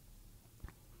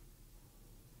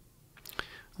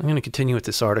 I'm going to continue with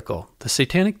this article. The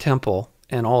Satanic Temple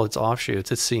and all its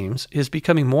offshoots, it seems, is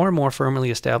becoming more and more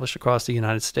firmly established across the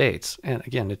United States. And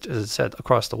again, as I said,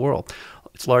 across the world.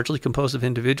 It's largely composed of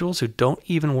individuals who don't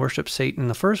even worship Satan in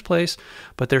the first place,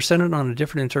 but they're centered on a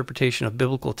different interpretation of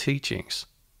biblical teachings.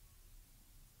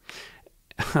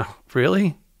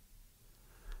 Really?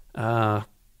 Yeah.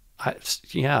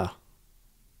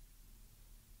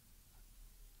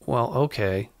 Well,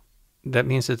 okay. That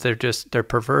means that they're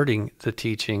perverting the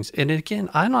teachings. And again,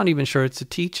 I'm not even sure it's the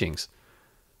teachings.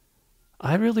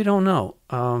 I really don't know.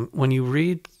 When you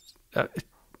read,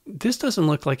 this doesn't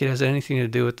look like it has anything to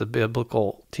do with the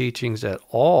biblical teachings at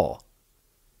all.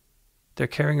 They're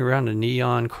carrying around a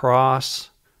neon cross.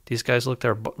 These guys look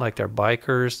like they're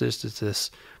bikers. There's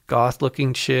this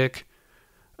goth-looking chick.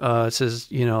 It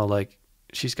says, like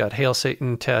she's got Hail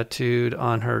Satan tattooed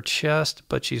on her chest,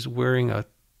 but she's wearing a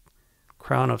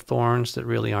crown of thorns that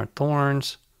really aren't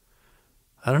thorns.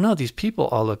 I don't know. These people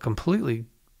all look completely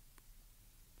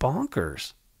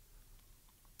bonkers.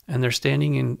 And they're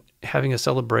standing in, having a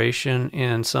celebration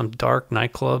in some dark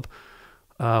nightclub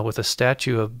with a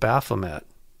statue of Baphomet.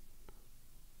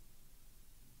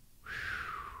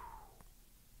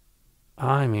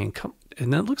 I mean,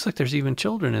 and it looks like there's even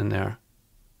children in there.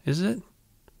 Is it?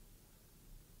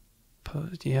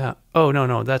 Yeah. Oh,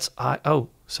 no.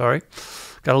 Sorry.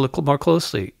 Got to look more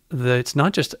closely. It's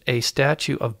not just a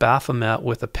statue of Baphomet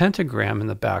with a pentagram in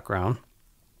the background.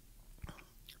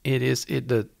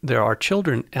 There are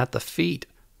children at the feet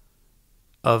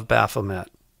of Baphomet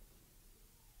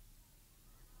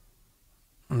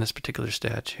in this particular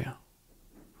statue.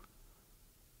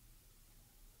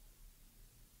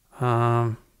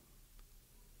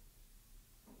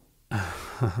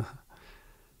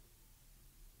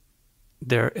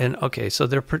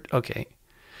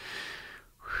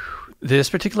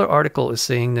 This particular article is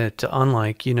saying that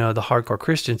unlike, the hardcore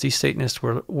Christians, these Satanists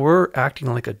were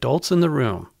acting like adults in the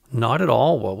room. Not at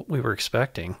all what we were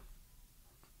expecting.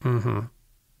 Well,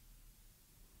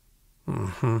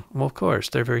 of course,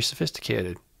 they're very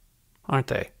sophisticated, aren't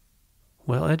they?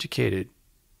 Well educated.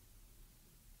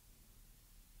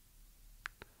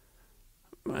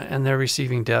 And they're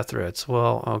receiving death threats.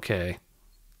 Well, okay.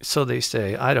 So they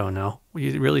say, I don't know.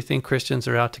 You really think Christians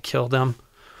are out to kill them?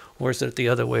 Or is it the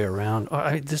other way around?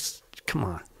 Come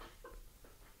on.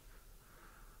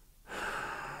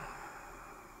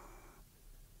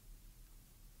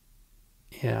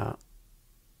 Yeah.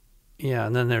 Yeah,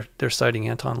 and then they're citing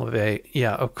Anton LaVey.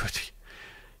 Yeah,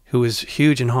 who was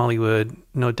huge in Hollywood.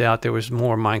 No doubt there was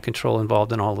more mind control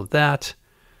involved in all of that.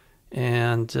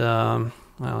 And,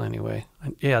 well, anyway.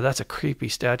 Yeah, that's a creepy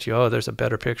statue. Oh, there's a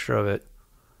better picture of it.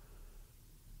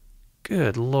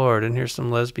 Good Lord. And here's some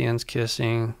lesbians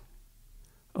kissing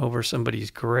over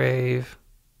somebody's grave.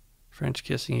 French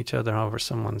kissing each other over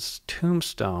someone's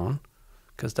tombstone,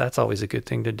 because that's always a good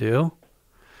thing to do.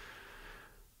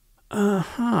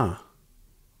 Uh-huh.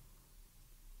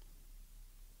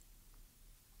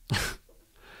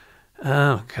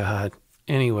 Oh, God.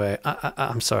 Anyway,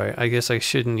 I'm sorry. I guess I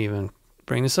shouldn't even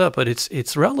bring this up, but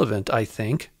it's relevant, I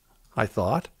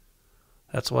thought.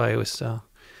 That's why it was...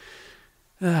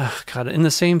 God, in the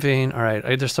same vein, all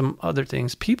right, there's some other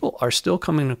things. People are still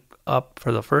coming up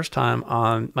for the first time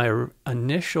on my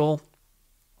initial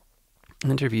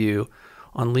interview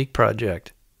on Leak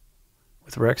Project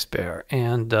with Rex Bear,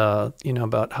 and,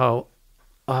 about how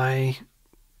I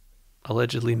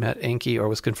allegedly met Enki or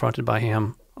was confronted by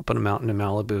him up on a mountain in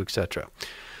Malibu, etc.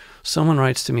 Someone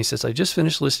writes to me, says, I just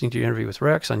finished listening to your interview with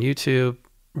Rex on YouTube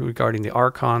regarding the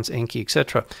Archons, Enki,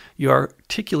 etc. You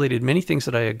articulated many things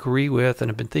that I agree with and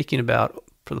have been thinking about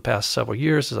for the past several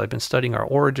years as I've been studying our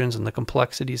origins and the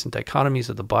complexities and dichotomies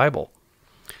of the Bible.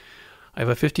 I have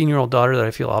a 15-year-old daughter that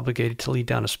I feel obligated to lead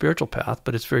down a spiritual path,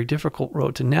 but it's a very difficult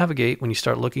road to navigate when you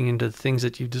start looking into the things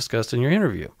that you've discussed in your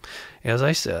interview. As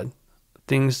I said,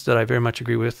 things that I very much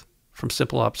agree with from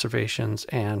simple observations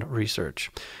and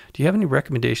research. Do you have any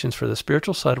recommendations for the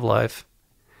spiritual side of life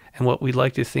and what we'd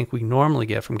like to think we normally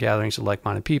get from gatherings of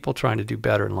like-minded people trying to do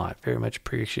better in life? Very much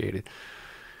appreciated.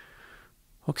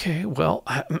 Okay, well,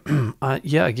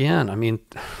 yeah, again, I mean,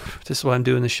 this is why I'm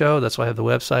doing the show. That's why I have the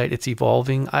website. It's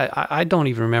evolving. I don't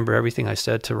even remember everything I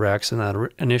said to Rex in that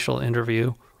initial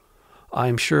interview.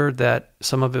 I'm sure that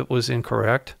some of it was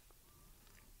incorrect.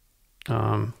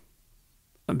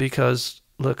 Because,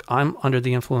 look, I'm under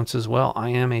the influence as well. I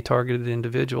am a targeted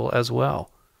individual as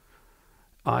well.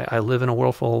 I live in a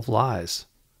world full of lies.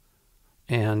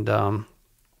 And,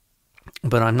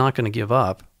 but I'm not going to give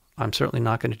up. I'm certainly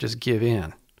not going to just give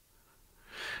in.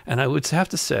 And I would have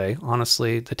to say,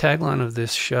 honestly, the tagline of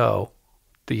this show,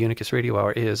 the Unicus Radio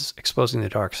Hour, is exposing the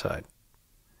dark side.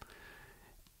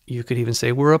 You could even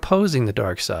say we're opposing the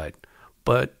dark side,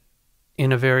 but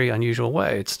in a very unusual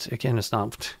way. It's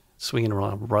not swinging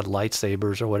around red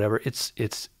lightsabers or whatever.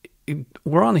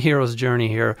 We're on the hero's journey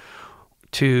here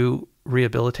to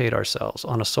rehabilitate ourselves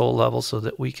on a soul level so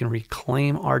that we can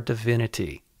reclaim our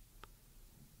divinity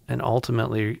and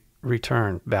ultimately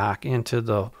return back into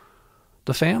the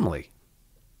family,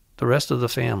 the rest of the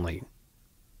family.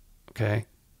 Okay?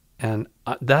 And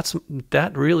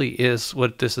that really is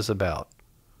what this is about.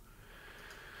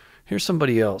 Here's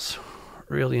somebody else.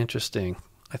 Really interesting,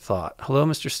 I thought. Hello,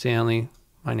 Mr. Stanley.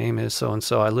 My name is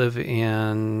so-and-so. I live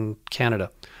in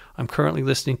Canada. I'm currently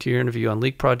listening to your interview on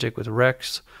Leak Project with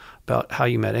Rex about how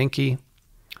you met Enki,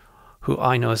 who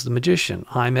I know as the magician.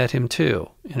 I met him too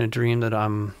in a dream that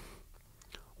I'm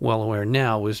well aware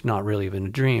now was not really even a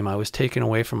dream. I was taken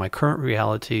away from my current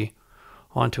reality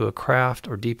onto a craft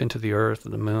or deep into the earth or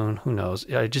the moon. Who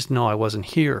knows? I just know I wasn't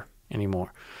here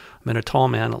anymore. I'm a tall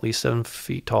man, at least 7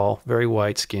 feet tall, very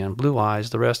white skin, blue eyes.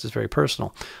 The rest is very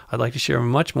personal. I'd like to share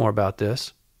much more about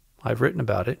this. I've written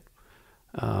about it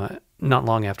not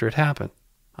long after it happened.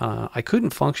 I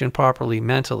couldn't function properly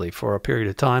mentally for a period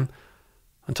of time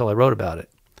until I wrote about it.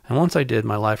 And once I did,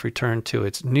 my life returned to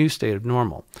its new state of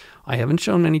normal. I haven't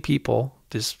shown many people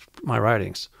my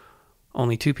writings.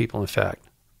 Only 2 people, in fact.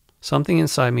 Something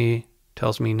inside me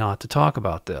tells me not to talk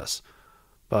about this.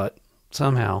 But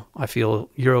somehow I feel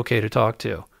you're okay to talk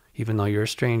to, even though you're a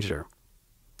stranger.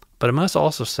 But I must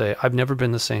also say I've never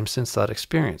been the same since that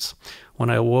experience. When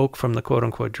I awoke from the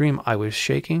quote-unquote dream, I was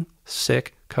shaking,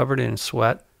 sick, covered in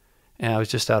sweat, and I was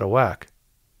just out of whack.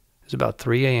 It was about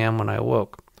 3 a.m. when I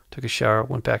awoke. Took a shower,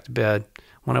 went back to bed.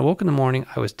 When I woke in the morning,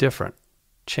 I was different,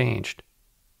 changed.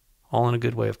 All in a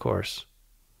good way, of course.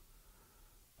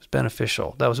 It was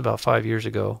beneficial. That was about 5 years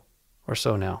ago or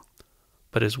so now.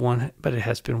 but it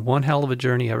has been one hell of a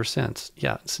journey ever since.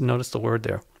 Yeah, so notice the word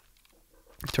there.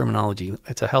 Terminology.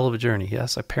 It's a hell of a journey.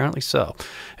 Yes, apparently so.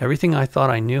 Everything I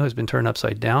thought I knew has been turned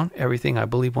upside down. Everything I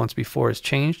believed once before has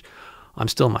changed. I'm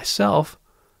still myself,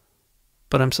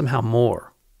 but I'm somehow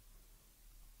more.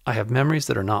 I have memories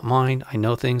that are not mine. I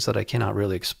know things that I cannot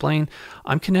really explain.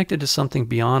 I'm connected to something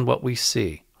beyond what we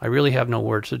see. I really have no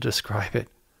words to describe it.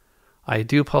 I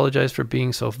do apologize for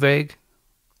being so vague,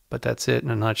 but that's it in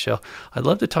a nutshell. I'd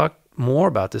love to talk more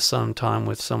about this sometime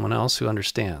with someone else who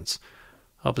understands.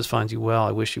 I hope this finds you well.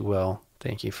 I wish you well.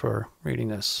 Thank you for reading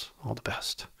this. All the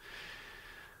best.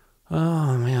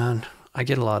 Oh, man. I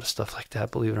get a lot of stuff like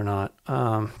that, believe it or not.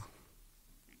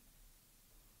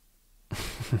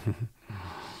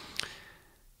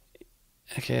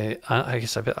 Okay, I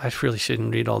guess I really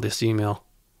shouldn't read all this email.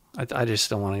 I just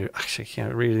don't want to. Actually, I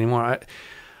can't read it anymore.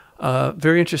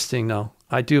 Very interesting, though.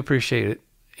 I do appreciate it.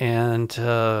 And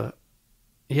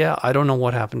yeah, I don't know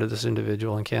what happened to this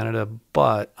individual in Canada,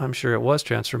 but I'm sure it was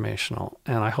transformational,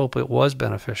 and I hope it was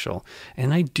beneficial.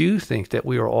 And I do think that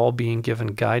we are all being given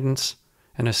guidance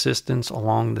and assistance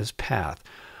along this path,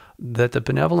 that the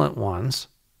benevolent ones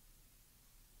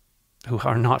who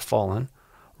are not fallen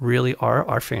really are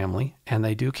our family, and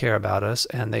they do care about us,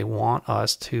 and they want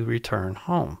us to return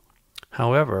home.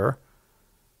 However,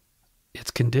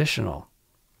 it's conditional,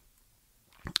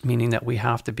 meaning that we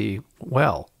have to be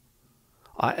well.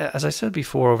 As I said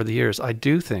before over the years, I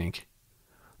do think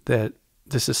that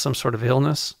this is some sort of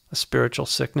illness, a spiritual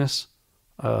sickness,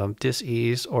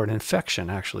 dis-ease, or an infection,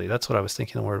 actually. That's what I was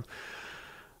thinking the word.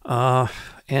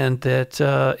 And that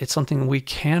it's something we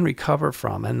can recover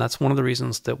from. And that's one of the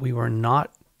reasons that we were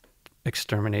not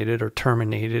exterminated or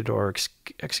terminated or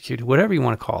executed, whatever you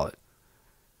want to call it.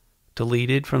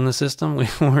 Deleted from the system. We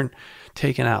weren't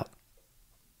taken out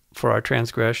for our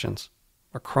transgressions,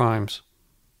 our crimes,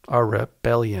 our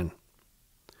rebellion.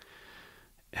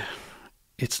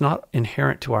 It's not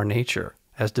inherent to our nature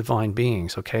as divine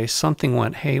beings, okay? Something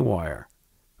went haywire.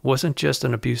 It wasn't just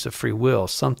an abuse of free will.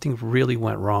 Something really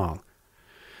went wrong.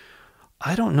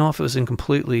 I don't know if it was in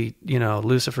completely,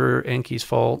 Lucifer, Enki's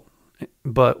fault,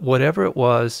 but whatever it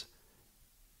was,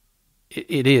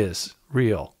 it is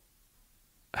real.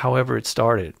 However it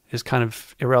started is kind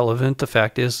of irrelevant. The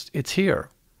fact is, it's here.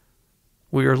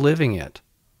 We are living it.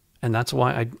 And that's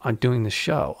why I'm doing this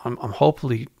show. I'm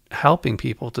hopefully helping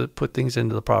people to put things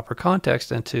into the proper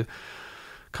context and to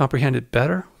comprehend it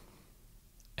better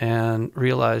and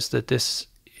realize that this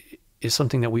is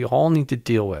something that we all need to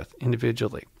deal with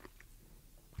individually,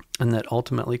 and that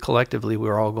ultimately, collectively,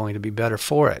 we're all going to be better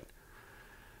for it.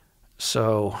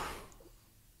 So,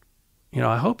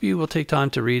 I hope you will take time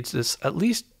to read this, at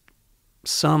least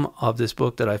some of this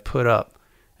book that I've put up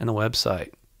in the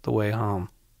website, The Way Home.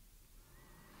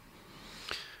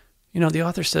 The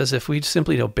author says if we'd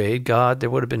simply obeyed God, there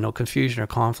would have been no confusion or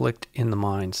conflict in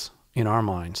our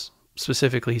minds.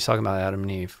 Specifically, he's talking about Adam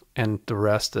and Eve and the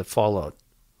rest that followed.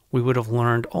 We would have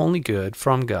learned only good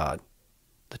from God,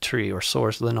 the tree or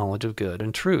source of the knowledge of good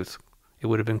and truth. It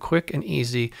would have been quick and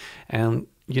easy, and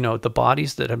the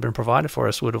bodies that have been provided for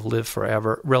us would have lived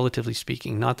forever, relatively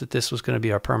speaking. Not that this was going to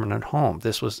be our permanent home.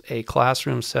 This was a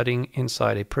classroom setting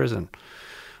inside a prison.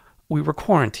 We were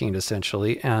quarantined,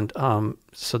 essentially, and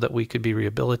so that we could be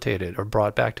rehabilitated or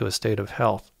brought back to a state of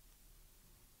health.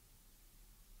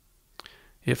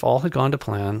 If all had gone to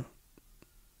plan,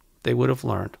 they would have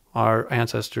learned. Our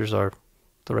ancestors, the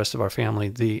rest of our family,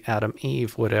 the Adam,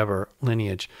 Eve, whatever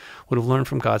lineage, would have learned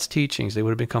from God's teachings. They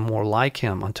would have become more like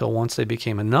him until once they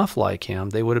became enough like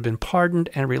him, they would have been pardoned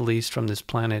and released from this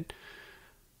planet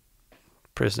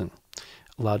prison,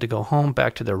 allowed to go home,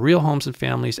 back to their real homes and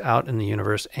families out in the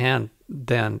universe, and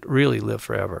then really live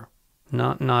forever.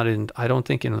 Not in, I don't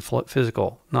think in the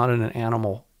physical, not in an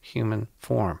animal human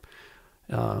form.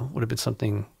 Would have been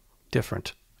something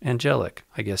different. Angelic,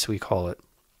 I guess we call it.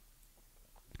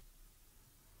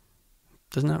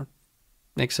 Doesn't that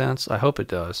make sense? I hope it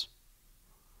does.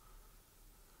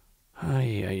 How do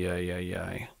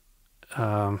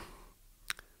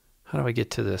I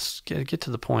get to this? Get to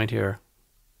the point here.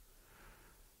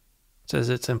 It says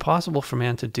it's impossible for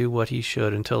man to do what he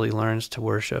should until he learns to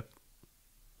worship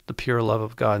the pure love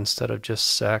of God instead of just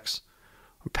sex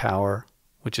or power,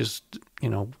 which is,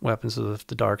 weapons of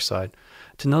the dark side.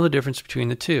 To know the difference between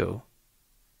the two.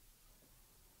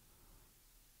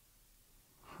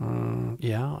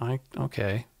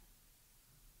 Okay.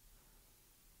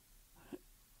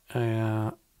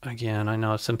 Again, I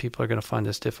know some people are going to find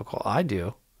this difficult. I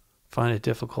do find it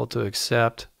difficult to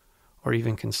accept or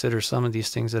even consider some of these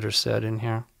things that are said in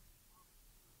here.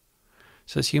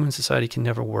 It says human society can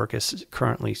never work as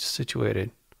currently situated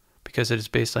because it is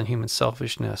based on human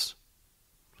selfishness.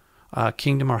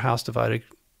 Kingdom or house divided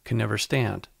can never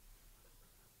stand.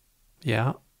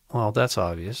 Yeah, well, that's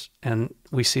obvious. And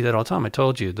we see that all the time. I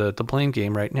told you, the blame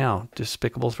game right now,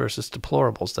 despicables versus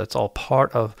deplorables, that's all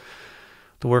part of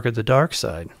the work of the dark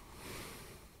side.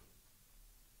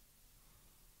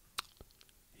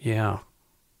 Yeah.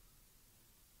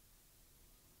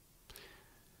 It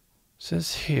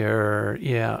says here,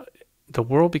 yeah, the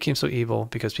world became so evil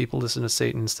because people listened to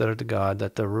Satan instead of to God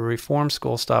that the reform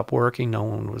school stopped working. No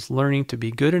one was learning to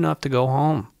be good enough to go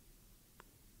home.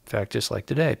 In fact, just like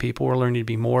today, people were learning to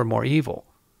be more and more evil.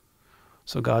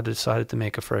 So God decided to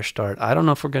make a fresh start. I don't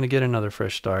know if we're going to get another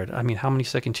fresh start. I mean, how many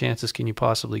second chances can you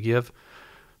possibly give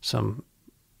some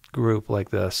group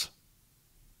like this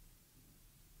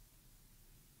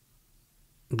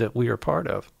that we are part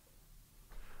of?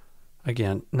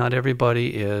 Again, not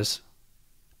everybody is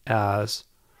as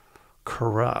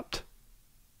corrupt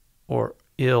or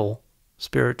ill,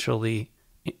 spiritually,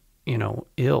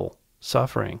 ill,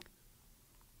 suffering.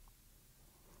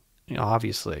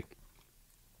 Obviously,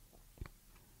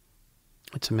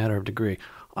 it's a matter of degree.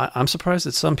 I'm surprised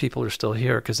that some people are still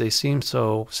here because they seem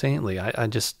so saintly. I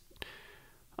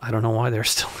don't know why they're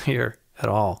still here at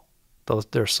all.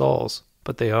 They're souls,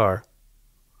 but they are.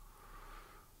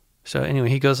 So anyway,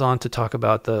 he goes on to talk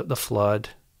about the flood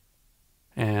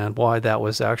and why that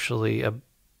was actually a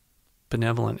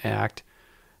benevolent act,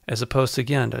 as opposed to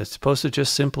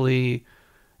just simply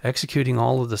executing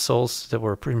all of the souls that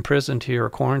were imprisoned here or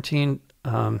quarantined.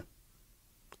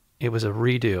 It was a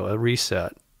redo, a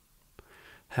reset.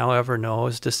 However,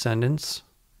 Noah's descendants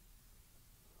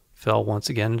fell once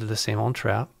again into the same old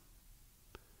trap,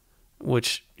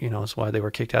 which, is why they were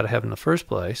kicked out of heaven in the first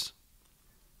place,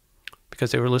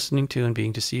 because they were listening to and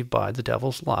being deceived by the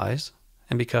devil's lies,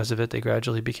 and because of it, they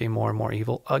gradually became more and more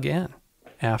evil again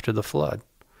after the flood.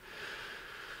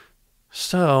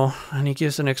 So, and he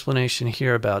gives an explanation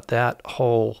here about that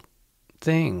whole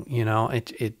thing.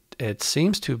 It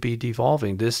seems to be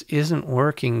devolving. This isn't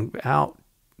working out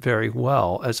very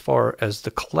well as far as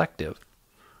the collective.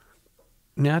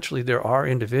 Naturally, there are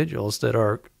individuals that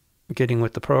are getting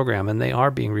with the program, and they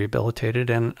are being rehabilitated,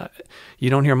 and you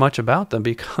don't hear much about them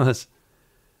because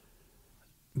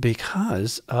they've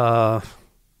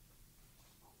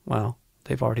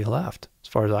already left, as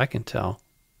far as I can tell.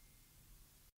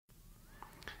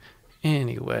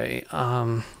 Anyway,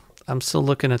 I'm still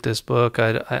looking at this book.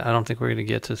 I don't think we're going to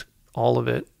get to all of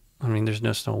it. I mean, there's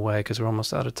just no way because we're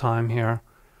almost out of time here.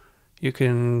 You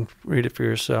can read it for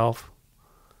yourself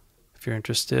if you're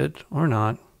interested or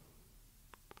not.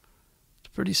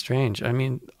 It's pretty strange. I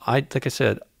mean, like I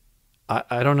said,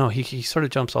 I don't know. He sort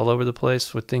of jumps all over the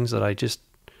place with things that I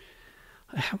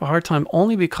have a hard time,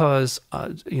 only because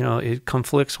it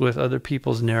conflicts with other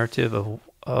people's narrative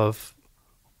of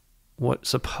what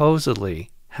supposedly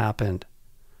happened,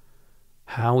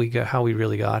 how we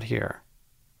really got here,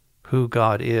 who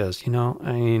God is. I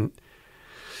mean,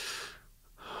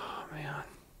 oh man,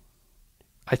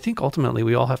 I think ultimately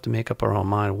we all have to make up our own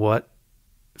mind what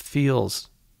feels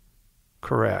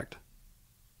correct.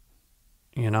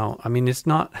 I mean, it's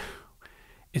not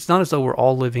as though we're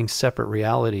all living separate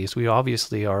realities. We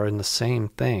obviously are in the same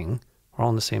thing. We're all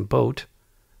in the same boat,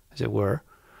 as it were.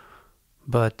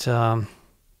 But I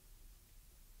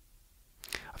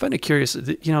find it curious.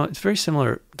 It's very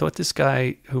similar to what this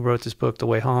guy who wrote this book, The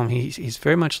Way Home, he's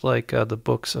very much like the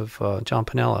books of John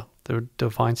Pennella, the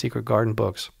Divine Secret Garden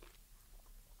books.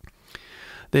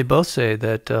 They both say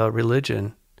that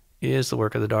religion is the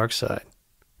work of the dark side.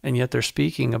 And yet they're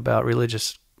speaking about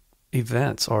religious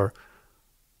events, or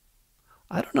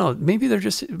I don't know, maybe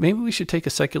we should take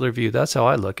a secular view. That's how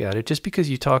I look at it. Just because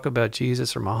you talk about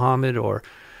Jesus or Muhammad or,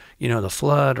 the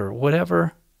flood or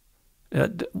whatever,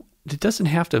 it doesn't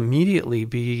have to immediately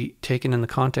be taken in the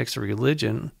context of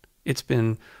religion. It's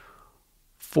been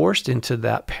forced into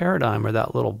that paradigm or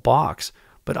that little box,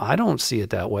 but I don't see it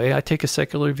that way. I take a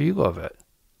secular view of it.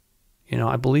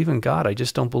 I believe in God. I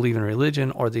just don't believe in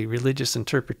religion or the religious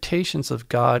interpretations of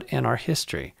God and our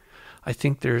history. I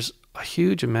think there's a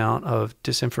huge amount of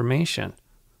disinformation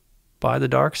by the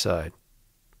dark side.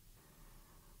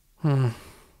 And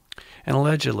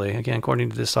allegedly, again, according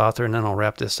to this author, and then I'll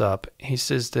wrap this up, he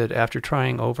says that after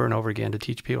trying over and over again to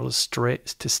teach people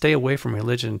to stay away from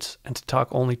religions and to talk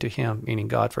only to him, meaning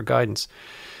God, for guidance,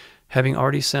 having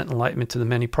already sent enlightenment to the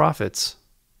many prophets,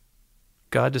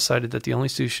 God decided that the only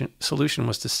solution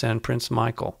was to send Prince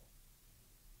Michael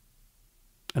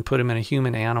and put him in a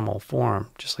human animal form,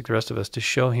 just like the rest of us, to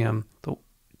show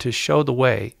the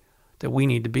way that we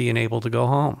need to be and able to go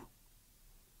home.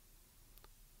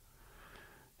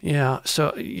 Yeah,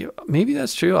 so maybe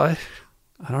that's true. I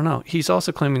don't know. He's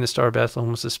also claiming the Star of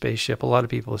Bethlehem was a spaceship. A lot of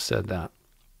people have said that.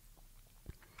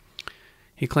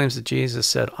 He claims that Jesus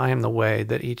said, I am the way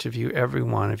that each of you, every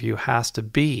one of you, has to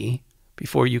be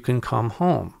before you can come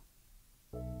home.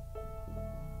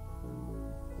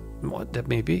 What that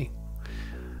may be.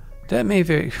 That may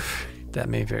very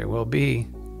well be.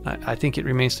 I think it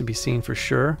remains to be seen for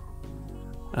sure.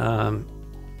 And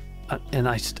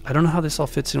I don't know how this all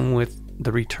fits in with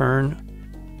the return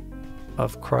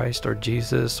of Christ or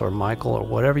Jesus or Michael or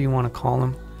whatever you want to call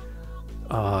him.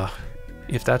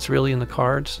 If that's really in the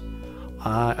cards,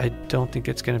 I don't think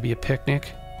it's going to be a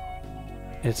picnic.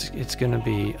 It's going to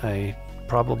be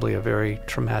probably a very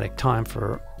traumatic time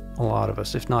for a lot of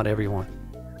us, if not everyone.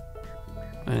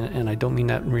 And I don't mean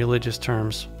that in religious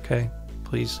terms, okay?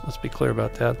 Please, let's be clear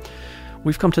about that.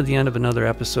 We've come to the end of another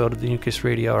episode of the Unicast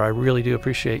Radio Hour. I really do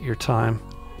appreciate your time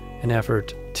and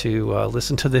effort to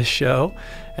listen to this show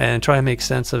and try and make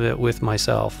sense of it with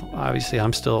myself. Obviously,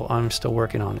 I'm still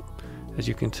working on it, as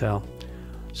you can tell.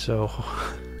 So,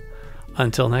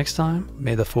 until next time,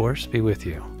 may the Force be with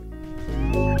you.